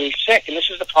absolutely sick, and this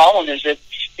is the problem: is that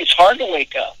it's hard to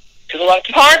wake up because a lot of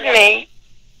people. Pardon me.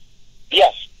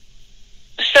 Yes,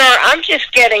 sir. I'm just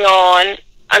getting on.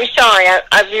 I'm sorry.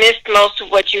 I've missed most of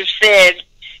what you've said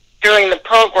during the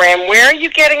program. Where are you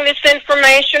getting this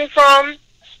information from?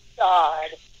 God.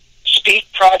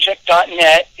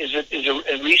 Speakproject.net is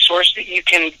a resource that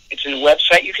it's a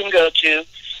website you can go to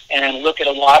and look at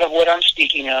a lot of what I'm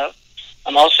speaking of.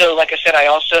 I'm also, like I said, I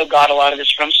also got a lot of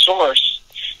this from Source.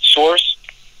 Source,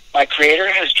 my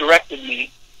creator has directed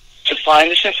me to find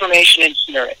this information and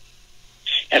share it.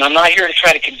 And I'm not here to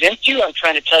try to convince you. I'm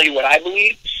trying to tell you what I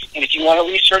believe. And if you want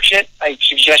to research it, I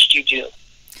suggest you do.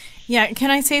 Yeah,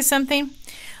 can I say something?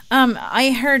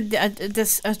 I heard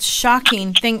this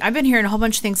shocking thing. I've been hearing a whole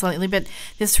bunch of things lately, but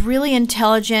this really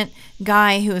intelligent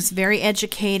guy who is very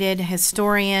educated,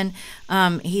 historian,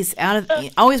 he's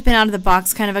always been out of the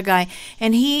box kind of a guy,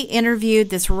 and he interviewed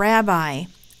this rabbi,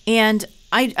 and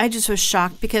I just was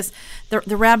shocked because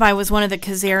the rabbi was one of the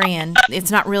Khazarian.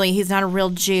 He's not a real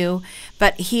Jew,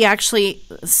 but he actually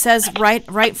says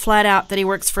right flat out that he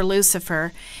works for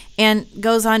Lucifer, and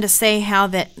goes on to say how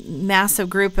that massive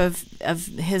group of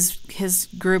his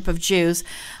group of Jews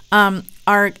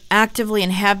are actively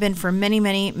and have been for many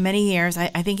years. I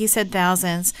think he said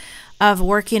thousands of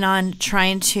working on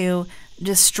trying to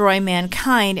destroy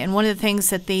mankind. And one of the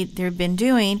things that they've been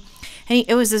doing, and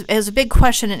it was a big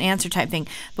question and answer type thing.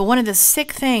 But one of the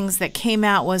sick things that came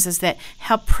out is that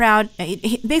how proud.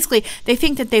 Basically, they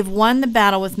think that they've won the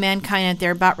battle with mankind and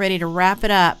they're about ready to wrap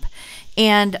it up.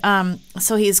 And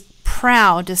so he's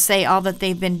proud to say all that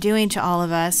they've been doing to all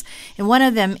of us. And one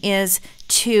of them is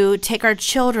to take our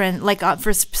children, like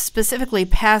for specifically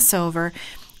Passover,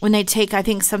 when they take, I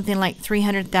think, something like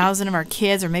 300,000 of our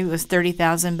kids, or maybe it was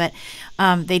 30,000, but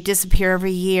they disappear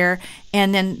every year.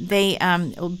 And then they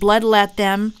bloodlet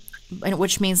them,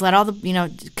 which means let all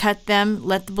the, cut them,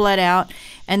 let the blood out.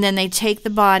 And then they take the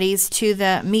bodies to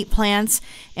the meat plants,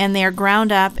 and they are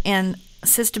ground up and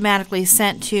systematically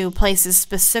sent to places,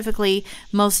 specifically,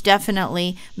 most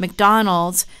definitely,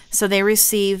 McDonald's, so they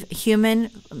receive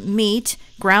human meat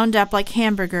ground up like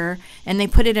hamburger, and they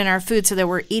put it in our food so that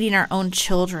we're eating our own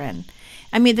children.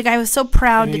 I mean, the guy was so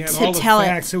proud to tell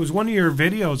it. It was one of your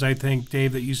videos, I think,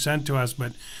 Dave, that you sent to us,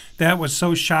 but that was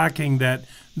so shocking that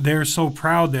they're so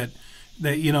proud that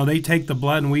they take the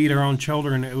blood and we eat our own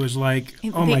children. It was like,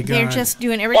 oh my God. They're just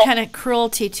doing every kind of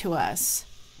cruelty to us.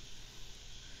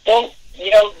 Well,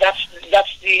 that's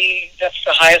the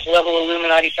highest level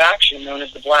Illuminati faction known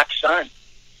as the Black Sun.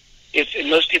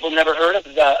 Most people never heard of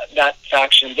that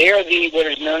faction. They are what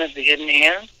is known as the Hidden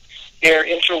Hand. They're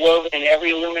interwoven in every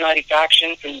Illuminati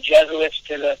faction, from the Jesuits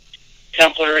to the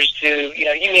Templars to you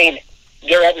name it.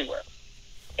 They're everywhere,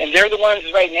 and they're the ones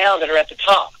right now that are at the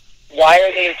top. Why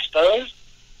are they exposed?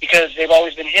 Because they've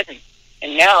always been hidden,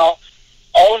 and now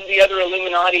all of the other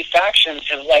Illuminati factions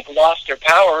have lost their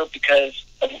power because,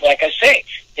 like I say,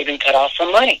 they've been cut off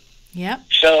from money. Yep.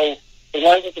 So the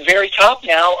ones at the very top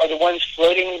now are the ones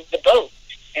floating the boat.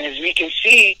 And as we can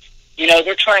see,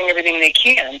 they're trying everything they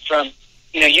can, from,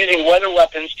 using weather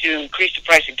weapons to increase the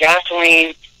price of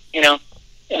gasoline,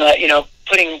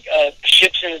 putting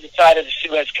ships into the side of the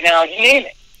Suez Canal, you name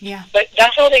it. Yeah. But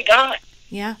that's all they got.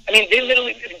 Yeah. I mean, they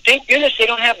literally, thank goodness they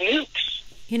don't have nukes.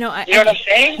 You know what I'm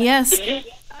saying? Yes.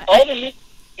 All the nukes,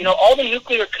 You know, all the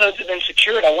nuclear codes have been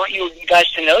secured. I want you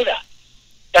guys to know that.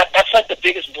 That's like the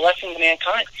biggest blessing to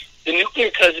mankind. The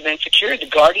nuclear codes have been secured. The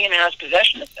Guardian has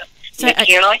possession of them. So they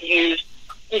cannot use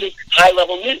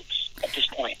high-level nukes at this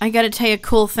point. I got to tell you a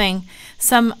cool thing.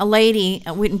 A lady,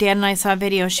 Dan and I saw a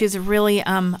video. She was a really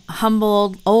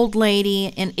humble old lady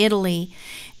in Italy,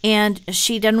 and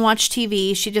she doesn't watch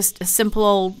TV. She just a simple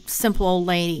old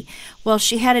lady. Well,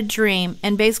 she had a dream,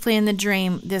 and basically in the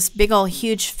dream, this big old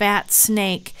huge fat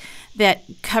snake that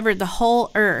covered the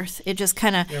whole earth. It just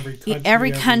kind of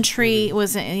every country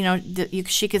was, you know,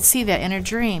 she could see that in her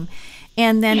dream,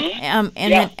 and then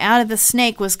then out of the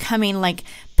snake was coming like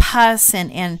pus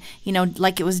and you know,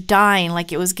 like it was dying,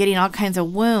 like it was getting all kinds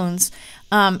of wounds.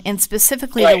 And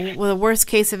specifically the worst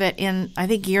case of it in, I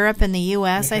think, Europe and the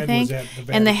U.S., I think.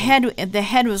 And the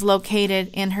head was located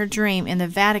in her dream in the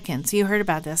Vatican. So you heard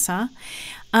about this, huh?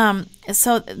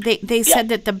 So they said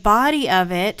that the body of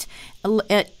it,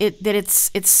 that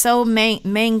it's so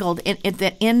mangled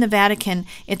that in the Vatican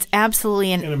it's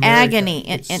absolutely in agony.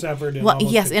 It's severed in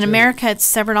in America it's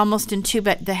severed almost in two,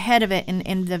 but the head of it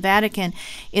in the Vatican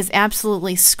is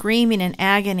absolutely screaming in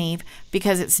agony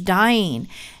because it's dying.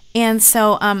 And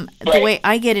so the way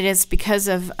I get it is because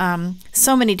of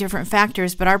so many different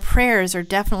factors, but our prayers are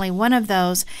definitely one of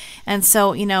those. And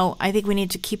so, you know, I think we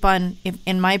need to keep on,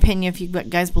 in my opinion, if you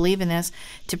guys believe in this,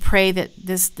 to pray that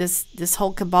this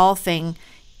whole cabal thing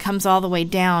comes all the way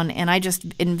down. And I just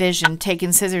envision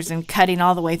taking scissors and cutting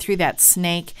all the way through that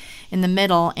snake in the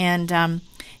middle. And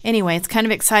anyway, it's kind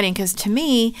of exciting because to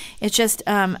me, it's just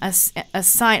a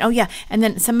sign. Oh, yeah. And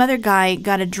then some other guy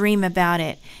got a dream about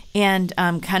it and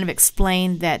kind of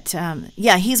explained that,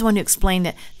 he's the one who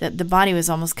explained that the body was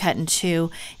almost cut in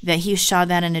two, that he saw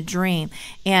that in a dream.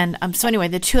 And so anyway,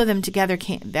 the two of them together,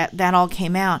 that all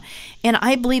came out. And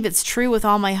I believe it's true with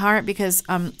all my heart because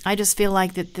I just feel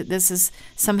like that this is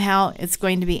somehow it's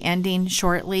going to be ending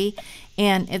shortly.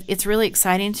 And it's really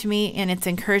exciting to me, and it's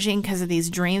encouraging because of these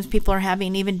dreams people are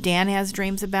having. Even Dan has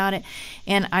dreams about it.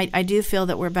 And I do feel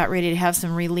that we're about ready to have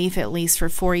some relief, at least for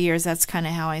 4 years. That's kind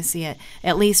of how I see it,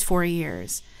 at least 4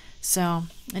 years. So,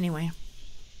 anyway.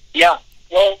 Yeah,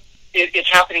 well, it's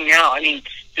happening now. I mean,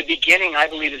 the beginning, I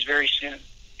believe, is very soon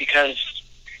because,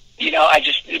 you know,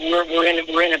 we're in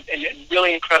a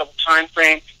really incredible time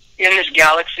frame. In this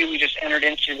galaxy, we just entered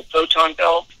into the photon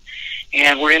belt,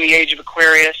 and we're in the age of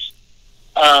Aquarius.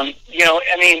 You know,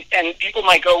 I mean, and people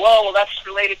might go, well, that's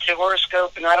related to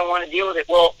horoscope, and I don't want to deal with it.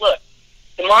 Well, look,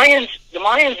 the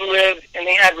Mayans lived, and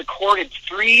they had recorded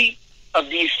 3 of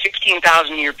these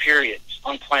 16,000-year periods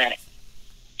on planet.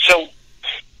 So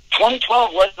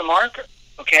 2012 was the marker,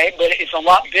 okay? But it's a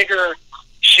lot bigger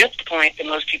shift point than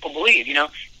most people believe. You know,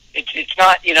 it's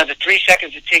not, you know, the 3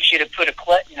 seconds it takes you to put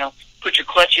your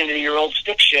clutch into your old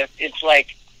stick shift. It's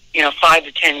like, you know, 5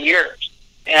 to 10 years,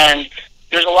 and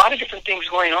there's a lot of different things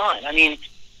going on. I mean,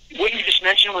 what you just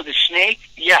mentioned with the snake,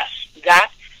 yes,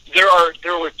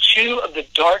 there were 2 of the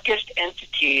darkest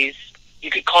entities. You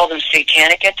could call them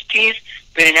satanic entities,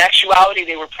 but in actuality,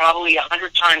 they were probably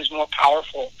 100 times more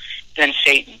powerful than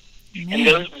Satan.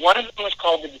 And one of them was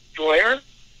called the Destroyer,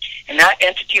 and that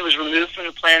entity was removed from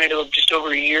the planet just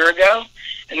over a year ago.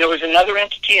 And there was another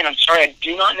entity, and I'm sorry, I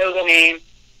do not know the name,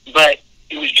 but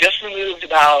it was just removed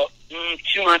about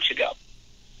 2 months ago.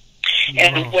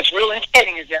 And what's real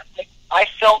interesting is that I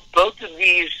felt both of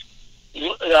these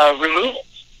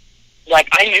removals. Like,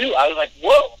 I was like,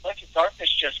 whoa, a bunch of darkness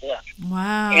just left.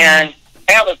 Wow. And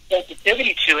I have a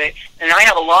sensitivity to it, and I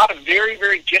have a lot of very,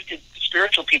 very gifted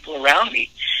spiritual people around me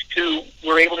who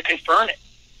were able to confirm it.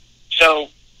 So,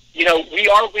 you know, we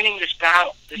are winning this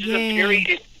battle. This is a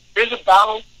period. There's a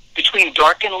battle between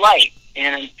dark and light.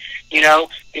 And, you know,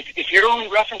 if your only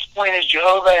reference point is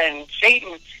Jehovah and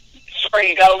Satan, sorry,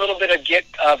 you got a little bit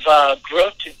of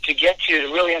growth to get to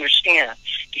really understand.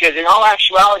 Because in all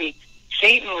actuality,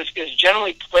 Satan is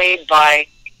generally played by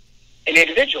an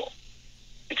individual.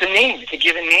 It's a name. It's a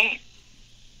given name.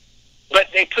 But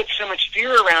they put so much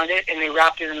fear around it, and they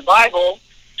wrapped it in the Bible,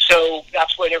 so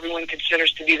that's what everyone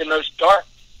considers to be the most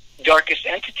darkest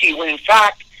entity, when in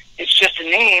fact, it's just a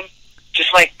name,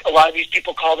 just like a lot of these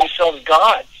people call themselves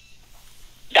gods.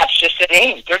 That's just a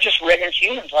name. They're just regular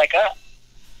humans like us.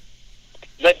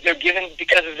 But they're given,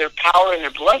 because of their power and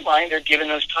their bloodline, they're given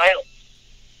those titles.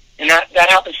 And that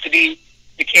happens to be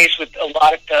the case with a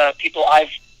lot of the people that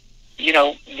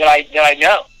I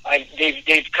know.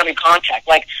 They've come in contact.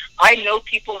 Like, I know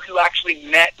people who actually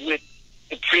met with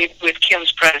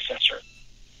Kim's predecessor.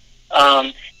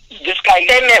 This guy.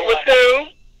 They met with who?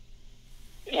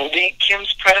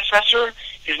 Kim's predecessor.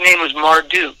 His name was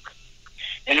Marduk,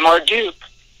 and Marduk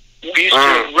We used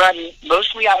to run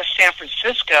mostly out of San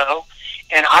Francisco,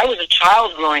 and I was a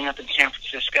child growing up in San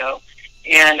Francisco,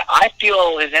 and I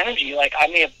feel his energy like I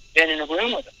may have been in a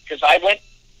room with him, because I went,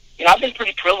 I've been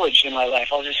pretty privileged in my life,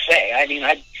 I'll just say. I mean,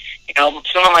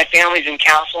 some of my family's in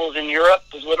castles in Europe,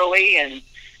 literally, and,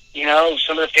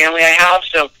 some of the family I have,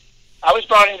 so I was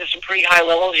brought into some pretty high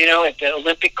levels, at the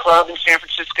Olympic Club in San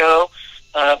Francisco,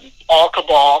 all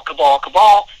Cabal,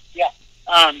 yeah,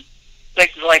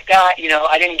 places like that.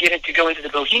 I didn't get it to go into the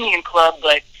Bohemian Club,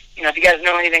 but, if you guys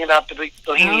know anything about the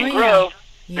Bohemian Grove,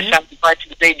 the sacrifices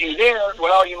that they do there,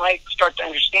 well, you might start to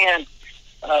understand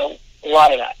a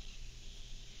lot of that.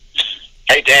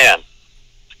 Hey, Dan.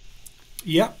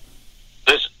 Yep.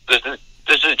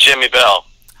 This is Jimmy Bell.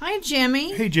 Hi,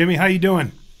 Jimmy. Hey, Jimmy. How you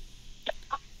doing?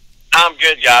 I'm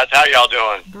good, guys. How y'all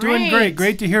doing? Doing great.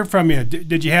 Great to hear from you.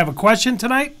 Did you have a question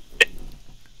tonight?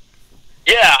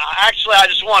 Yeah, actually, I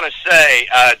just want to say,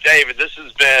 David, this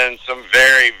has been some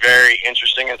very, very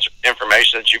interesting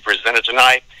information that you presented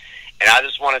tonight. And I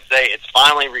just want to say it's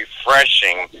finally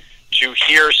refreshing to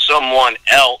hear someone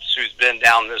else who's been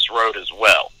down this road as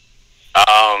well.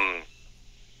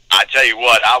 I tell you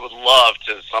what, I would love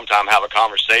to sometime have a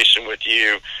conversation with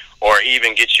you, or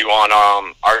even get you on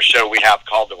our show we have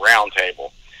called The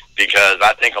Roundtable, because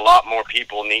I think a lot more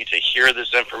people need to hear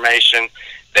this information.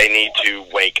 They need to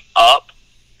wake up,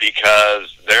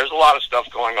 because there's a lot of stuff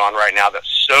going on right now that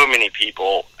so many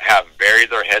people have buried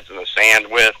their heads in the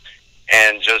sand with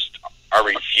and just are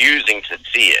refusing to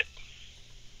see it.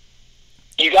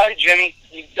 You got it, Jimmy.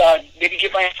 Maybe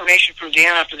get my information from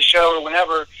Dan after the show or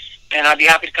whenever, and I'd be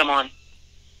happy to come on.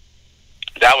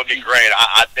 That would be great.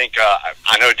 I think,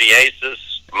 I know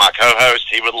DeAces, my co-host,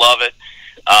 he would love it.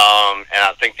 And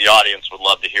I think the audience would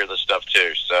love to hear this stuff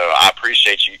too. So I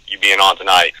appreciate you being on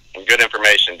tonight. And good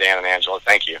information, Dan and Angela.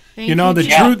 Thank you.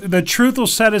 The truth will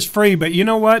set us free. But you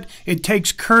know what? It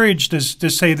takes courage to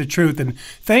say the truth. And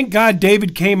thank God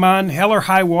David came on, hell or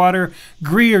high water,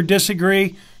 agree or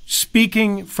disagree,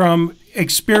 speaking from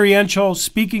experiential,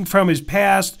 speaking from his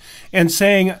past, and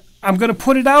saying, I'm going to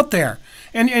put it out there.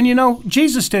 And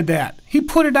Jesus did that. He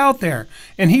put it out there,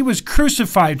 and he was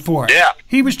crucified for it. Yeah.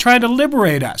 He was trying to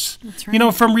liberate us,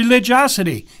 from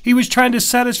religiosity. He was trying to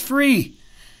set us free,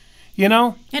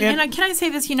 And can I say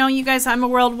this? You guys, I'm a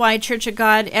Worldwide Church of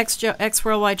God,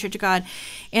 ex-Worldwide Church of God.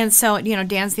 And so,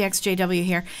 Dan's the XJW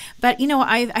here. But,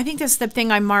 I think that's the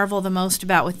thing I marvel the most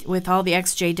about with all the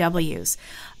XJWs.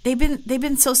 They've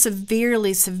been so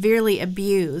severely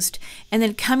abused, and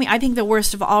then I think the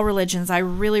worst of all religions. I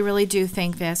really, really do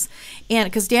think this, and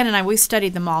because Dan and I, we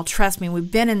studied them all. Trust me,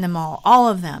 we've been in them all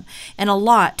of them, and a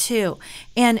lot too.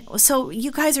 And so you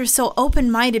guys are so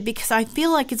open-minded, because I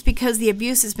feel like it's because the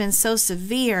abuse has been so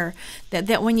severe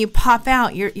that when you pop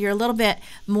out, you're a little bit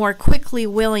more quickly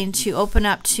willing to open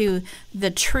up to the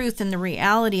truth and the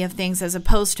reality of things, as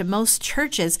opposed to most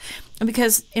churches.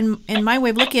 Because in my way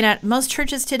of looking at it, most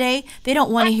churches today, they don't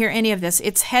want to hear any of this.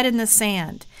 It's head in the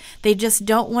sand. They just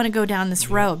don't want to go down this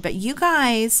road. But you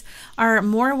guys are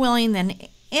more willing than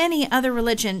any other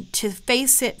religion to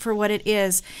face it for what it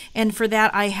is. And for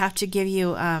that, I have to give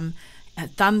you a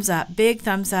thumbs up, big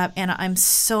thumbs up. And I'm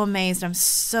so amazed. I'm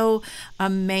so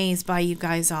amazed by you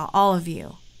guys all of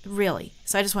you, really.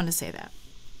 So I just wanted to say that.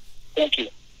 Thank you.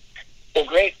 Well,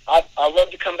 great. I'd love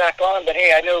to come back on. But,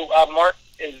 hey, I know Mark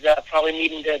is probably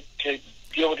needing to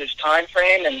deal with his time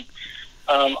frame, and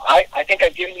I think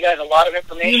I've given you guys a lot of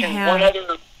information. One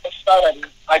other stuff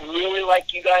I'd really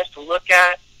like you guys to look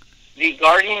at: the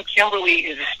Guardian Kimberly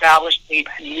is established a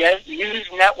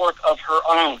news network of her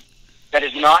own that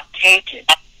is not tainted.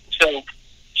 So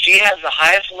she has the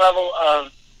highest level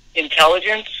of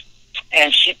intelligence,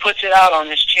 and she puts it out on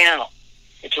this channel.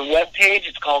 It's a web page.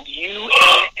 It's called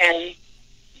UNN.today.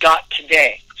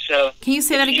 So can you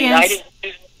say that again?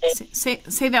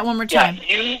 Say that one more time.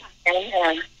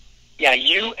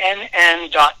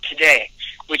 UNN.today,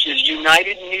 which is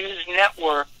United News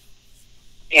Network,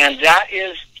 and that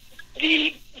is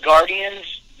the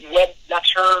Guardian's web.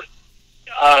 That's her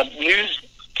news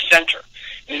center.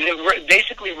 And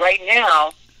basically, right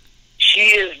now,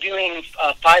 she is doing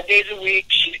 5 days a week.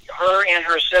 Her and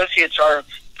her associates are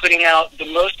putting out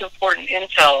the most important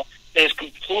intel that is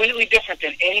completely different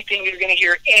than anything you're going to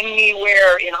hear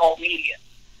anywhere in alt media.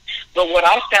 But what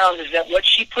I found is that what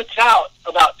she puts out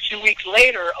about 2 weeks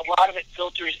later, a lot of it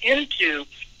filters into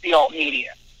the alt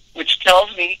media, which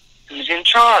tells me who's in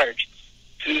charge,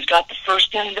 who's got the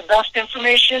first and the best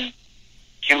information.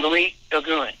 Kimberly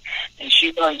Doguin. And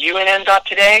she's on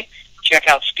UNN.today. Check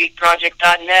out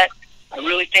speakproject.net. I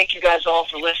really thank you guys all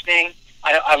for listening.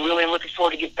 I really am looking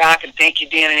forward to get back, and thank you,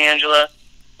 Dan and Angela.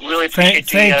 Really appreciate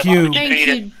Thank the you. opportunity Thank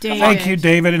you, to- David. Thank you,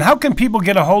 David. And how can people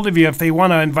get a hold of you if they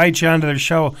want to invite you onto their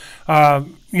show?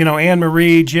 Anne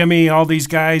Marie, Jimmy, all these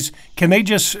guys. Can they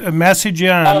just message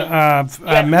you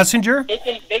on Messenger? They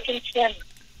can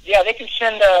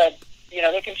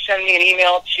send me an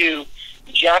email to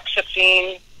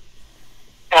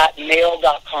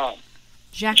jacksaphine@mail.com.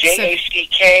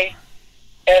 JACKSAPHINE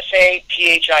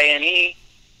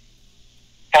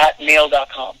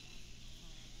 @mail.com.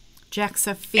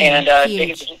 Jacksaphine. And they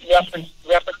can just reference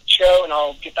the show, and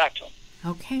I'll get back to them.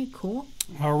 Okay, cool.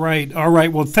 All right.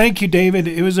 Well, thank you, David.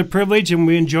 It was a privilege, and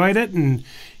we enjoyed it. And,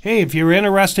 hey, if you're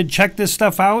interested, check this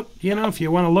stuff out, if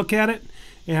you want to look at it.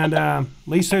 And at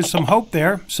least there's some hope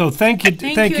there. So thank you.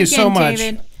 Thank you so again, much.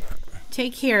 David.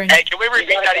 Take care. Hey, can we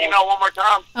repeat that email one more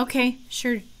time? Okay,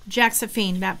 sure.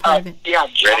 Jacksaphine, that part of it. Yeah,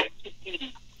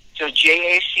 Jacksaphine. So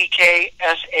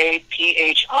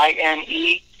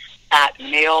JACKSAPHINE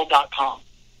 @mail.com.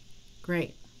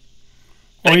 Great.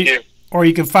 Thank you. Or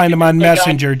you can find him on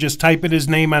Messenger. Just type in his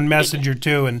name on Messenger,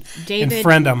 too, and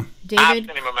friend him. I David.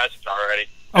 sent him a message already.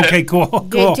 Okay, cool.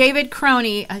 David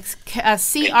Croeni,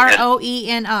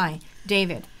 Croeni.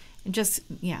 David. And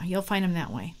you'll find him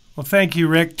that way. Well, thank you,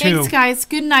 Rick, too. Thanks, guys.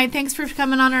 Good night. Thanks for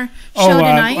coming on our show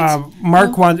tonight.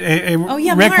 Mark wants...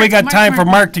 yeah, Rick, Mark, we got time for Mark.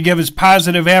 Mark to give his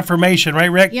positive affirmation, right,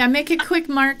 Rick? Yeah, make it quick,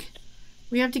 Mark.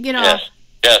 We have to get off.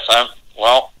 Yes.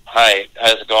 Hi.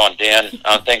 How's it going, Dan?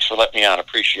 Thanks for letting me on.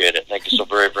 Appreciate it. Thank you so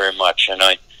very, very much. And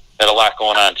I had a lot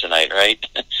going on tonight, right?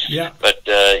 Yeah. But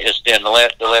yes, Dan, the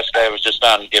last guy was just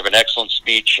on gave an excellent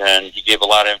speech, and he gave a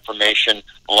lot of information.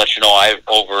 I'll let you know,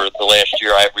 over the last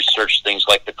year, I've researched things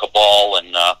like the Cabal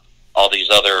and all these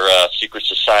other secret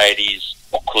societies,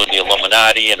 including the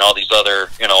Illuminati and all these other,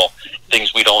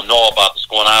 things we don't know about that's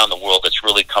going on in the world that's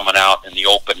really coming out in the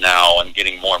open now and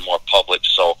getting more and more public.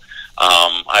 So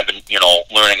I've been,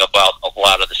 learning about a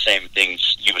lot of the same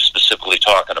things he was specifically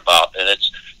talking about, and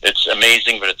it's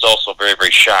amazing, but it's also very,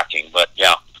 very shocking. But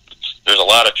yeah, there's a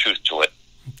lot of truth to it.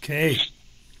 Okay.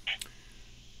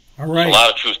 All right. There's a lot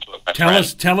of truth to it, my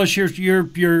friend. Tell us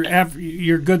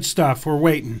your good stuff. We're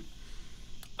waiting.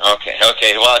 Okay.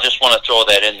 Well, I just want to throw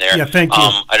that in there. Yeah, thank you.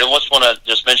 I just want to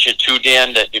just mention too,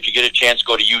 Dan, that if you get a chance,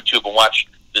 go to YouTube and watch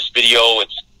this video.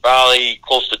 It's probably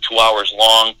close to 2 hours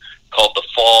long, called "The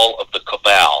Fall of the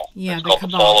Cabal." Yeah, it's called "The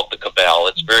Fall of the Cabal."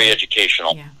 It's very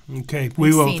educational. Yeah. Okay,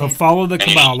 we will follow the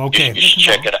Cabal. Okay. You should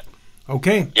check it out.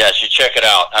 Okay. Yeah, you should check it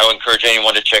out. I would encourage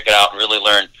anyone to check it out and really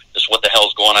learn just what the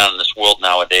hell's going on in this world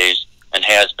nowadays, and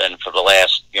has been for the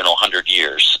last 100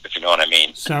 years, if you know what I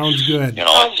mean. Sounds good.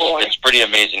 It's pretty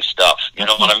amazing stuff. You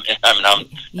know what and I'm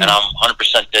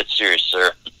 100% dead serious,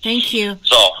 sir. Thank you.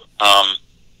 So,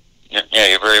 yeah,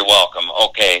 you're very welcome.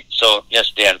 Okay, so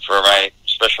yes, Dan, for my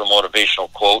special motivational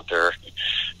quote or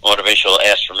motivational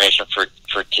affirmation for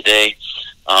today,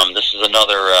 this is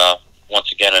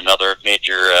once again another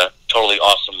major, totally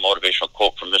awesome motivational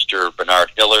quote from Mr.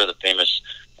 Bernard Hiller, the famous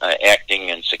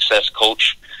acting and success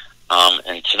coach.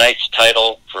 And tonight's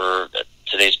title for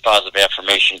today's positive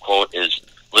affirmation quote is,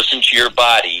 "Listen to your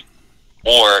body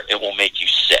or it will make you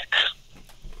sick."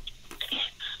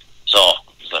 So,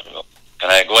 can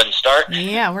I go ahead and start?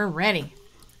 Yeah, we're ready.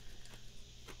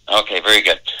 Okay, very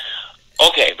good.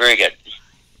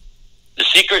 The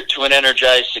secret to an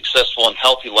energized, successful, and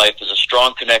healthy life is a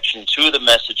strong connection to the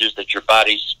messages that your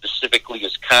body specifically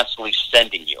is constantly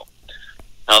sending you.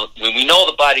 Now, we know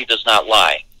the body does not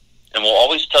lie, and will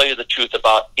always tell you the truth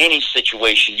about any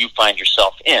situation you find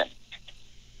yourself in.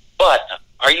 But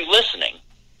are you listening?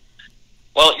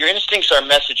 Well, your instincts are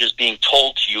messages being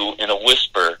told to you in a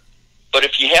whisper, but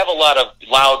if you have a lot of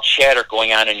loud chatter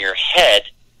going on in your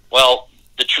head, well,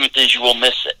 the truth is you will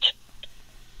miss it.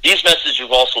 These messages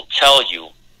will also tell you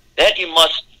that you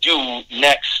must do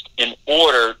next in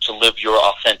order to live your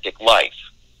authentic life.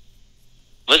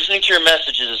 Listening to your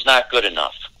messages is not good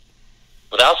enough.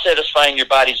 Without satisfying your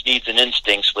body's needs and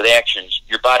instincts with actions,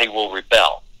 your body will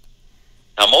rebel.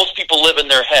 Now, most people live in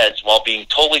their heads while being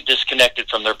totally disconnected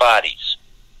from their bodies.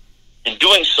 In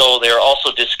doing so, they are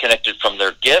also disconnected from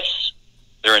their gifts,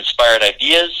 their inspired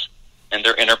ideas, and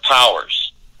their inner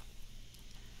powers.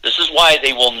 This is why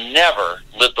they will never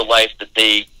live the life that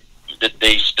they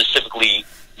specifically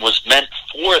was meant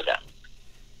for them.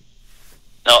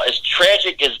 Now, as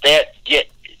tragic as that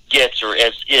gets, or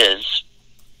as is,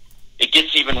 it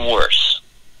gets even worse.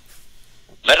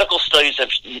 Medical studies have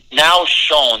now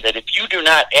shown that if you do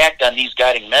not act on these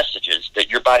guiding messages that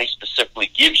your body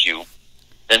specifically gives you,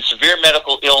 then severe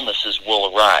medical illnesses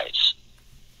will arise.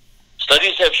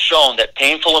 Studies have shown that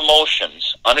painful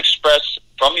emotions, unexpressed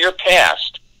from your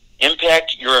past,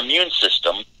 impact your immune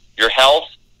system, your health,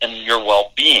 and your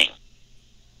well-being.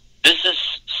 This is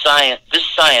science. This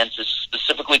science is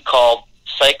specifically called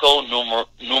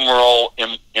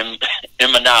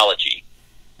psychoneuroimmunology.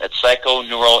 That's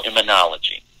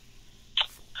psychoneuroimmunology.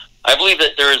 I believe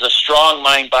that there is a strong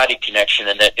mind-body connection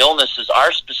and that illnesses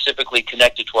are specifically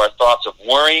connected to our thoughts of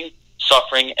worrying,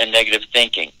 suffering, and negative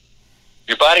thinking.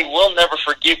 Your body will never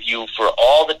forgive you for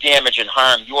all the damage and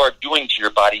harm you are doing to your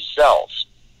body's cells.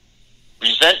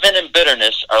 Resentment and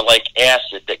bitterness are like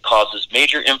acid that causes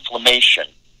major inflammation,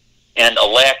 and a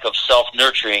lack of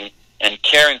self-nurturing and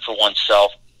caring for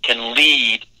oneself can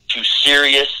lead to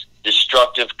serious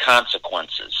destructive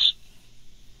consequences.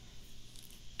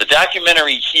 The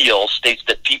documentary Heal states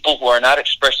that people who are not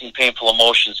expressing painful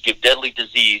emotions give deadly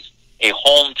disease a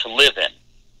home to live in.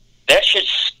 That should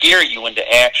scare you into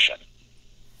action.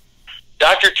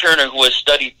 Dr. Turner, who has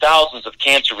studied thousands of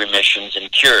cancer remissions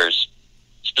and cures,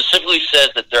 specifically says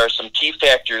that there are some key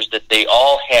factors that they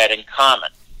all had in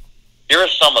common. Here are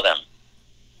some of them.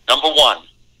 Number one,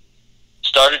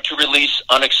 started to release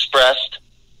unexpressed,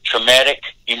 traumatic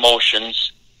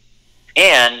emotions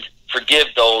and forgive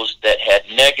those that had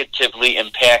negatively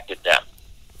impacted them.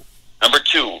 Number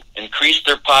two, increased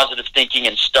their positive thinking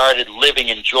and started living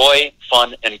in joy,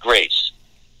 fun, and grace.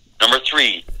 Number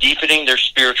three, deepening their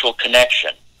spiritual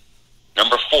connection.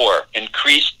 Number four,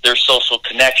 increased their social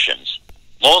connections.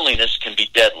 Loneliness can be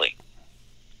deadly.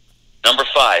 Number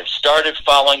five, started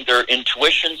following their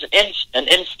intuitions and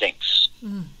instincts.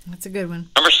 That's a good one.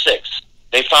 Number six,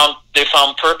 they found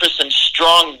purpose and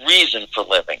strong reason for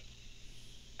living.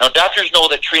 Now, doctors know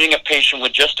that treating a patient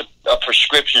with just a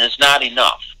prescription is not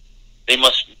enough. They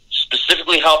must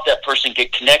specifically help that person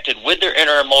get connected with their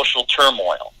inner emotional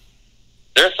turmoil.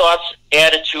 Their thoughts,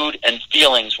 attitude, and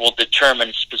feelings will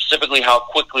determine specifically how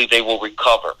quickly they will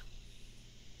recover.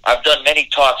 I've done many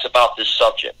talks about this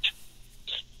subject.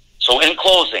 So in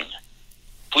closing,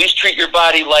 please treat your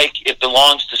body like it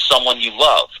belongs to someone you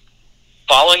love.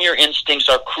 Following your instincts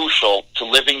are crucial to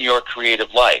living your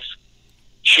creative life.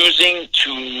 Choosing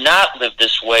to not live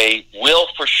this way will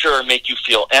for sure make you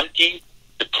feel empty,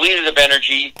 depleted of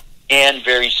energy, and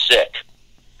very sick.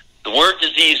 The word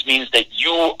disease means that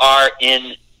you are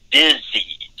in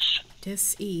disease.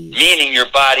 Dis-ease. Meaning your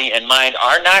body and mind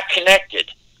are not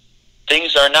connected.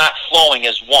 Things are not flowing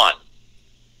as one.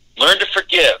 Learn to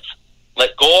forgive.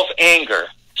 Let go of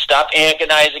anger. Stop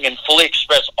agonizing and fully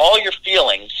express all your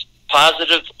feelings,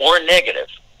 positive or negative.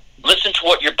 Listen to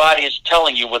what your body is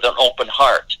telling you with an open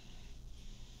heart.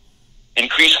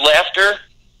 Increase laughter,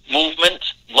 movement,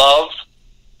 love,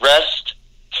 rest,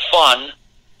 fun,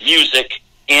 music,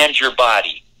 and your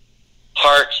body.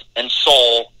 Heart and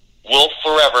soul will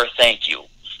forever thank you.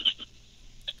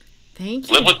 Thank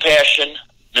you. Live with passion,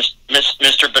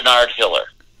 Mr. Bernard Hiller.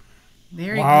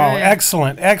 Very wow, good.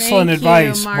 excellent Thank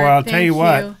advice. you, Mark. Boy, I'll Thank tell you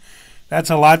what, you. that's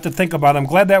a lot to think about. I'm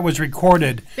glad that was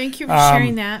recorded. Thank you for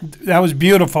sharing that. That was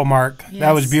beautiful, Mark. Yes.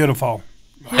 That was beautiful.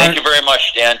 Thank you very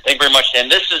much, Dan. Thank you very much, Dan.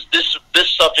 This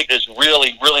subject is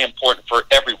really, really important for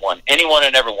everyone, anyone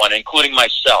and everyone, including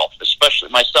myself, especially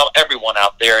myself, everyone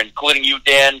out there, including you,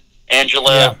 Dan,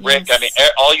 Angela, Yeah. Rick. Yes. I mean,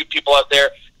 all you people out there.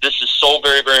 This is so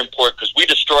very, very important because we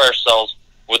destroy ourselves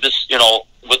with this,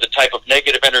 with the type of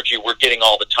negative energy we're getting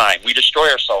all the time. We destroy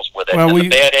ourselves with it. Well, and the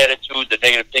bad attitude, the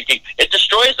negative thinking, it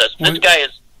destroys us. This guy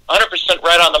is 100%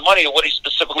 right on the money of what he's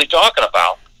specifically talking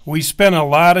about. We spend a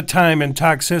lot of time in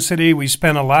toxicity. We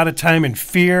spend a lot of time in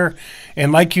fear.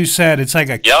 And like you said, it's like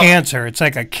a cancer. It's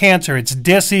like a cancer. It's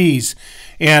dis-ease.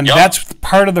 And that's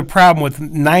part of the problem with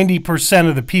 90%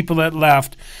 of the people that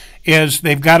left is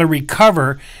they've got to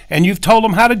recover. And you've told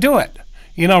them how to do it.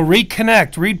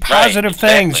 Reconnect, read positive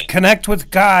things, connect with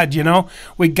God.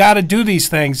 We got to do these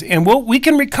things. And we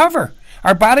can recover.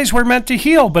 Our bodies were meant to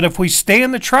heal, but if we stay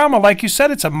in the trauma, like you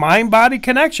said, it's a mind-body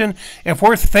connection. If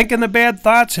we're thinking the bad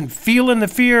thoughts and feeling the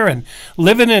fear and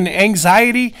living in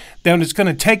anxiety, then it's going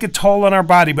to take a toll on our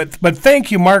body. But thank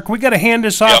you, Mark. We got to hand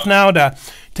this off now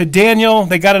to Daniel.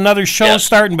 They got another show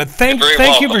starting, but thank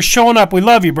you for showing up. We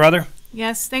love you, brother.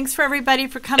 Yes, thanks for everybody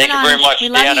for coming on. Thank you very much, we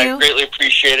Dan. love you. I greatly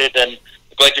appreciate it, and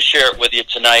I'd like to share it with you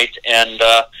tonight. And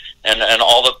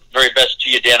all the very best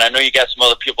to you, Dan. I know you got some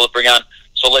other people to bring on.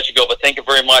 So I'll let you go, but thank you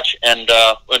very much, and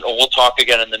we'll talk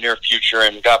again in the near future,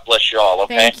 and God bless you all,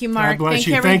 okay? Thank you, Mark. God bless Thank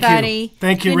you. you, everybody.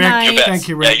 Thank you, Good Rick. night. You bet. Thank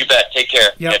you, Rick. Yeah, you bet. Take care.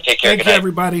 Yep. Yeah, take care. Thank Good you, night.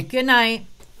 everybody. Good night.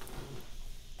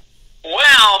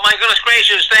 Well, my goodness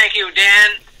gracious, thank you, Dan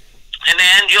and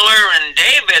Angela and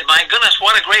David. My goodness,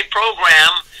 what a great program.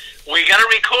 We got to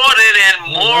record it,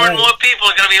 and more and more people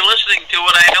are going to be listening to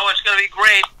it. I know it's going to be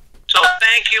great. So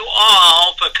thank you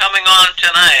all for coming on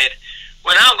tonight.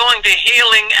 We're now going to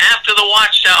Healing After the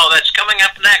Watchtower. That's coming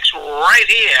up next right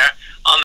here